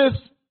Pinkett Smith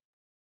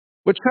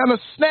were trying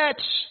to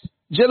snatch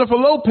Jennifer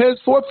Lopez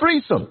for a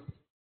threesome.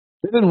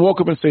 They didn't walk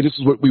up and say, this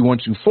is what we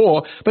want you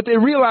for, but they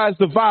realized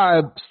the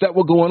vibes that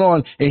were going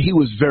on, and he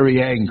was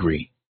very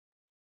angry.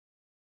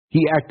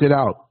 He acted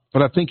out,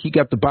 but I think he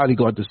got the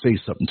bodyguard to say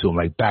something to him,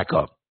 like, back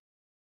up.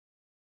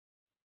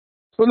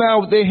 So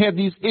now they have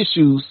these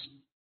issues,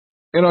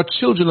 and our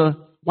children are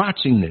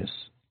watching this.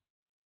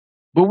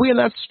 But we are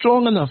not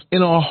strong enough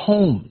in our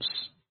homes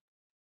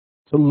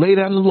to lay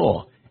down the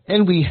law.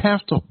 And we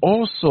have to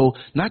also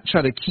not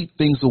try to keep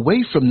things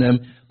away from them,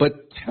 but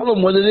tell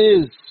them what it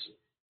is.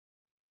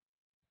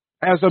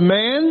 As a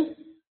man,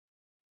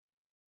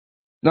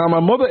 now my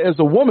mother as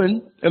a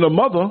woman and a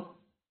mother,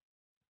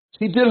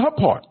 she did her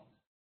part.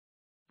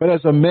 But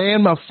as a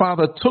man, my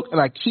father took, and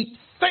I keep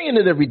saying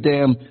it every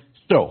damn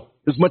show,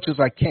 as much as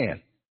I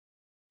can.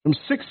 From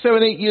 6,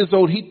 7, 8 years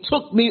old, he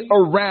took me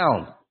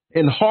around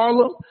in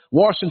Harlem,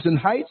 Washington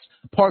Heights,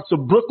 parts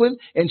of Brooklyn,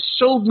 and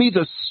showed me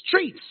the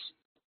streets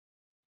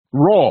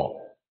raw.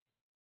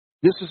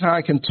 This is how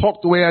I can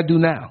talk the way I do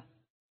now.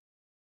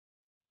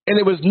 And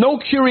there was no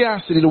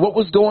curiosity to what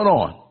was going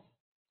on.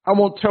 I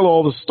won't tell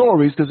all the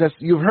stories because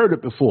you've heard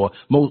it before,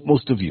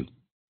 most of you.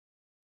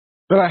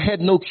 But I had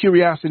no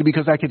curiosity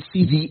because I could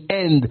see the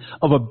end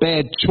of a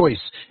bad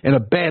choice and a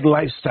bad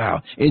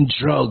lifestyle in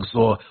drugs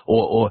or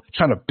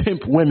trying to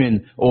pimp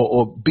women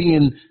or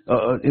being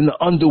in the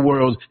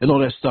underworld and all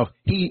that stuff.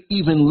 He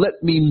even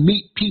let me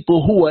meet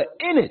people who are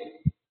in it.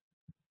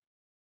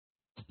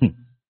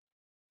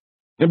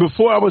 And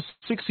before I was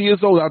 6 years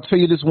old, I'll tell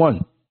you this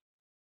one.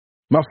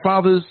 My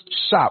father's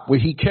shop where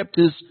he kept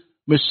his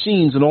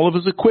machines and all of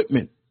his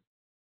equipment.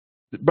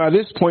 By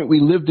this point, we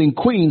lived in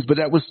Queens, but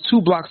that was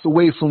 2 blocks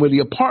away from where the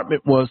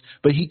apartment was,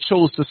 but he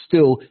chose to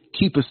still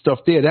keep his stuff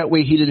there. That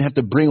way he didn't have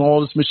to bring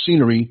all his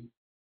machinery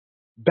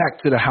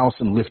back to the house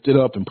and lift it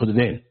up and put it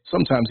in.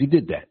 Sometimes he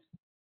did that.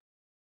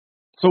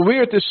 So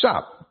we're at the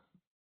shop.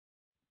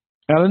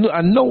 And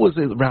I know it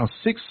was around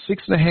 6,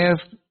 6.5,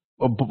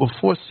 or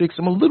before 6.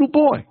 I'm a little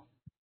boy.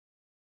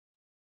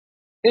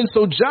 And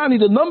so Johnny,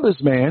 the numbers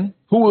man,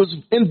 who was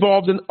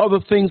involved in other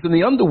things in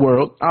the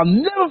underworld, I'll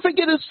never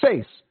forget his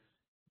face.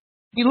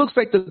 He looks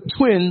like the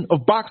twin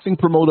of boxing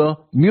promoter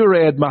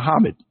Murad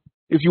Muhammad,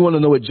 if you want to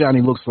know what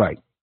Johnny looks like.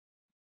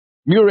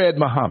 Murad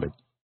Muhammad,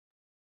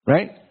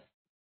 right?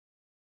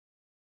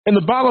 And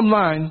the bottom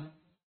line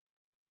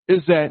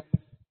is that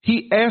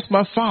he asked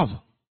my father,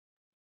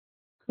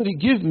 could he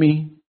give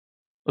me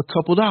a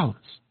couple dollars?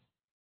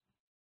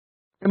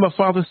 And my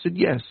father said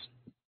yes.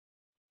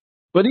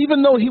 But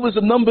even though he was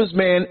a numbers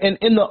man and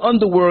in the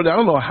underworld, I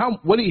don't know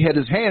what he had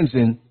his hands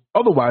in.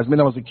 Otherwise,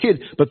 I was a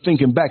kid, but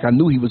thinking back, I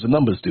knew he was a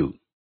numbers dude.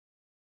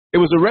 It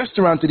was a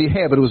restaurant that he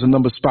had, but it was a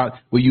number spot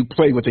where you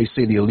play what they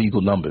say the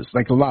illegal numbers,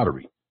 like the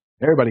lottery.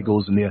 Everybody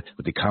goes in there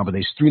with the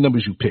combination. 3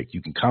 numbers you pick.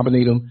 You can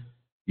combine them.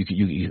 You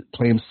can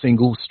play them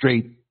single,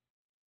 straight.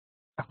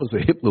 I was a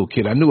hip little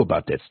kid. I knew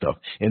about that stuff.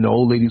 And the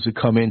old ladies would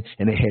come in,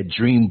 and they had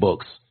dream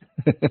books,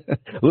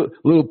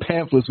 little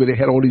pamphlets where they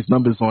had all these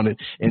numbers on it.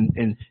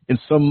 And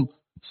some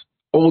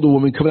older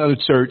woman coming out of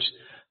church,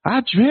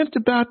 I dreamt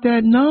about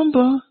that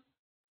number.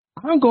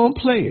 I'm going to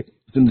play it.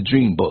 It's in the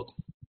dream book.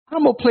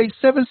 I'm going to play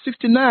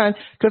 769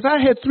 because I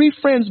had 3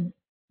 friends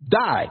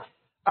die.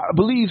 I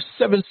believe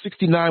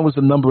 769 was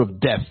the number of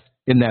death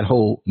in that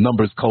whole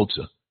numbers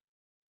culture.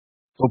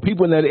 So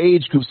people in that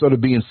age group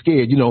started being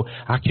scared. You know,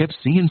 I kept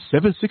seeing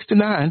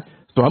 769,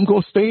 so I'm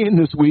going to stay in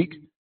this week.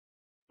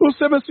 Well,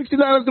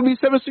 769 is going to be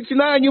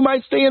 769. You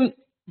might stay in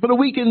for the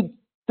week and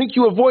think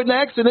you avoid an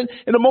accident.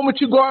 And the moment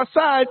you go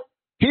outside,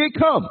 here it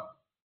comes.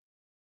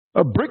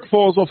 A brick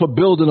falls off a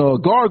building or a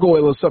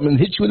gargoyle or something and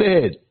hits you in the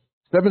head.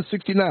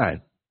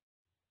 769.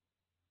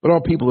 But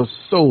our people are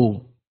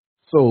so,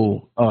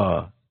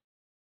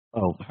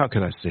 how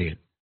can I say it?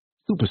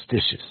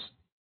 Superstitious.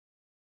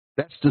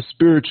 That's the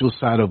spiritual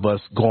side of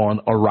us gone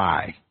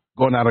awry,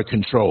 gone out of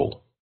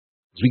control.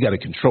 We got to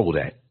control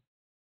that.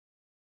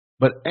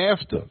 But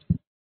after,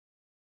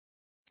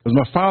 because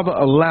my father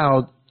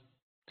allowed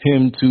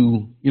him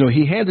to,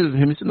 he handed it to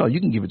him. He said, no,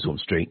 you can give it to him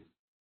straight.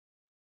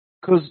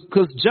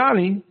 Because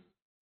Johnny,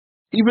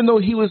 even though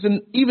he was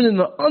even in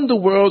the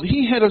underworld,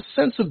 he had a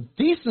sense of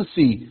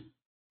decency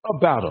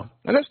about him.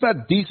 And that's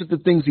not decent, the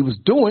things he was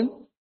doing.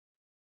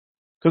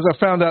 Because I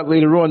found out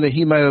later on that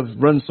he might have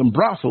run some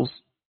brothels.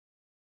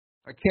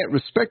 I can't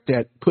respect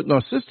that, putting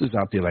our sisters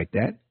out there like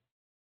that.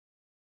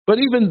 But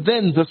even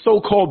then, the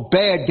so-called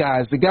bad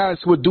guys, the guys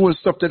who were doing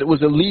stuff that it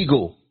was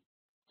illegal,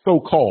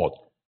 so-called,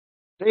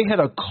 they had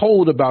a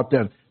code about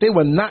them. They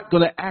were not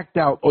going to act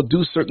out or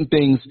do certain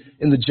things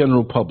in the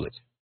general public.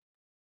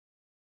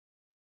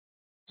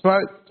 So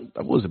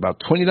what was it,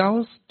 about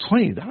 $20?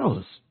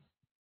 $20.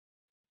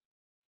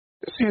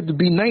 This had to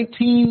be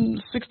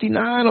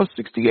 1969 or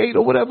 68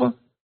 or whatever.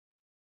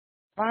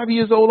 5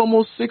 years old,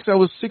 almost 6. I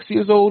was 6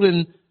 years old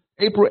in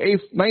April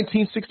 8th,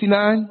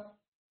 1969.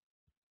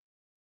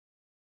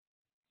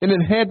 And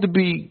it had to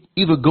be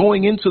either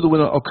going into the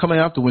winter or coming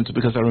out the winter,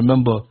 because I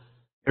remember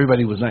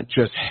everybody was not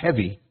dressed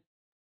heavy,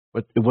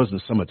 but it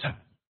wasn't summertime.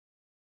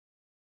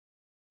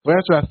 So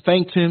after I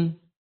thanked him,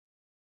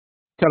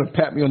 kind of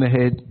pat me on the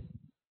head,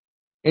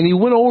 and he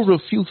went over a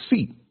few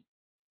feet.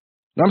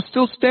 And I'm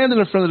still standing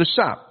in front of the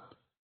shop.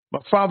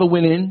 My father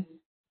went in,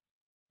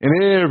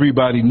 and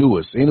everybody knew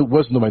us. And it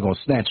wasn't nobody going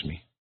to snatch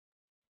me.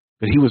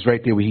 But he was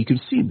right there where he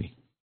could see me.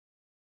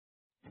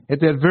 At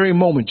that very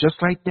moment, just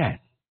like that,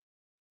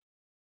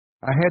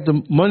 I had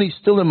the money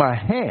still in my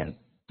hand.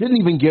 Didn't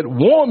even get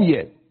warm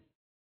yet.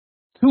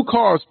 2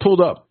 cars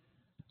pulled up.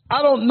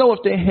 I don't know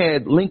if they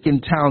had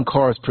Lincoln Town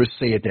cars per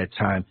se at that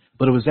time,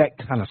 but it was that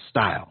kind of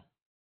style.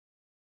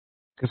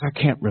 Because I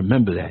can't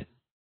remember that.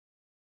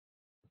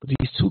 But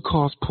these 2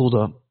 cars pulled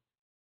up,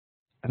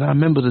 and I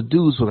remember the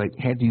dudes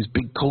had these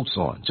big coats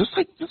on, just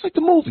like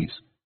the movies.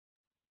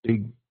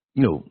 Big,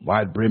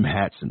 wide brim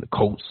hats and the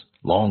coats,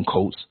 long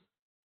coats.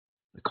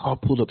 The car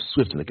pulled up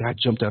swift, and the guy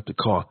jumped out the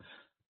car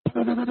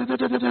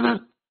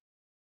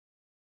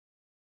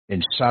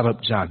and shot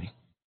up Johnny.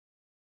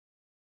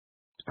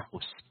 I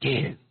was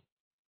scared.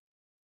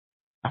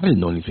 I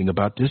didn't know anything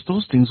about this.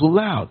 Those things were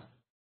loud.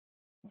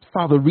 My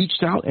father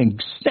reached out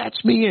and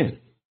snatched me in,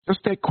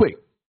 just that quick.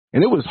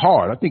 And it was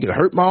hard. I think it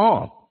hurt my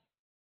arm.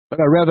 But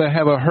I'd rather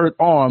have a hurt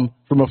arm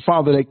from a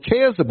father that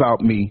cares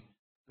about me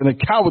than a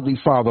cowardly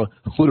father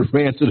who would have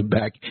ran to the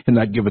back and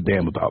not give a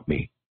damn about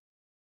me.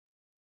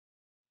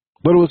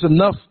 But it was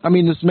enough. I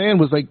mean, this man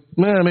was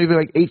maybe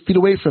 8 feet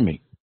away from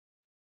me.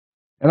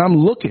 And I'm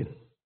looking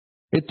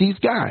at these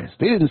guys.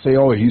 They didn't say,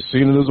 oh, he's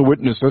seen it as a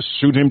witness, let's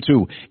shoot him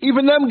too.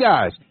 Even them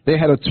guys, they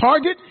had a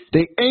target,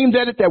 they aimed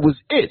at it, that was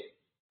it.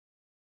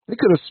 They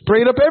could have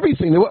sprayed up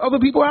everything. There were other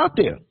people out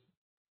there.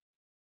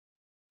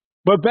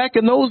 But back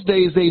in those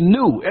days, they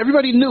knew.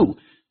 Everybody knew.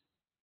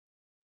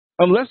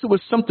 Unless it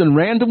was something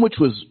random, which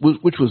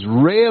was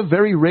rare,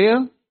 very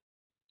rare.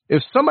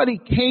 If somebody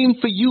came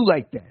for you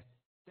like that,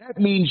 that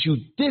means you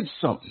did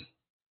something.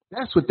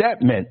 That's what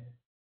that meant.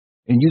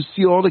 And you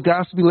see all the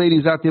gossipy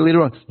ladies out there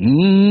later on.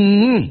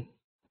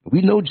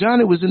 We know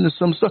Johnny was into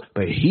some stuff,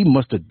 but he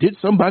must have did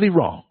somebody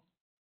wrong.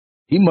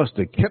 He must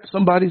have kept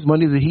somebody's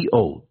money that he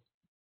owed.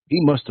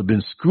 He must have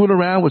been screwing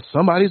around with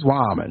somebody's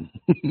woman.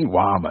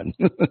 Woman.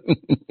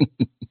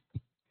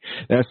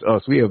 That's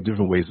us. We have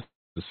different ways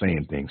of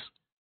saying things.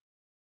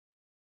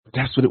 But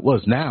that's what it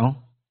was.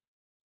 Now,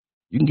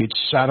 you can get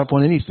shot up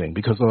on anything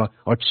because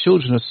our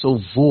children are so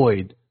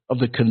void of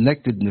the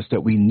connectedness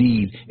that we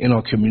need in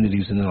our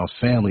communities and in our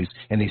families,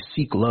 and they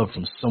seek love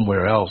from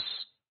somewhere else.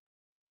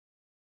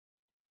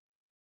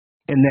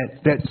 And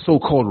that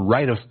so-called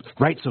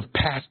rites of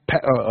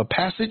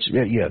passage,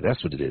 yeah,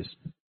 that's what it is.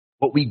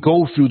 What we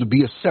go through to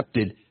be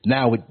accepted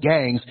now with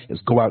gangs is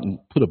go out and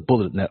put a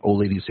bullet in that old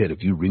lady's head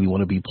if you really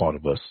want to be part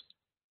of us.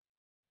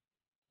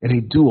 And they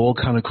do all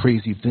kind of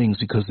crazy things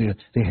because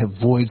they have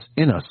voids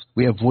in us.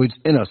 We have voids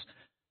in us.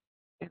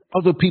 And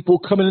other people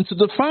coming in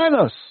to define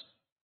us.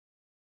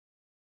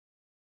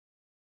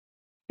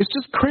 It's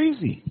just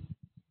crazy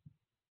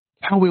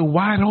how we're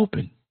wide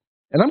open.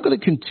 And I'm going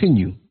to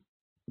continue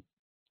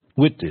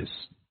with this,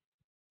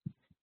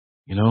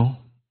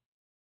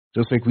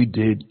 just like we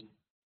did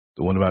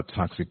the one about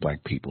toxic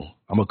black people.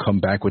 I'm going to come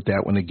back with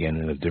that one again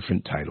in a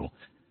different title.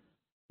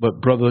 But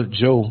Brother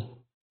Joe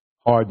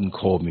Harden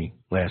called me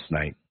last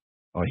night.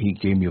 He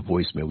gave me a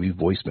voicemail. We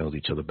voicemailed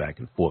each other back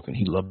and forth, and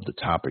he loved the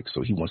topic,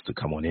 so he wants to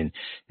come on in.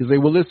 He's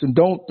like, well, listen,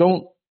 don't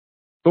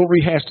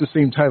rehash the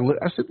same title.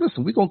 I said,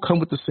 listen, we're going to come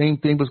with the same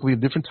thing, but it's going to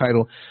be a different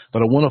title.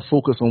 But I want to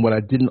focus on what I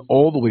didn't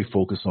all the way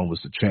focus on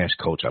was the trash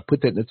culture. I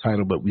put that in the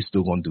title, but we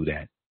still going to do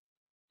that.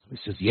 He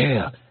says,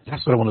 yeah,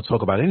 that's what I want to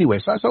talk about anyway.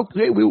 So I said,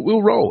 okay,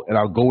 we'll roll. And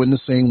I'll go in the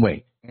same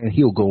way. And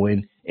he'll go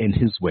in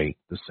his way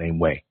the same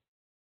way.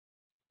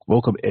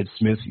 Welcome, Ed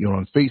Smith. You're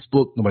on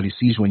Facebook. Nobody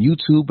sees you on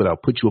YouTube, but I'll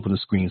put you up on the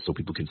screen so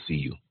people can see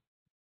you.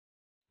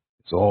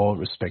 It's all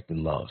respect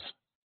and love.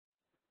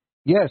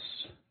 Yes,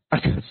 I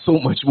got so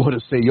much more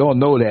to say. Y'all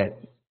know that.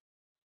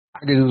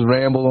 I can just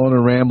ramble on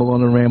and ramble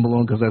on and ramble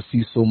on because I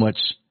see so much,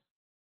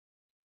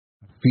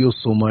 I feel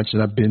so much,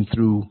 and I've been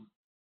through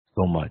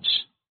so much.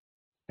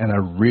 And I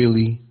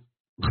really,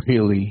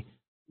 really,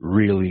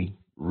 really,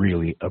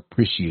 really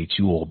appreciate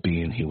you all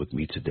being here with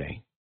me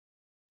today.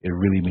 It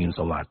really means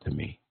a lot to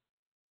me.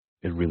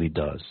 It really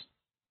does.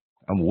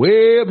 I'm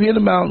way up here in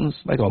the mountains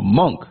like a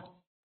monk.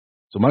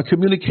 So my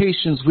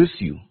communications with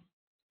you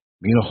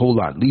mean a whole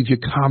lot. Leave your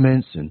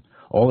comments and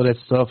all of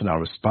that stuff, and I'll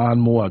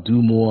respond more. I'll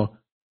do more.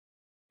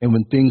 And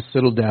when things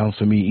settle down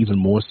for me even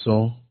more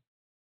so,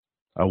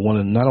 I want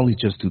to not only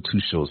just do 2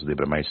 shows a day,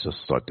 but I might just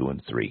start doing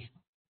 3.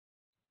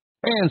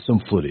 And some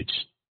footage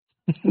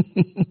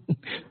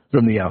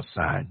from the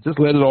outside. Just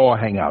let it all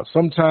hang out.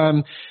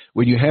 Sometime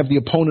when you have the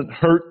opponent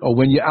hurt or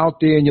when you're out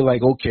there and you're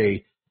like,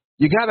 okay,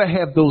 you got to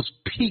have those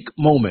peak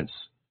moments,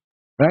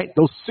 right?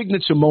 Those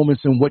signature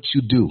moments in what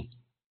you do.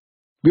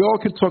 We all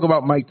can talk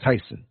about Mike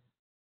Tyson.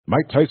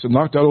 Mike Tyson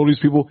knocked out all these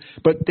people,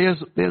 but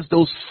there's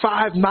those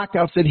 5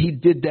 knockouts that he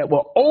did that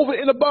were over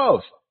and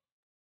above.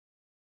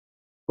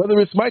 Whether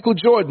it's Michael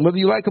Jordan, whether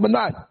you like him or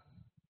not,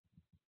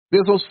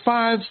 there's those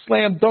 5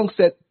 slam dunks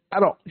that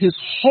his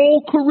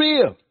whole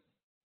career,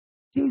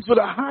 these were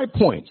the high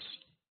points.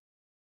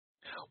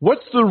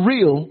 What's the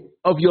real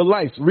of your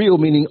life? Real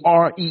meaning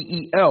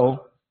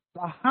R-E-E-L,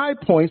 the high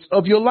points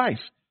of your life.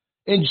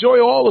 Enjoy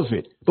all of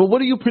it. But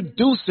what are you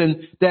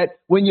producing that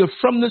when you're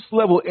from this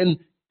level and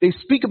they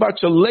speak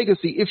about your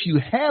legacy, if you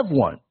have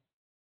one,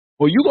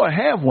 well, you're going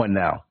to have one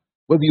now,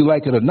 whether you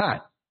like it or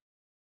not.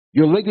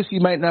 Your legacy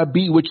might not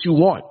be what you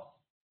want,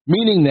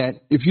 meaning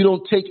that if you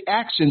don't take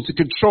action to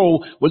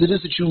control what it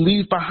is that you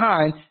leave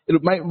behind,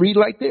 it might read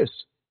like this.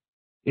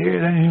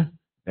 Yeah,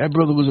 that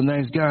brother was a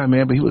nice guy,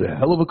 man, but he was a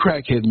hell of a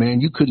crackhead,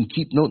 man. You couldn't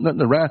keep nothing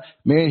around.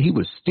 Man, he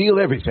would steal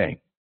everything.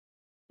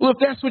 Well, if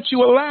that's what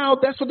you allowed,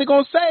 that's what they're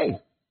going to say.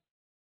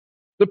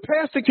 The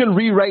pastor can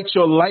rewrite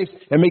your life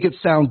and make it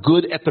sound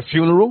good at the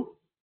funeral.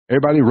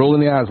 Everybody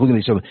rolling their eyes, looking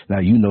at each other. Now,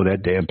 you know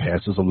that damn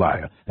pastor's a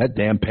liar. That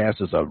damn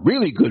pastor's a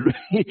really good.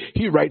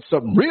 He writes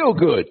something real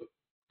good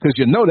because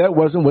you know that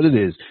wasn't what it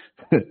is.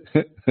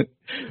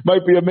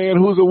 Might be a man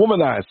who's a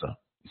womanizer.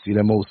 You see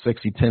them old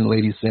sexy 10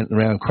 ladies sitting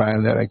around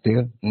crying that right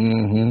there?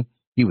 Mm-hmm.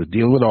 He was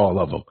dealing with all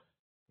of them.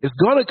 It's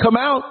going to come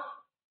out.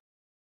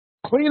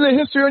 Clean the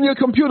history on your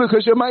computer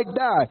because you might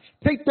die.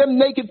 Take them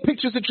naked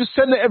pictures that you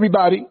send to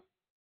everybody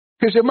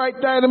because you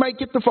might die and it might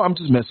get the phone. I'm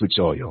just messing with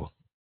y'all.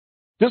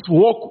 Just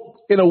walk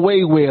in a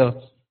way where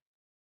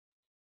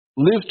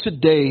live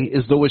today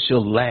as though it's your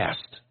last.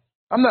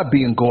 I'm not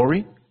being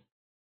gory,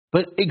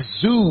 but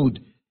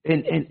exude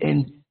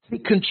and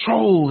take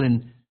control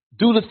and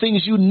do the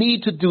things you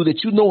need to do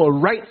that you know are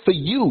right for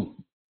you.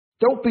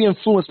 Don't be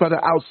influenced by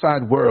the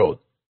outside world.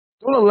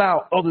 Don't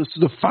allow others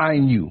to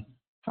define you.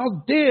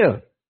 How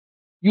dare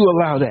you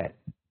allow that?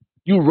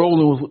 You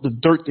rolling with the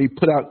dirt they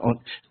put out on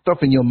stuff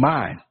in your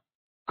mind.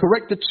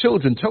 Correct the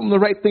children. Tell them the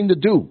right thing to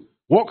do.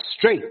 Walk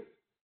straight.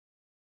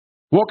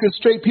 Walking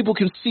straight, people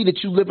can see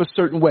that you live a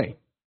certain way.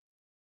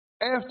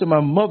 After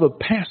my mother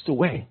passed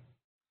away,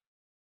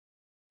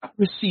 I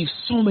received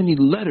so many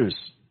letters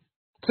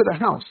to the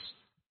house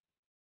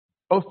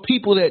of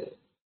people that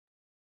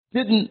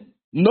didn't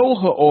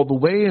know her all the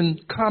way and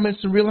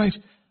comments in real life.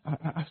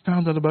 I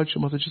found out about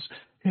your mother.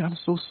 Hey, I'm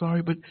so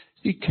sorry, but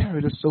she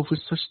carried herself with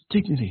such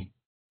dignity.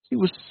 She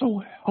was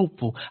so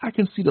helpful. I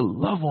can see the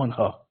love on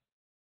her.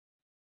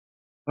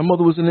 My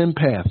mother was an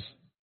empath.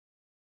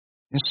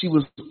 And she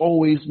was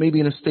always maybe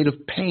in a state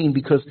of pain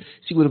because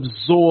she would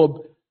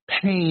absorb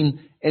pain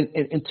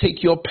and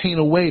take your pain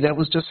away. That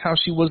was just how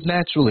she was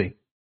naturally.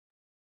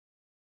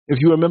 If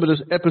you remember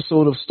this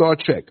episode of Star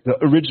Trek, the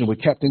original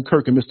with Captain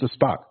Kirk and Mr.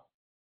 Spock,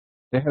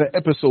 they had an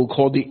episode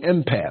called The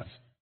Empath.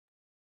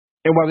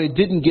 And while they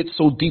didn't get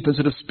so deep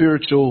into the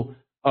spiritual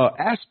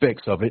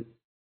aspects of it,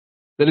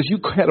 that if you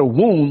had a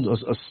wound,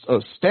 a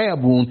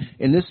stab wound,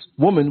 and this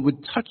woman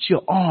would touch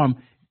your arm,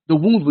 the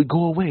wound would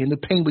go away and the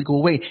pain would go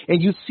away.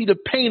 And you'd see the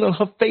pain on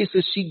her face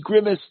as she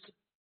grimaced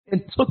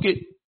and took it.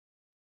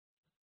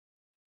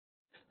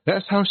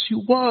 That's how she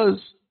was.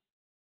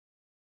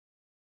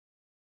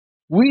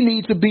 We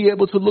need to be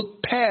able to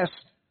look past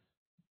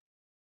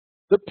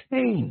the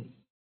pain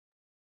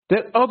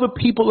that other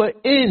people are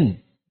in.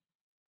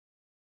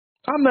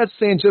 I'm not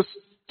saying just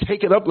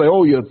take it up like,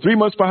 oh, you're 3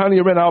 months behind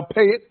your rent, I'll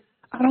pay it.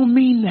 I don't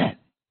mean that.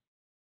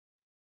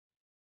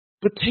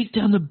 But take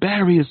down the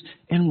barriers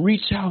and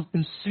reach out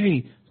and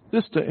say,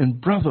 sister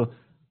and brother,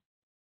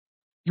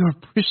 you're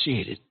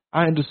appreciated.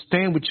 I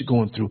understand what you're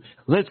going through.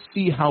 Let's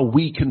see how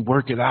we can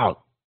work it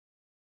out.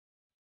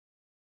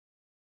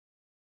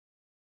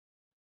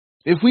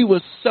 If we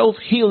were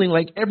self-healing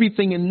like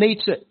everything in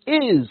nature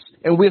is,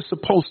 and we're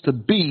supposed to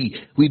be,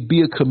 we'd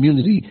be a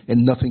community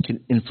and nothing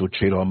can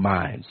infiltrate our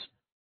minds.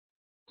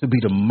 To be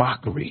the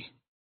mockery.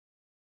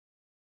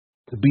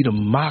 To be the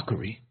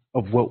mockery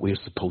of what we're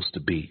supposed to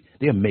be.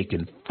 They're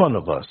making fun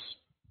of us.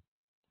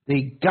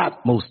 They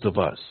got most of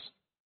us.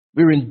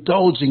 We're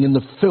indulging in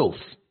the filth.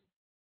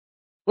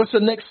 What's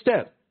the next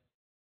step?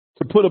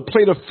 To put a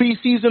plate of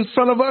feces in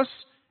front of us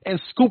and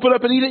scoop it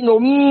up and eat it and go,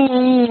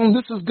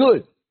 this is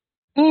good.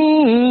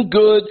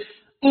 Good.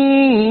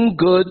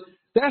 Good.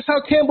 That's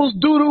how Campbell's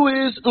doodle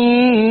is.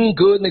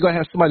 Good. And they're going to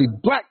have somebody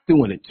black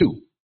doing it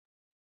too.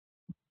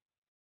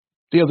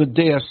 The other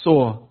day I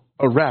saw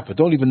a rapper,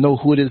 don't even know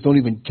who it is, don't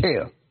even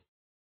care.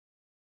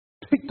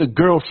 Picked a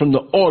girl from the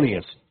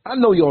audience. I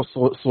know y'all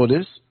saw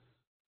this.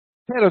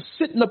 Had her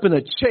sitting up in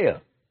a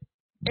chair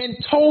and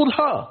told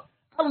her,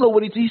 I don't know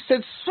what he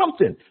said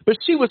something, but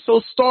she was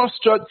so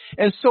starstruck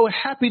and so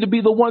happy to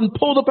be the one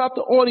pulled up out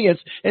the audience,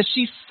 and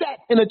she sat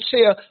in a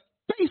chair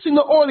facing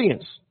the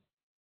audience.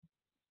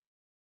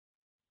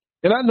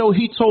 And I know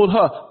he told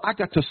her, I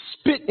got to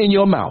spit in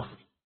your mouth.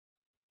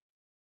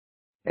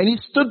 And he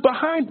stood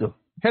behind her,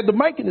 had the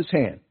mic in his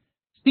hand.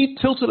 She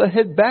tilted her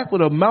head back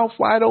with her mouth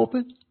wide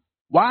open,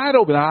 like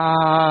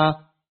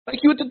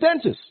you at the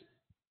dentist.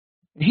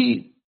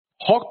 He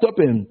hawked up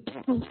and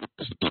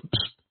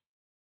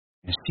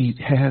she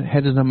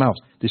had it in her mouth.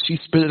 Did she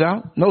spit it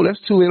out? No, that's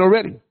too late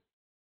already.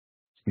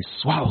 She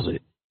swallowed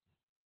it.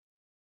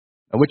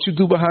 And what you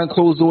do behind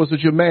closed doors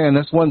with your man,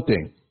 that's one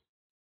thing.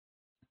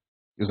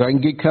 Because I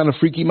can get kind of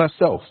freaky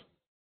myself.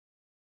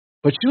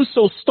 But you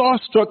so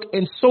starstruck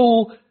and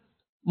so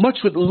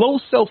much with low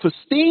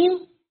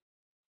self-esteem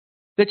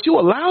that you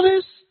allow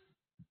this?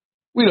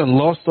 We done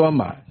lost our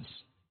minds.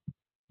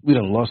 We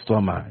done lost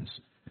our minds.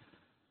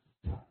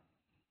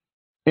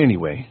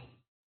 Anyway,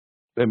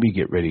 let me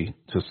get ready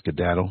to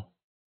skedaddle.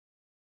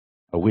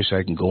 I wish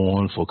I can go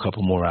on for a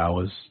couple more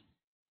hours.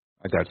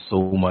 I got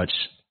so much.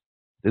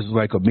 This is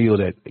like a meal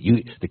that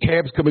the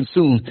cab's coming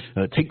soon.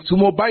 Take 2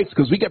 more bites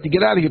because we got to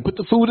get out of here. Put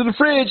the food in the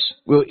fridge.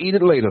 We'll eat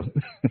it later.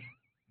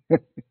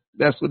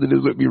 That's what it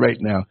is with me right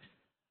now.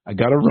 I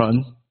got to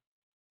run.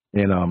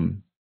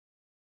 And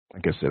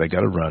like I said, I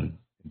got to run,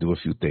 do a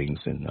few things.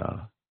 And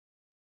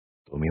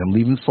don't mean I'm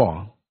leaving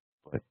far,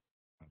 but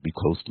I'll be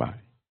close by.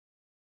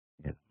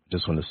 And I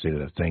just want to say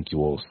that I thank you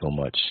all so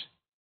much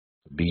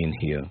for being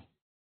here.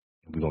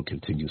 And we're going to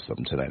continue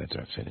something tonight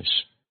after I finish.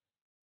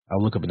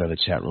 I'll look up another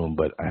chat room,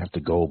 but I have to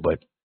go. But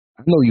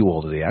I know you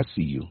all today. I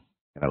see you,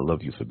 and I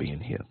love you for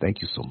being here.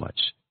 Thank you so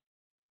much.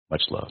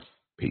 Much love.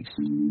 Peace.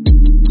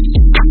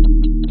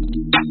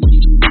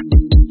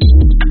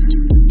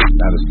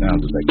 Now the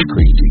sound is like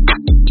crazy.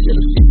 You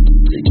ever see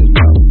crazy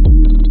sound?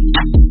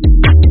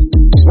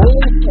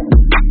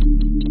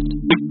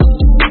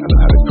 I know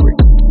how to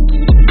create.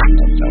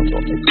 That sounds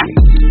all like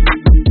crazy.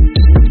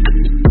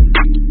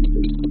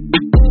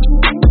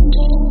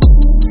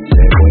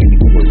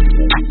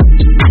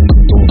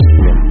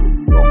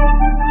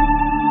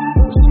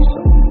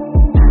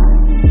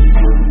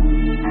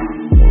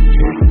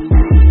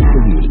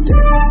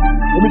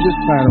 Let me just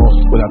sign off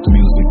without the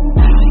music.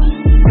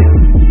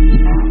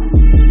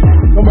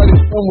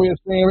 Somebody's somewhere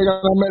saying we're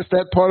going to mess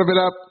that part of it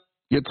up.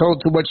 You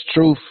told too much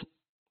truth.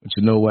 But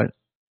you know what?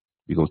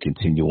 We're going to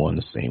continue on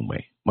the same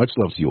way. Much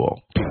love to you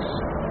all. Peace.